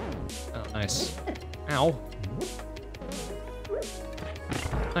 Ouch. Oh, nice. Ow.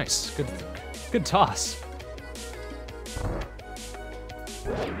 Nice. Good toss.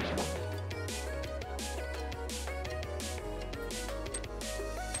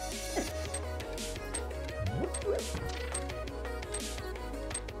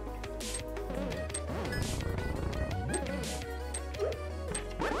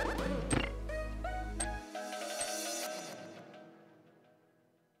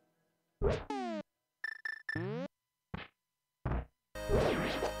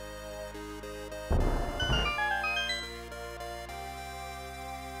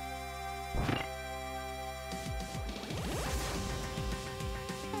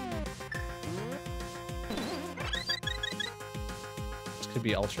 Could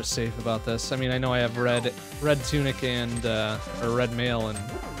be ultra safe about this. I mean, I know I have red tunic and or red mail and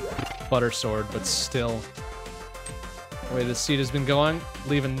butter sword, but still, the way this seed has been going,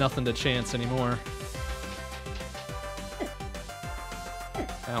 leaving nothing to chance anymore.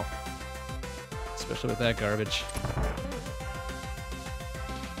 Ow. Especially with that garbage.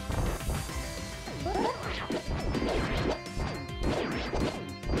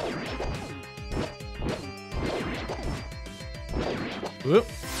 Whoop,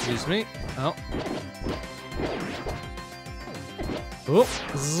 excuse me. Oh. Whoop.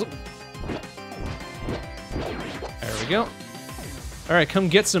 Zzz. There we go. Alright, come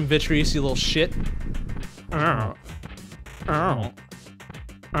get some Vitreous, you little shit. Ow. Ow.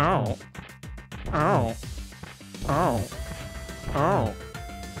 Ow. Ow. Ow. Ow.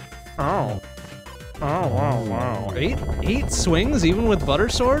 Ow. Oh, wow, wow. Eight swings even with butter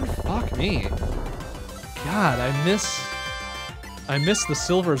sword? Fuck me. God, I miss the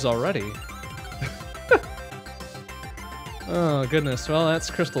silvers already. Oh, goodness. Well, that's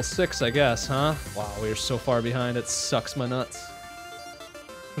Crystal 6, I guess, huh? Wow, we are so far behind, it sucks my nuts.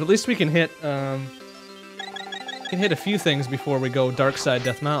 But at least we can hit a few things before we go Dark Side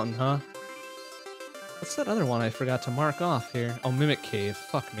Death Mountain, huh? What's that other one I forgot to mark off here? Oh, Mimic Cave.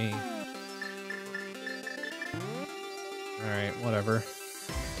 Fuck me. Alright, whatever.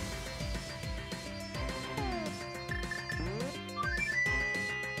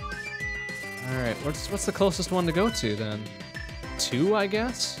 Alright, what's the closest one to go to, then? 2, I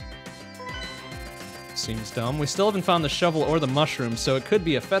guess? Seems dumb. We still haven't found the shovel or the mushroom, so it could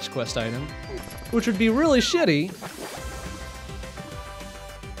be a fetch quest item, which would be really shitty.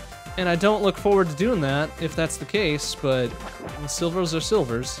 And I don't look forward to doing that, if that's the case, but silvers are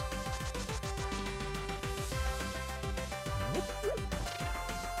silvers.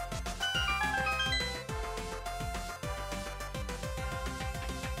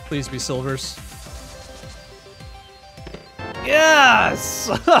 Please be silvers. Yes!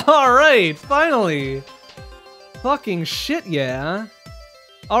 Alright, finally! Fucking shit, yeah.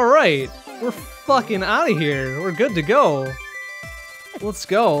 Alright, we're fucking out of here. We're good to go. Let's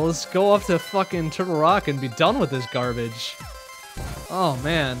go. Let's go up to fucking Turtle Rock and be done with this garbage. Oh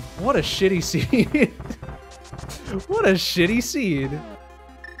man, what a shitty seed. What a shitty seed.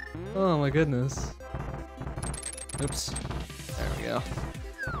 Oh my goodness. Oops. There we go.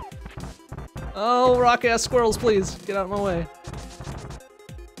 Oh, rock-ass squirrels, please. Get out of my way.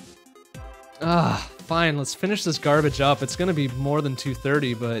 Ah, fine. Let's finish this garbage up. It's gonna be more than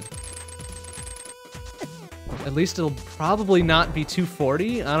 230, but at least it'll probably not be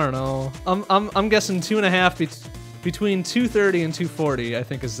 240. I don't know. I'm guessing 2.5 between 230 and 240. I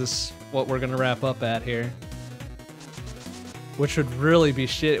think is this what we're gonna wrap up at here. Which would really be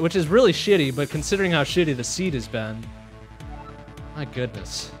shit. Which is really shitty, but considering how shitty the seed has been, my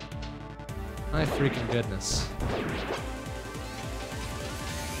goodness. My freaking goodness.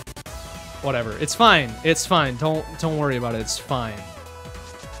 Whatever. It's fine. It's fine. Don't worry about it. It's fine.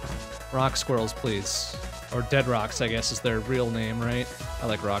 Rock squirrels, please. Or dead rocks, I guess, is their real name, right? I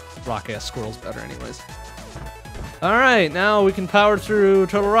like rock-ass squirrels better anyways. Alright, now we can power through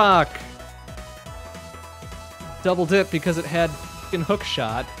Turtle Rock. Double dip because it had fucking hook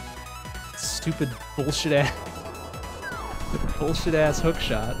shot. Stupid bullshit-ass... bullshit-ass hook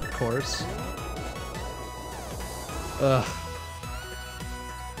shot, of course. Ugh.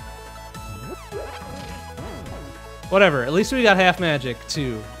 Whatever. At least we got half magic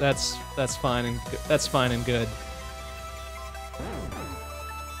too. That's fine and that's fine and good.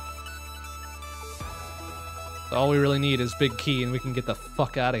 All we really need is big key, and we can get the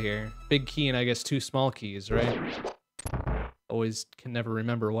fuck out of here. Big key and I guess 2 small keys, right? Always can never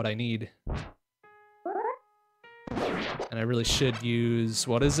remember what I need. And I really should use,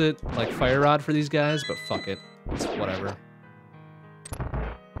 what is it? Like fire rod for these guys, but fuck it. It's whatever.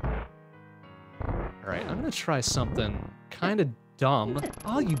 gonna try something kind of dumb.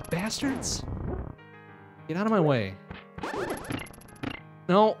 Oh, you bastards! Get out of my way.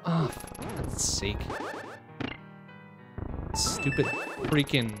 No, oh, for God's sake. Stupid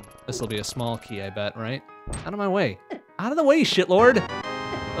freaking... This'll be a small key, I bet, right? Out of my way. Out of the way, shitlord!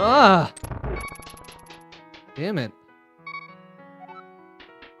 Ah! Damn it.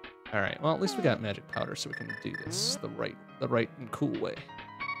 Alright, well, at least we got magic powder, so we can do this the right and cool way.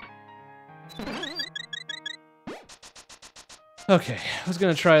 Okay, I was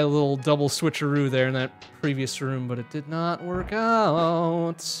gonna try a little double switcheroo there in that previous room, but it did not work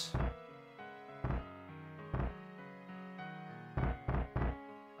out.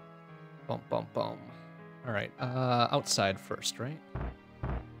 Bum, bum, bum. Alright, outside first, right?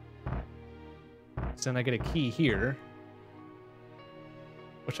 So then I get a key here.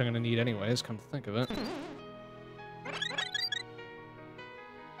 Which I'm gonna need anyways, come to think of it.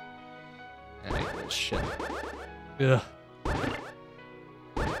 I hate this shit. Ugh.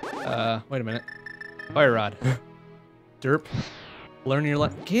 Wait a minute. Fire rod. Derp. Learn your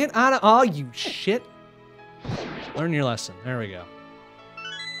lesson. Get out of- oh, you shit! Learn your lesson. There we go.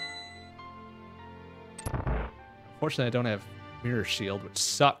 Unfortunately, I don't have mirror shield, which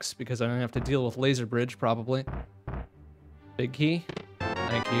sucks because I'm gonna have to deal with laser bridge probably. Big key.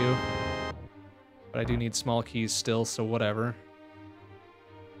 Thank you. But I do need small keys still, so whatever.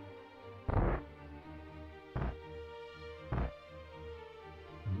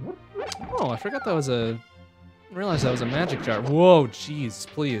 Oh, I forgot that was a... I didn't realize that was a magic jar. Whoa, jeez,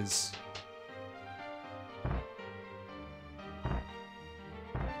 please.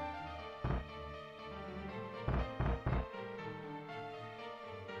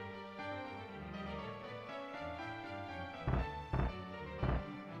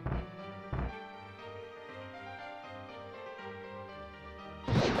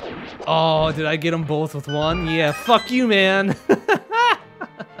 Oh, did I get them both with one? Yeah, fuck you, man.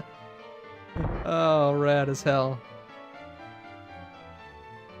 Oh, rad as hell.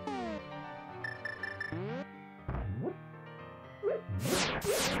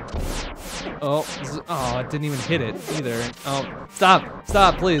 Oh, oh, it didn't even hit it either. Oh,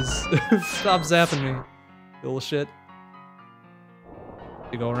 stop, please. Stop zapping me, you little shit.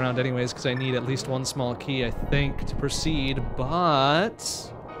 To go around anyways, because I need at least one small key, I think, to proceed,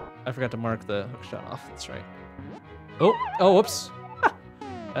 but... I forgot to mark the hookshot off, that's right. Oh, whoops.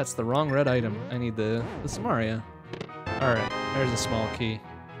 That's the wrong red item. I need the Samaria. Alright, there's a small key.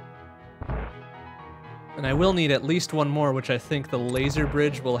 And I will need at least one more, which I think the laser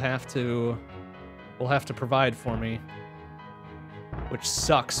bridge will have to provide for me. Which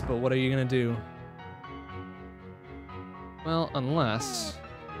sucks, but what are you gonna do? Well, unless...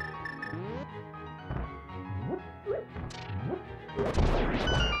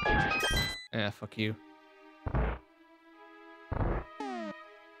 Eh, fuck you.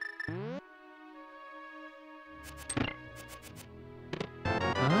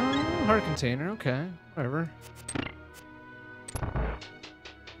 Heart container, okay, whatever.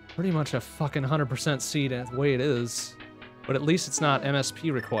 Pretty much a fucking 100% seed the way it is. But at least it's not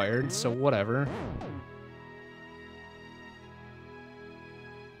MSP required, so whatever.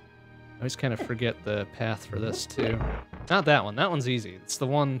 I always kind of forget the path for this, too. Not that one. That one's easy. It's the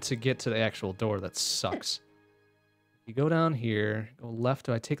one to get to the actual door that sucks. You go down here, go left.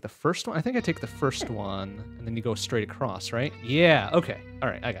 Do I take the first one? I think I take the first one, and then you go straight across, right? Yeah, okay. All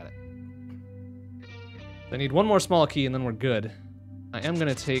right, I got it. I need one more small key, and then we're good. I am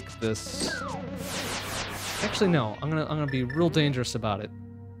gonna take this... Actually, no. I'm gonna be real dangerous about it.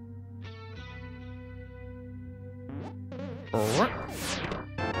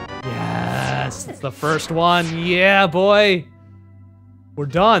 Yes, it's the first one. Yeah, boy. We're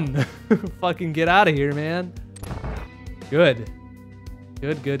done. Fucking get out of here, man. Good.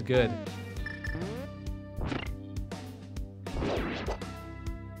 Good.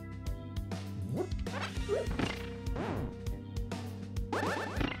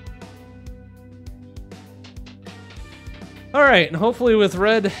 All right, and hopefully with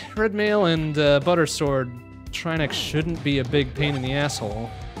red mail and butter sword, Trinex shouldn't be a big pain in the asshole.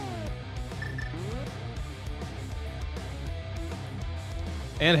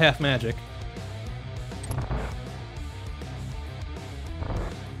 And half magic.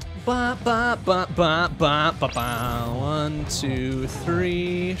 Ba ba ba ba ba ba ba. 1, 2,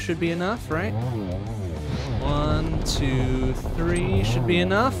 3 should be enough, right? 1, 2, 3 should be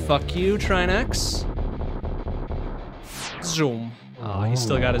enough. Fuck you, Trinex. Zoom. Oh, he's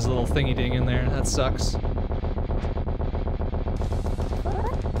still got his little thingy ding in there. That sucks.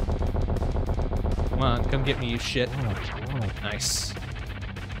 Come on, come get me, you shit. Nice.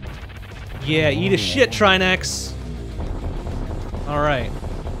 Yeah, eat a shit, Trinex. Alright.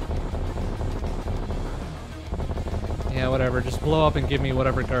 Yeah, whatever. Just blow up and give me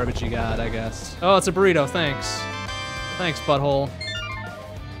whatever garbage you got, I guess. Oh, it's a burrito. Thanks. Thanks, butthole.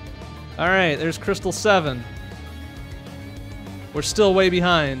 Alright, there's Crystal 7. We're still way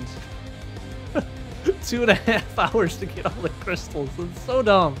behind. 2.5 hours to get all the crystals. It's so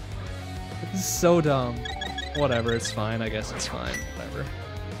dumb. It's so dumb. Whatever, it's fine. I guess it's fine. Whatever.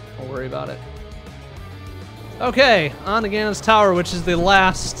 Don't worry about it. Okay, on to Ganon's Tower, which is the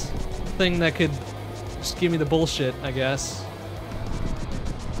last thing that could just give me the bullshit, I guess.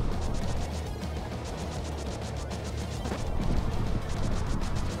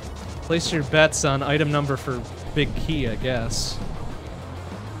 Place your bets on item number for big key, I guess.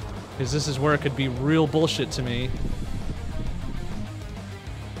 Because this is where it could be real bullshit to me.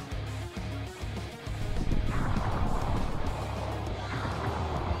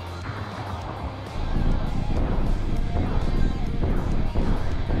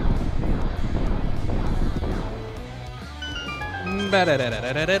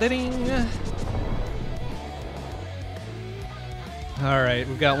 Alright,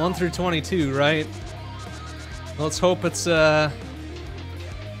 we've got 1 through 22, right? Let's hope it's the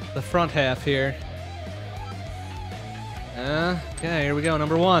front half here. Okay, here we go.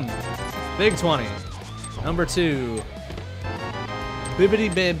 Number 1, big 20. Number 2,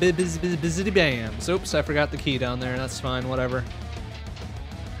 bibbity bam, bizzity bam. Oops, I forgot the key down there. That's fine, whatever.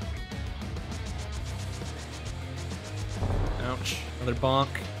 Ouch, another bonk.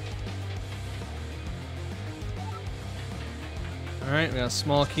 Alright, we got a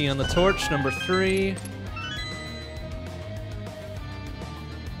small key on the torch, number 3.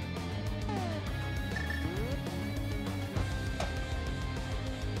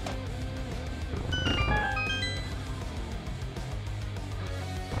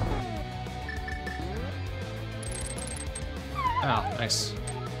 Oh, nice.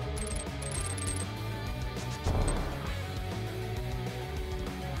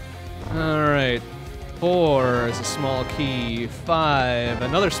 Alright. 4 is a small key. 5,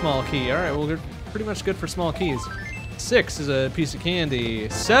 another small key. Alright, well, we're pretty much good for small keys. 6 is a piece of candy.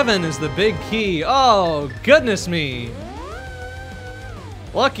 7 is the big key. Oh, goodness me.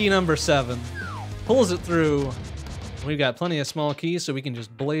 Lucky number 7. Pulls it through. We've got plenty of small keys, so we can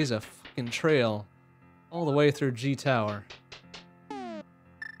just blaze a fucking trail all the way through G Tower.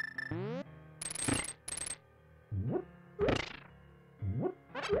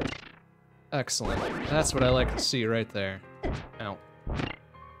 Excellent. That's what I like to see right there. Ow.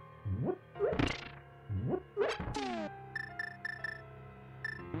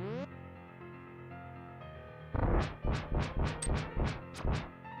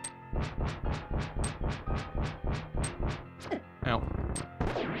 Ow.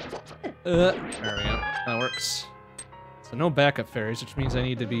 There we go. That works. So no backup fairies, which means I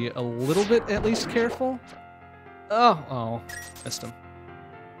need to be a little bit at least careful. Oh, missed him.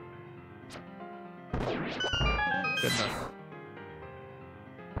 Good enough.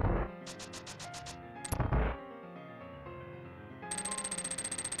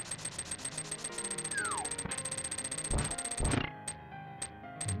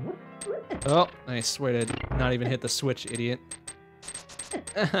 Oh, nice. Way to not even hit the switch, idiot.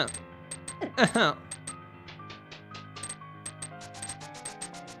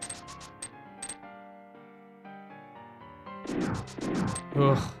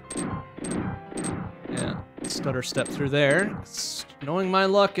 Ugh. Yeah, stutter step through there. Knowing my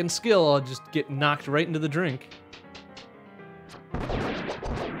luck and skill, I'll just get knocked right into the drink.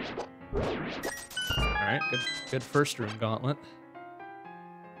 Alright, good first room gauntlet.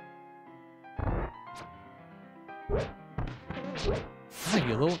 Oh,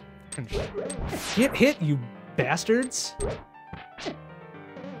 you little... Get hit, you bastards!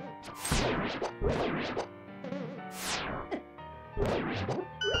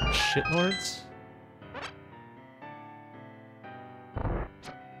 Shitlords?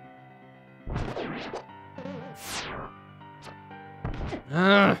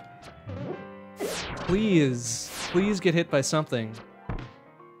 Please get hit by something.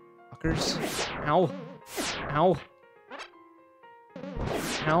 Fuckers. Ow. Ow.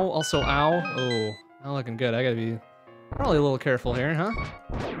 Ow, also ow. Oh, not looking good. I gotta be probably a little careful here, huh?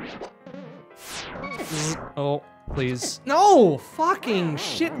 Oh, please. No! Fucking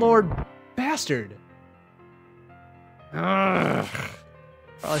shitlord bastard. Ugh.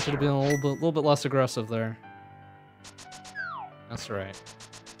 Probably should have been a little bit less aggressive there. That's right.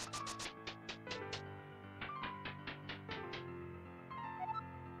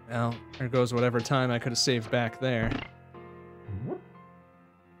 Well, there goes whatever time I could have saved back there.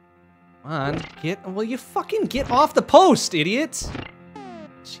 on, will you fucking get off the post, idiot?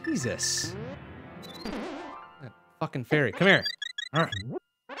 Jesus. That fucking fairy, come here. Ah,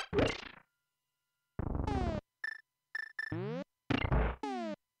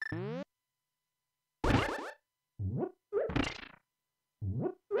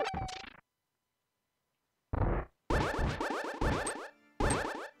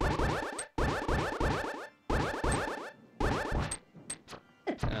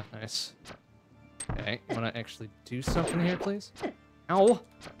 nice. Okay, you wanna actually do something here, please? Ow!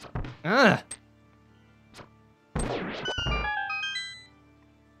 Ah!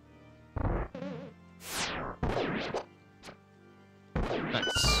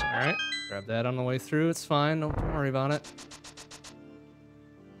 Nice. Alright. Grab that on the way through, it's fine, don't worry about it.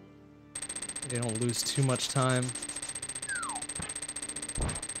 They don't lose too much time.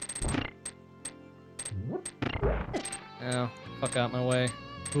 Now, fuck out my way.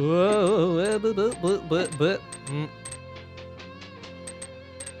 Whoa, but.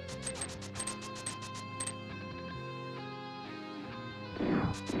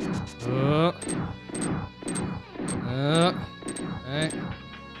 Hey.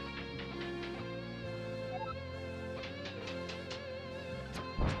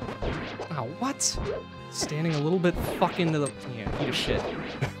 Oh, what? Standing a little bit fucking to the. Yeah, eat a shit.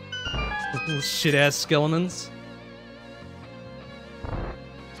 Little shit ass skeletons.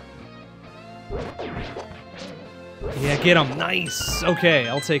 Yeah, get him. Nice. Okay,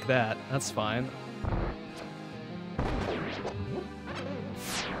 I'll take that. That's fine.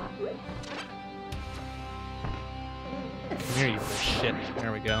 Come here, you little shit.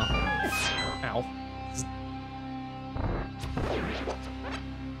 There we go. Ow.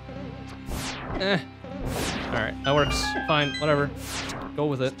 Alright, that works. Fine, whatever. Go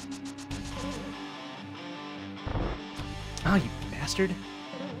with it. Oh, you bastard.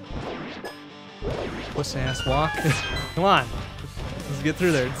 Puss ass walk. Come on. Let's get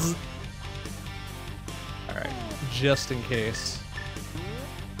through there. Alright, just in case.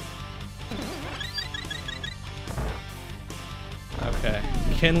 Okay.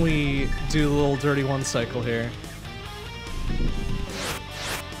 Can we do a little dirty one cycle here?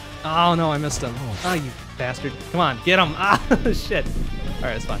 Oh no, I missed him. Oh, you bastard. Come on, get him. Ah, shit.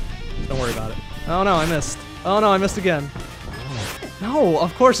 Alright, it's fine. Don't worry about it. Oh no, I missed. Oh no, I missed again. No,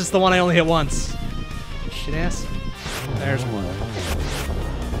 of course it's the one I only hit once. Shit ass. There's one.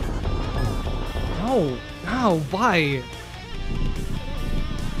 No, no, why?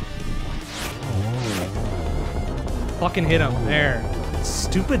 Fucking hit him. There.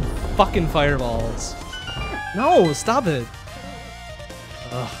 Stupid fucking fireballs. No, stop it.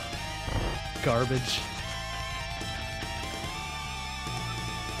 Ugh. Garbage.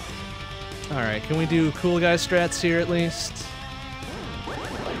 Alright, can we do cool guy strats here at least?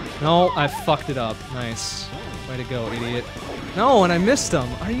 No, I fucked it up. Nice. Way to go, idiot. No, and I missed him.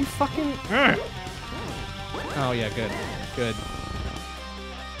 Are you fucking... Ugh. Oh, yeah, good. Good.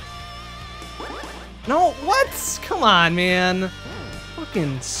 No, what? Come on, man.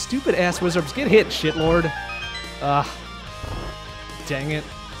 Fucking stupid ass wizards. Get hit, shitlord. Ugh. Dang it.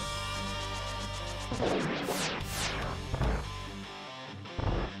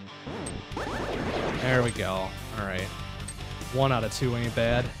 There we go. Alright. 1 out of 2 ain't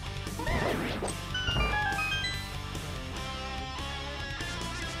bad.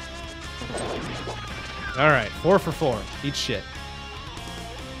 Alright, 4 for 4. Eat shit.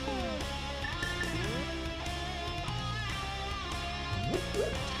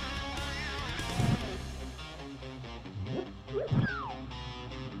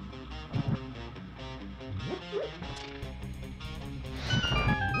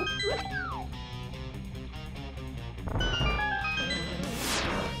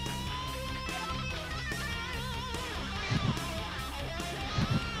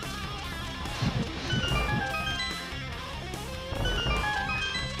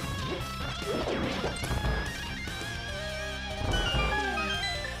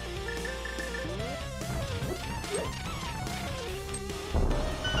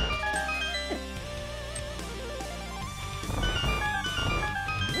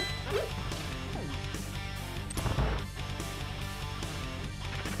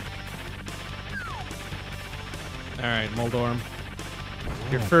 Alright, Moldorm.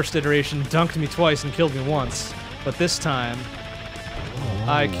 Your first iteration dunked me twice and killed me once. But this time,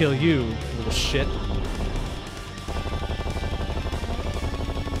 I kill you, little shit.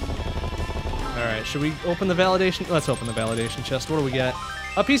 Alright, should we open the validation? Let's open the validation chest. What do we get?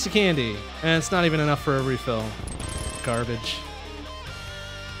 A piece of candy. And it's not even enough for a refill. Garbage.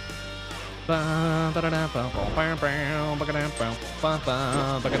 Ouch.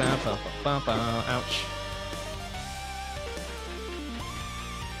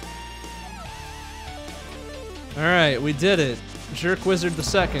 Alright, we did it. Jerk Wizard the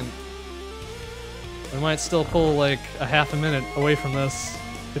second. We might still pull like a half a minute away from this,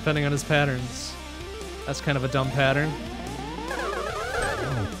 depending on his patterns. That's kind of a dumb pattern.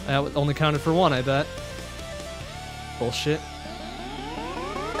 That only counted for one, I bet. Bullshit.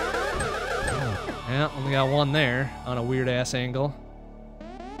 Yeah, only got one there on a weird ass angle.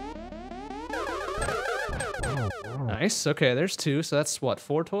 Nice, okay, there's two, so that's what,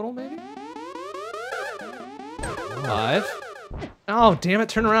 4 total maybe? 5. Oh, damn it,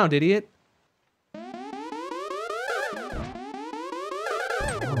 turn around, idiot.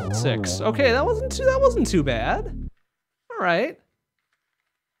 6. Okay, that wasn't too bad. Alright.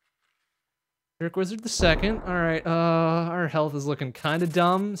 Jerk Wizard the second. Alright, our health is looking kinda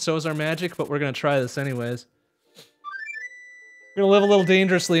dumb, so is our magic, but we're gonna try this anyways. We're gonna live a little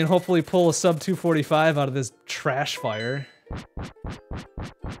dangerously and hopefully pull a sub 245 out of this trash fire.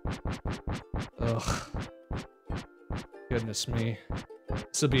 Ugh. Goodness me.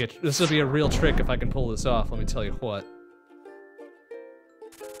 This will be a real trick if I can pull this off, let me tell you what.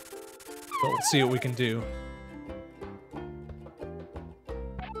 But let's see what we can do.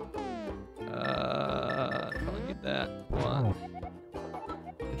 Probably need that. One.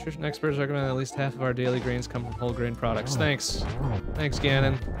 Nutrition experts recommend at least half of our daily grains come from whole grain products. Thanks. Thanks,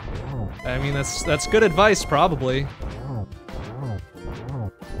 Ganon. I mean, that's good advice, probably.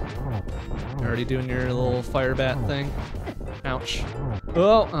 Already doing your little fire bat thing. Ouch.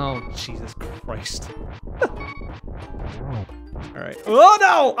 Oh, Jesus Christ. Alright. Oh,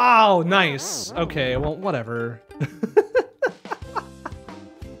 no! Oh, nice. Okay, well, whatever.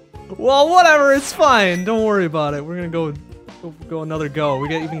 Well, whatever, it's fine. Don't worry about it. We're gonna go another go.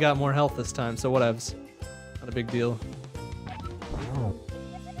 We even got more health this time, so whatevs. Not a big deal.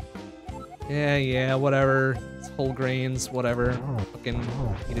 Yeah, whatever. It's whole grains, whatever. Fucking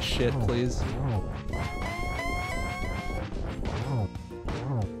eat a shit, please. I'm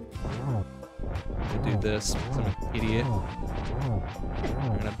gonna do this, because I'm an idiot.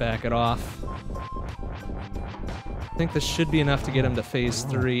 I'm gonna back it off. I think this should be enough to get him to phase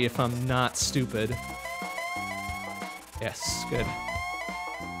 3 if I'm not stupid. Yes, good.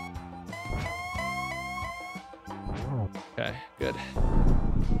 Okay, good.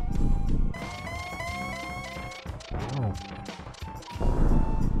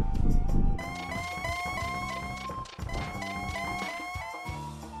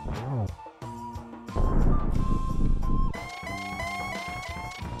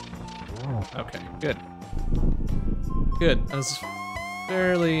 Okay, good. Good. That was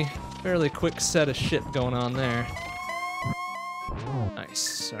fairly quick set of shit going on there.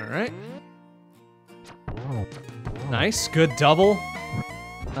 Nice. All right. Nice. Good double.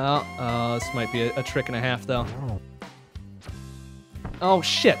 Oh, this might be a trick and a half though. Oh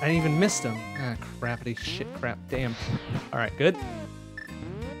shit! I even missed him. Ah, crappity shit, crap, damn. All right, good.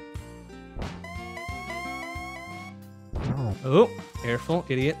 Oh, careful,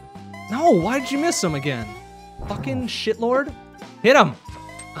 idiot. No, why did you miss him again? Fucking shitlord. Hit him!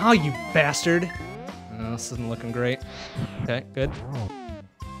 Oh, you bastard. Oh, this isn't looking great. Okay, good.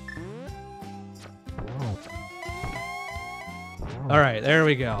 Alright, there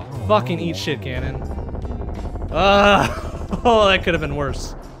we go. Fucking eat shit, Ganon. Oh, that could have been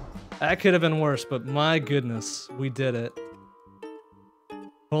worse. That could have been worse, but my goodness, we did it.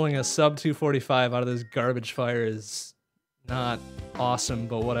 Pulling a sub 245 out of this garbage fire is not awesome,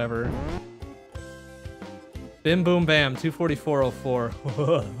 but whatever. Bim boom bam,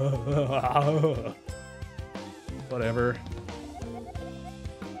 244.04. Whatever.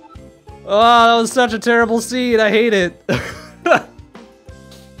 Oh, that was such a terrible seed. I hate it.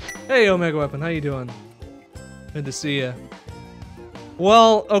 Hey, Omega Weapon, how you doing? Good to see ya.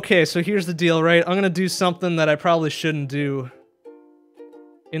 Well, okay, so here's the deal, right? I'm gonna do something that I probably shouldn't do.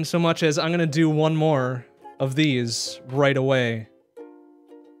 In so much as I'm gonna do one more of these right away.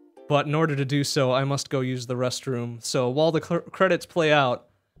 But in order to do so, I must go use the restroom. So while the credits play out,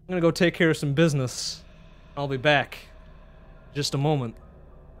 I'm gonna go take care of some business. I'll be back in just a moment.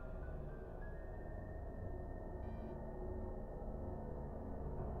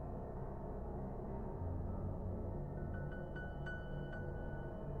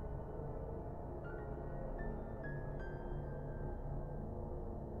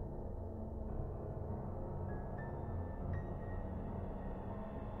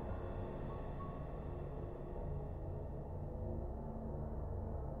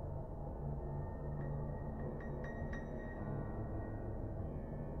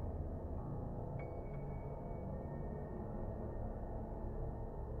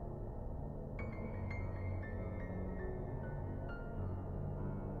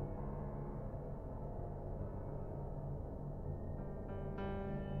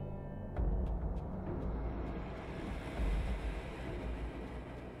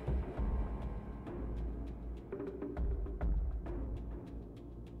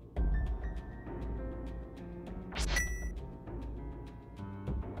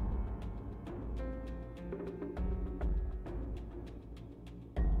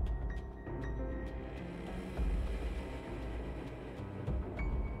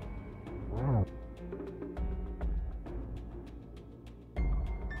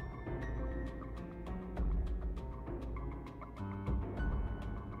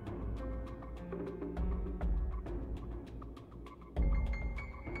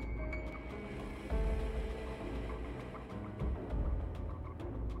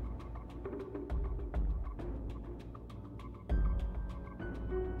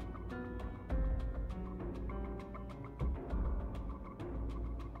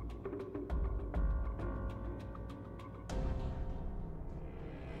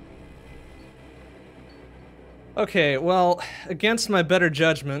 Okay, well, against my better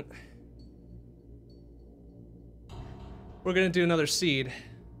judgment, we're gonna do another seed.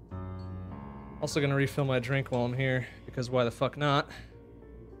 Also gonna refill my drink while I'm here, because why the fuck not?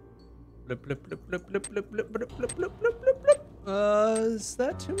 Blip, blip, blip, blip, blip, blip, blip, blip, blip, blip, blip, blip, blip. Is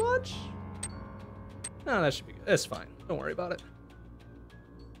that too much? No, that should be good. It's fine. Don't worry about it.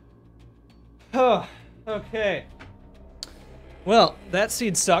 Oh, okay. Well, that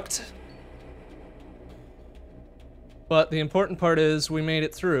seed sucked. But the important part is we made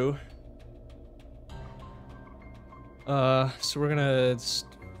it through. So we're gonna just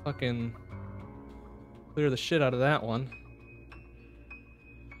fucking clear the shit out of that one.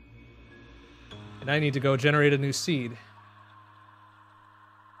 And I need to go generate a new seed.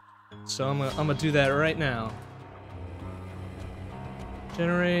 So I'm gonna do that right now.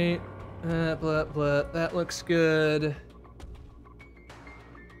 Generate, blah, blah, that looks good.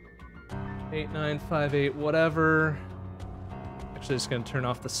 8958, whatever. Actually, just gonna turn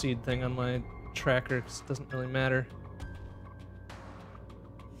off the seed thing on my tracker because it doesn't really matter.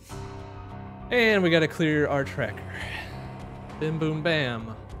 And we gotta clear our tracker. Bim boom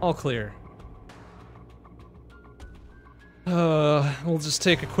bam. All clear. We'll just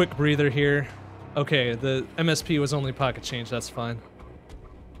take a quick breather here. Okay, the MSP was only pocket change, that's fine.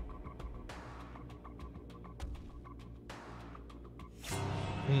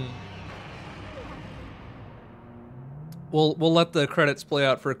 We'll let the credits play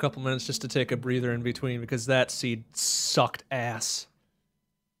out for a couple minutes just to take a breather in between because that seed sucked ass.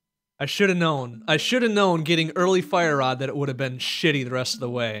 I should have known. I should have known getting early fire rod that it would have been shitty the rest of the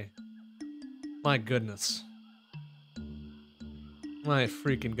way. My goodness. My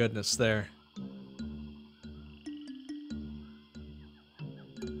freaking goodness there.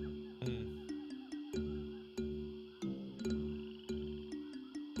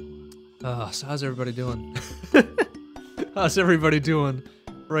 So how's everybody doing? How's everybody doing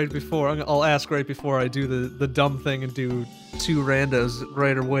right before? I'll ask right before I do the dumb thing and do 2 randos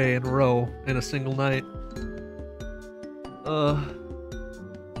right away in a row in a single night.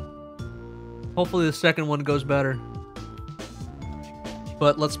 Hopefully the second one goes better.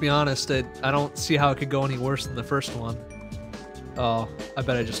 But let's be honest, I don't see how it could go any worse than the first one. Oh, I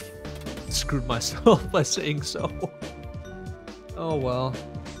bet I just screwed myself by saying so. Oh well.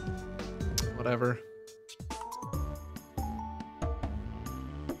 Whatever.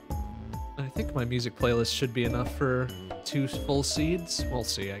 I think my music playlist should be enough for 2 full seeds. We'll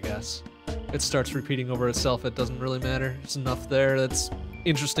see, I guess. If it starts repeating over itself, it doesn't really matter. There's enough there that's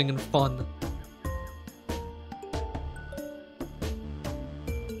interesting and fun.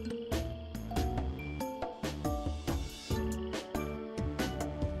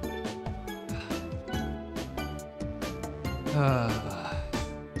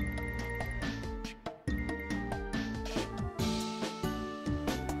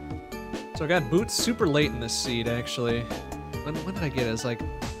 So I got boots super late in this seed, actually. When did I get it? It's like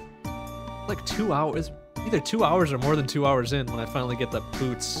 2 hours, either 2 hours or more than 2 hours in when I finally get the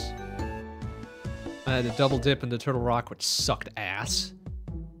boots. I had to double dip into Turtle Rock, which sucked ass.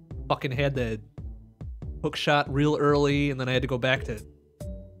 Fucking had the hook shot real early, and then I had to go back to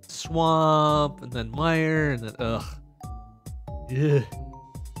Swamp, and then Mire, and then, ugh. Yeah.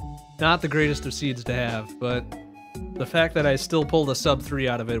 Not the greatest of seeds to have, but the fact that I still pulled a sub 3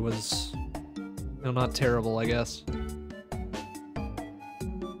 out of it was, you know, not terrible, I guess.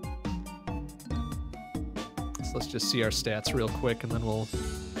 So let's just see our stats real quick, and then we'll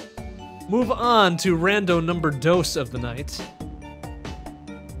move on to rando number dose of the night.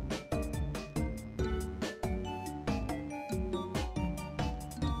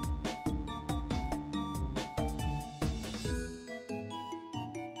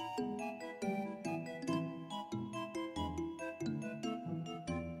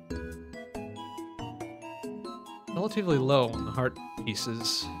 Relatively low on the heart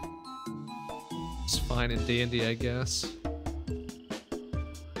pieces. It's fine and dandy, I guess.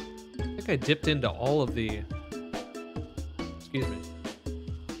 I think I dipped into all of the... Excuse me.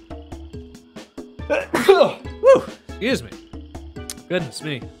 Woo! Excuse me. Goodness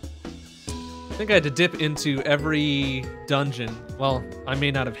me. I think I had to dip into every dungeon. Well, I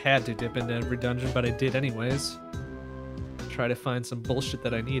may not have had to dip into every dungeon, but I did anyways. Try to find some bullshit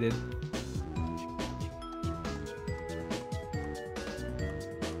that I needed.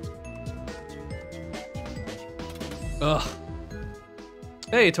 Ugh.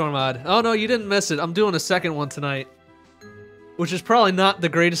 Hey, Tormod. Oh no, you didn't miss it. I'm doing a second one tonight. Which is probably not the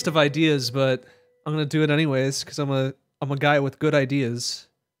greatest of ideas, but I'm gonna do it anyways, because I'm a guy with good ideas.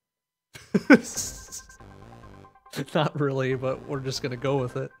 Not really, but we're just gonna go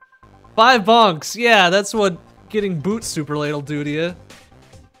with it. 5 bonks! Yeah, that's what getting boot super late'll do to you.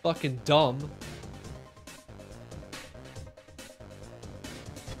 Fucking dumb.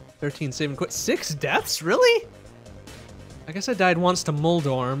 13 saving quit. 6 deaths? Really? I guess I died once to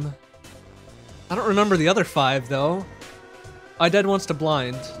Muldorm. I don't remember the other 5, though. I died once to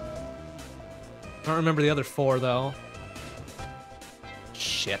Blind. I don't remember the other 4, though.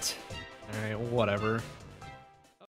 Shit. Alright, whatever.